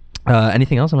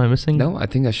 Anything else? Am I missing? No, I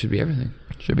think that should be everything.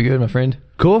 Should be good, my friend.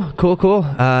 Cool.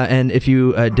 And if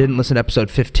you didn't listen to episode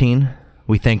 15,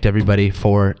 we thanked everybody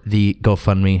for the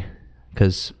GoFundMe,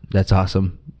 because that's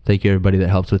awesome. Thank you, everybody that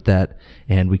helped with that.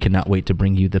 And we cannot wait to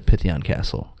bring you the Pythian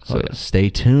Castle. So stay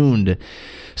tuned.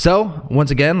 So,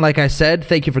 once again, like I said,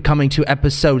 thank you for coming to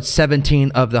episode 17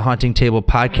 of the Haunting Table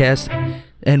podcast.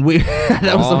 And we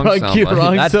that was the wrong cue.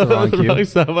 That's the wrong cue. Wrong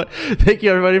sound. Thank you,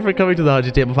 everybody, for coming to the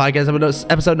Haunting Table podcast,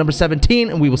 episode number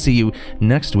 17. And we will see you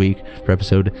next week for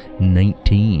episode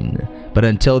 19. But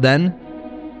until then,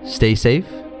 stay safe.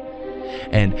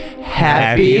 And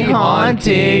happy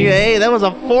haunting. Hey, that was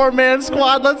a 4-man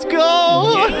squad. Let's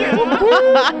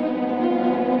go.